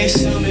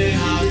space. Tell me,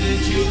 how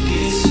did you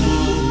get so?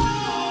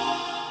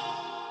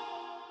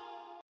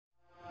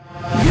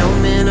 Your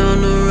man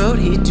on the road,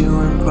 he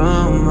doing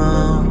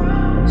promo.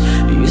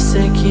 You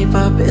said keep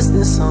our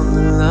business on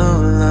the low,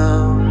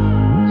 low.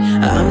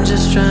 I'm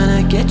just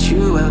trying to get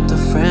you out the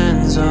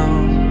friend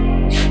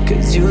zone,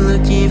 cause you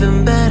look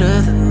even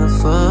better than the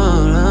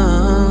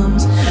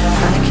photos.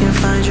 I can't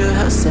find your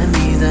house, send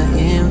me the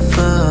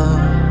info.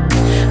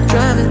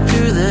 Driving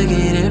through the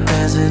gated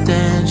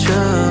residential,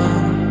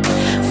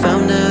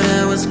 found out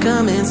I was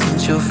coming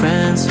since your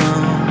friend's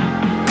home.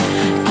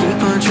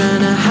 Keep on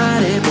trying to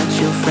hide it, but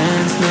your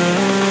friends know.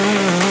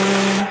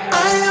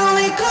 I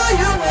only call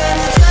you when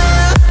it's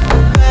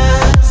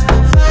best.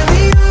 Fly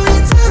me only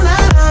till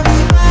I'll be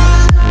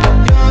by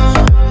your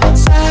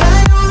side.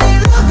 I only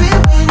love it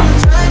when you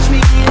touch me.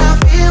 I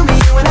feel me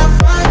when I'm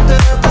fucked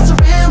up. That's a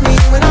real me.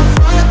 When I'm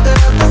fucked up,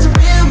 that's a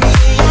real me.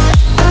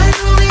 I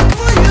only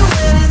call you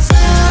when it's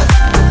best.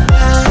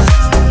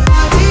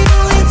 Fly me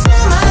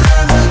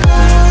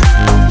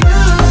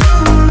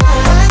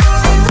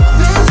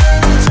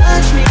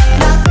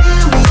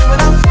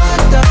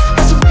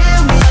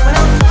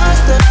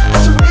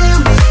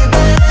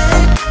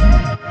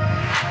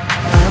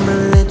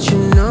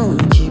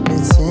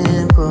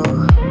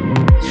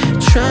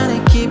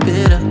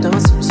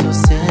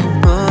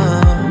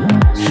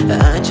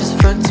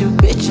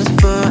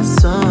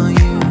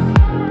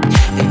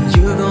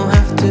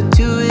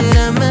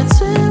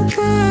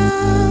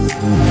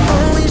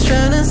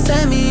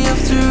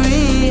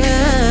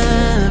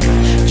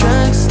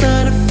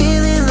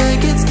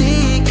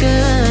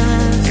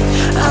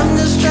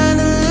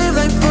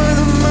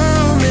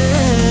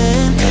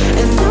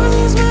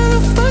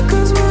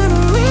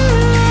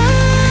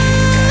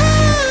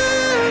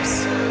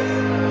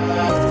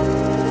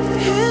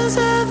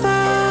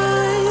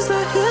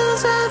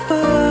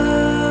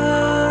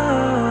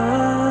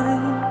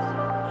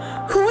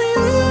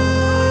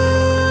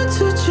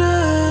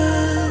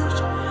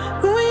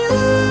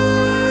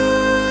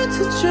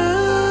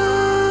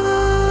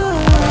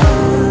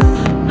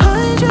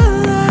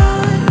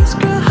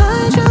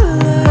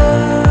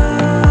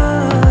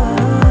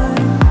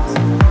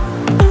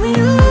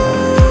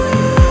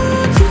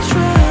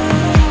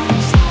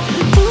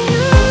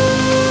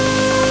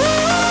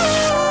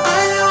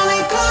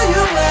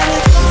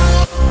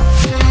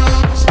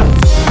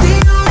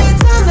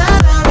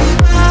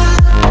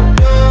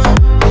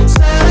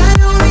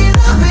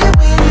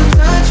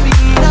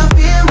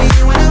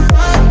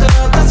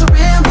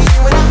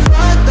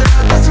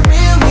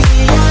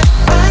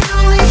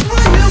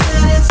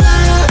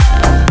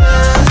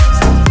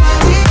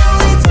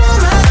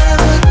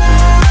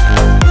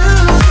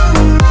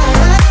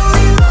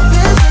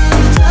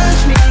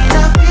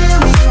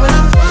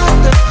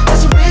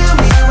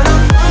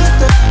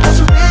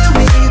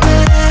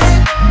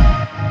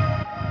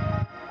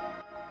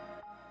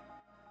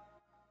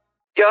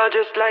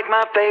You're just like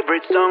my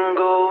favorite song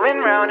going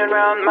round and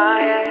round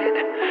my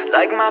head.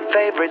 Like my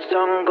favorite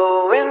song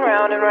going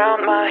round and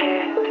round my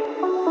head.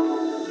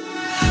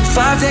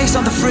 5 days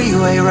on the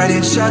freeway,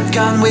 riding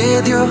shotgun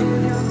with you.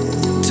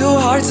 2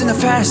 hearts in the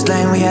fast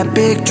lane, we had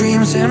big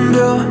dreams in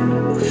blue.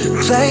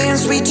 Playing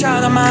Sweet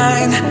Child of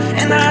Mine,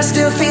 and I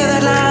still feel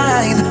that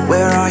line.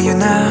 Where are you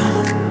now?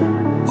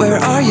 Where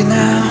are you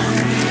now?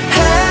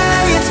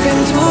 Hey, it's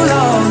been too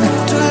long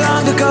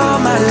ago,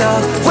 my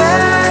love.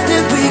 Where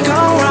did we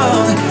go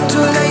wrong? Too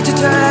late to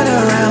turn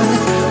around.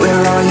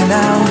 Where are you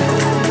now?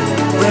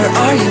 Where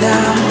are you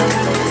now?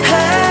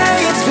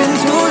 Hey, it's been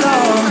too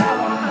long.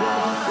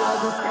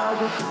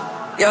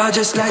 You're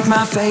just like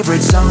my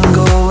favorite song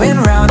going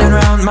round and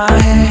round my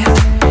head.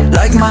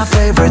 Like my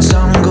favorite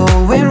song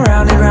going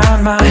round and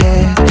round my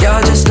head.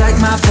 You're just like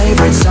my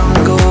favorite song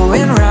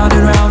going round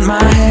and round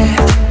my head.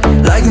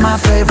 Like my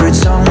favorite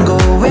song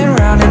going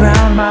round and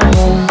round my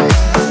head.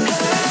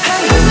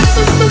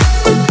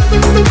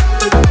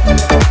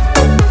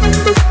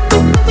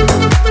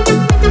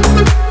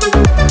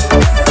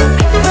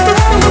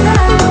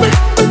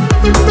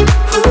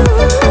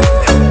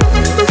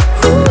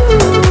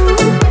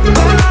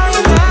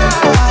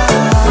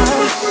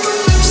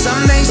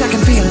 Some days I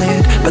can feel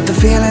it, but the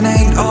feeling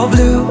ain't all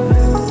blue.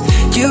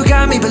 You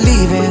got me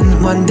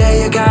believing one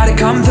day you gotta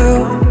come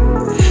through.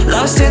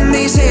 Lost in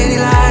these city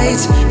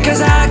lights,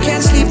 cause I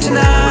can't sleep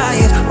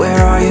tonight.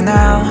 Where are you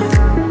now?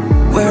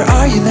 Where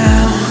are you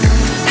now?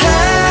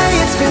 Hey,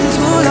 it's been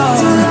too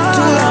long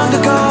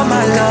ago,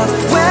 my love.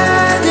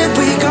 Where did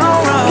we go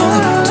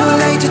wrong? Too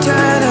late to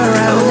turn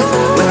around.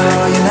 Where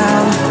are you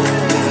now?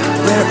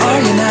 Where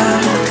are you now?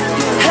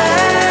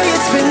 Hey,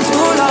 it's been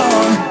too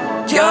long.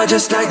 You're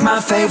just like my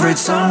favorite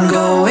song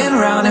going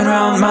round and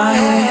round my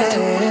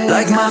head.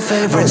 Like my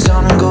favorite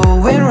song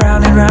going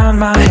round and round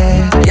my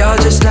head. You're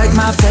just like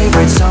my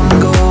favorite song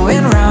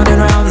going round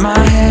and round my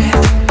head.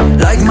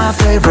 Like my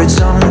favorite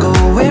song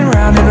going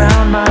round and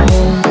round my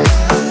head.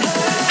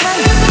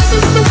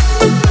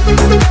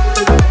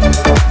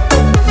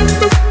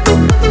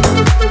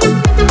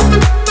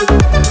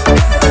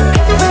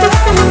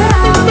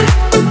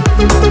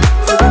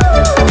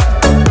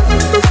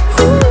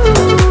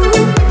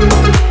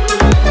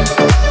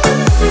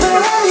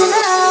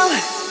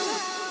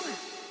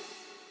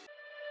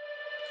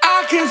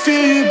 I can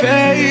feel you,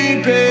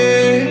 baby,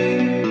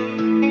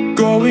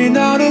 going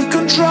out of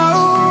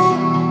control.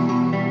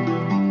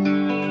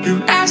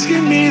 You're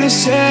asking me to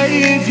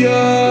save you,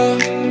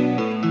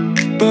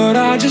 but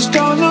I just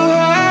don't know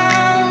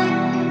how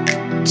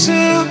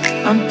to.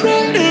 I'm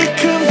pretty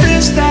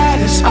convinced that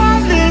it's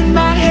all in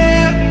my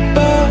head,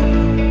 but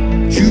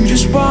you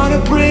just wanna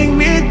bring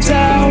me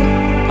down.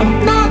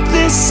 I'm not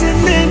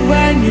listening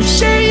when you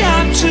say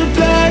I'm to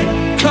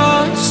blame,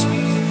 cause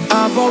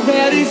I've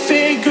already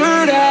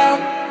figured out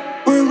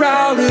we're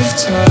out of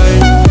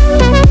time.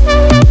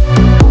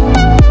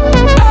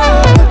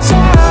 Out of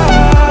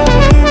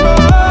time,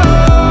 oh,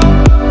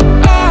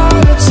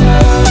 out of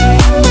time.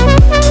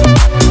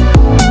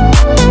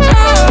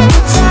 Out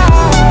of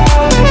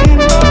time,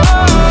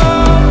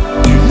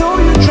 oh. You know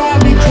you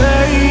drive me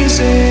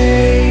crazy.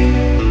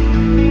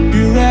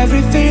 You're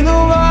everything I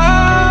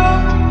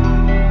want.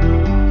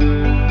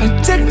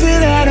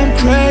 Addicted and I'm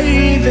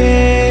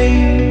craving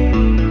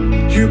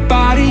your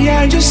body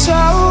and your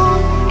soul.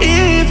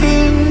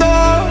 Even though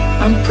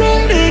I'm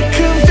pretty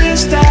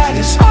convinced that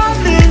it's all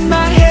in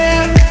my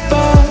head,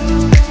 but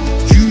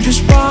you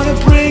just wanna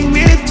bring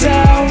me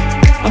down.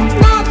 I'm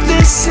not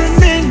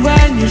listening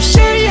when you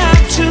say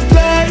I'm to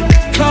blame,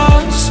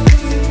 cause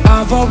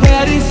I've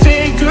already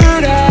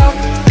figured out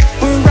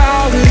we're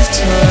out of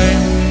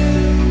time.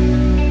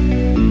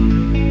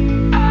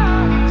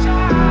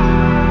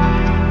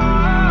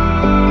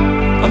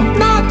 I'm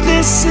not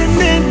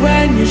listening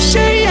when you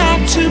say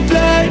I'm to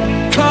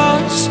blame,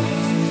 cause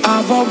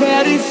I've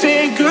already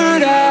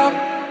figured out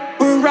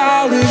we're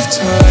out of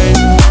time.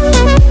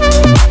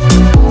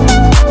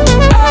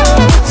 Out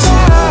of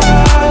time,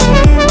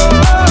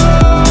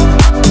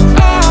 oh,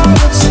 out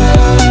of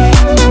time.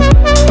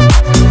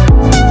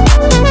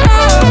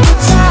 Out of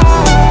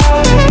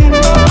time,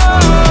 oh.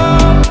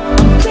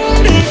 I'm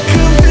pretty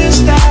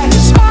convinced that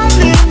it's all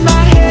in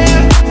my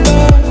head,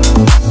 but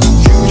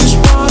you just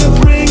wanna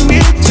bring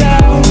me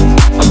down.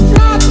 I'm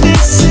not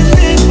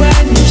listening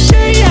when you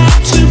say I'm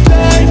to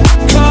blame,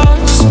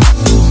 cause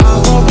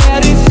I've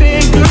already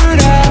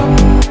figured out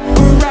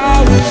we're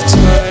out of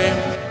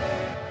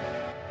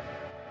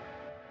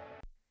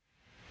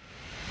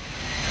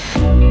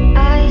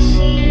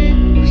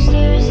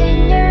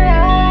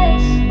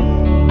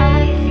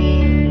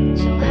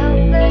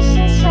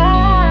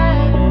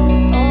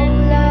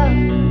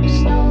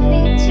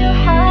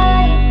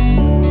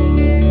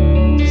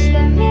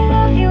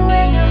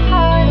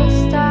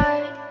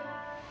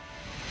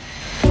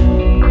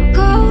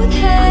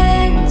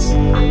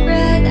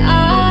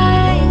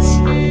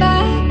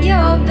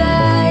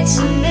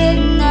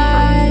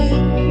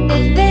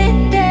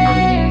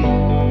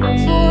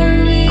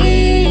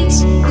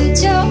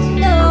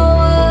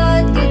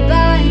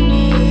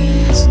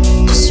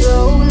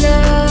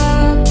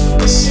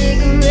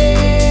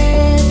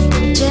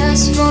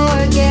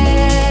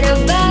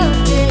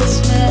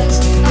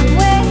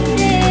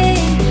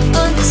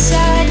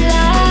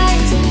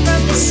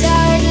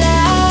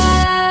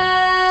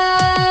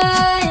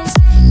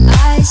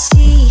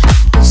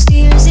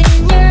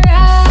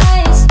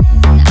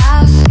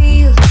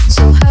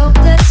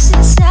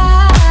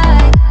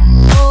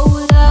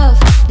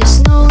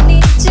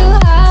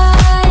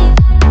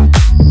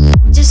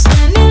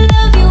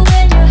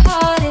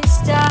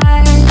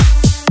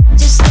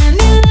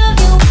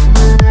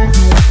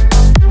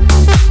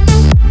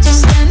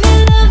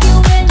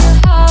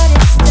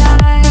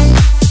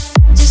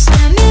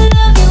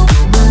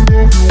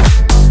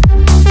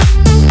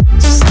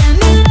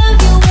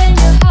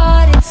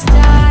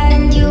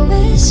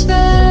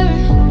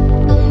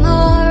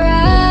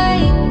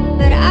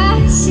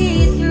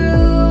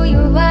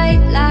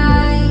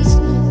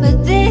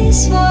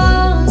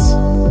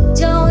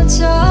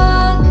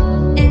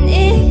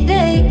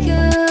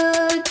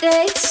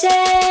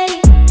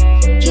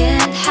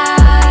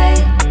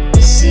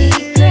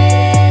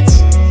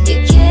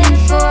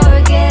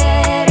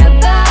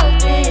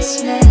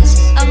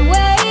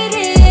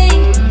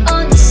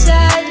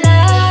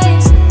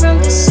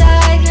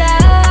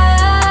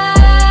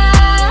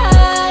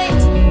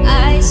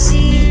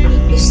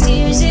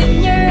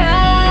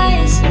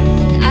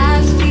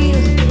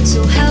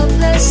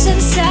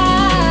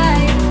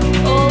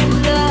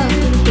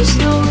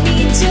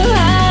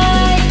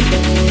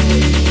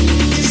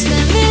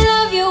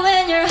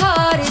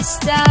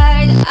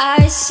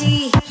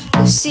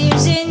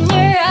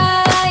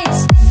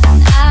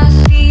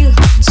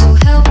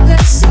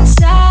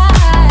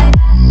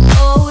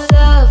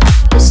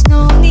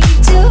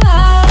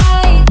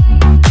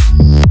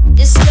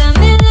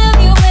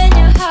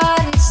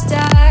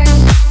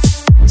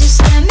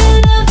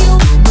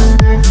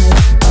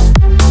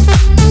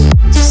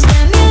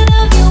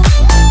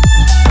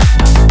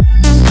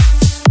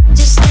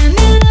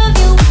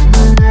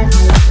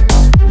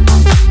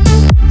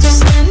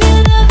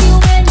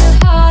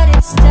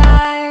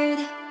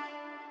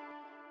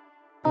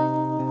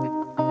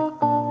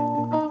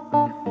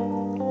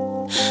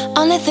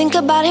Only think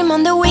about him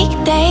on the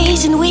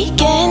weekdays and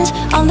weekends.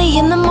 Only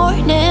in the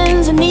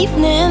mornings and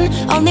evening.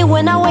 Only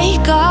when I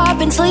wake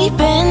up and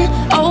sleeping.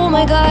 Oh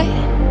my god,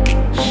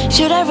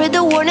 should I read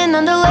the warning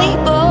on the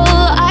label?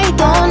 I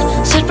don't.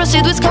 Should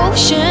proceed with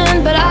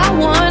caution, but I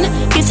won.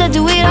 Guess I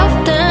do it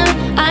often.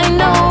 I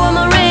know I'm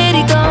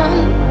already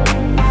gone.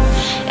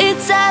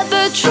 It's sad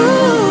but true.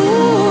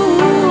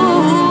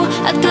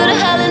 I'd go to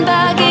hell and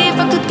back if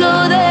I could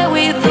go there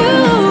with you.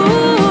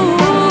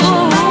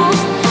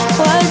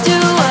 What do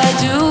I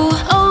do?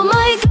 Oh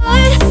my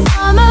god,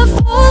 I'm a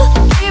fool.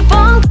 Keep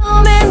on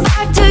coming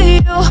back to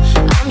you.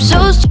 I'm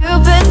so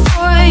stupid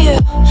for you.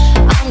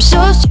 I'm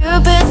so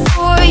stupid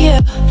for you.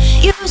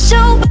 You're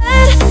so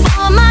bad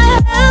for my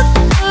health,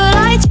 but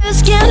I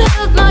just can't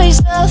help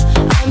myself.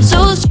 I'm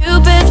so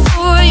stupid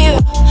for you.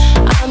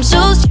 I'm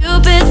so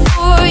stupid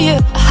for you.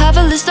 I have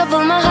a list of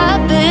all my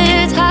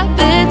habits.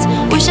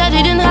 Wish I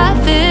didn't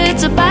have it,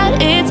 it's a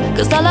bad it,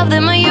 cause all of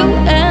them are you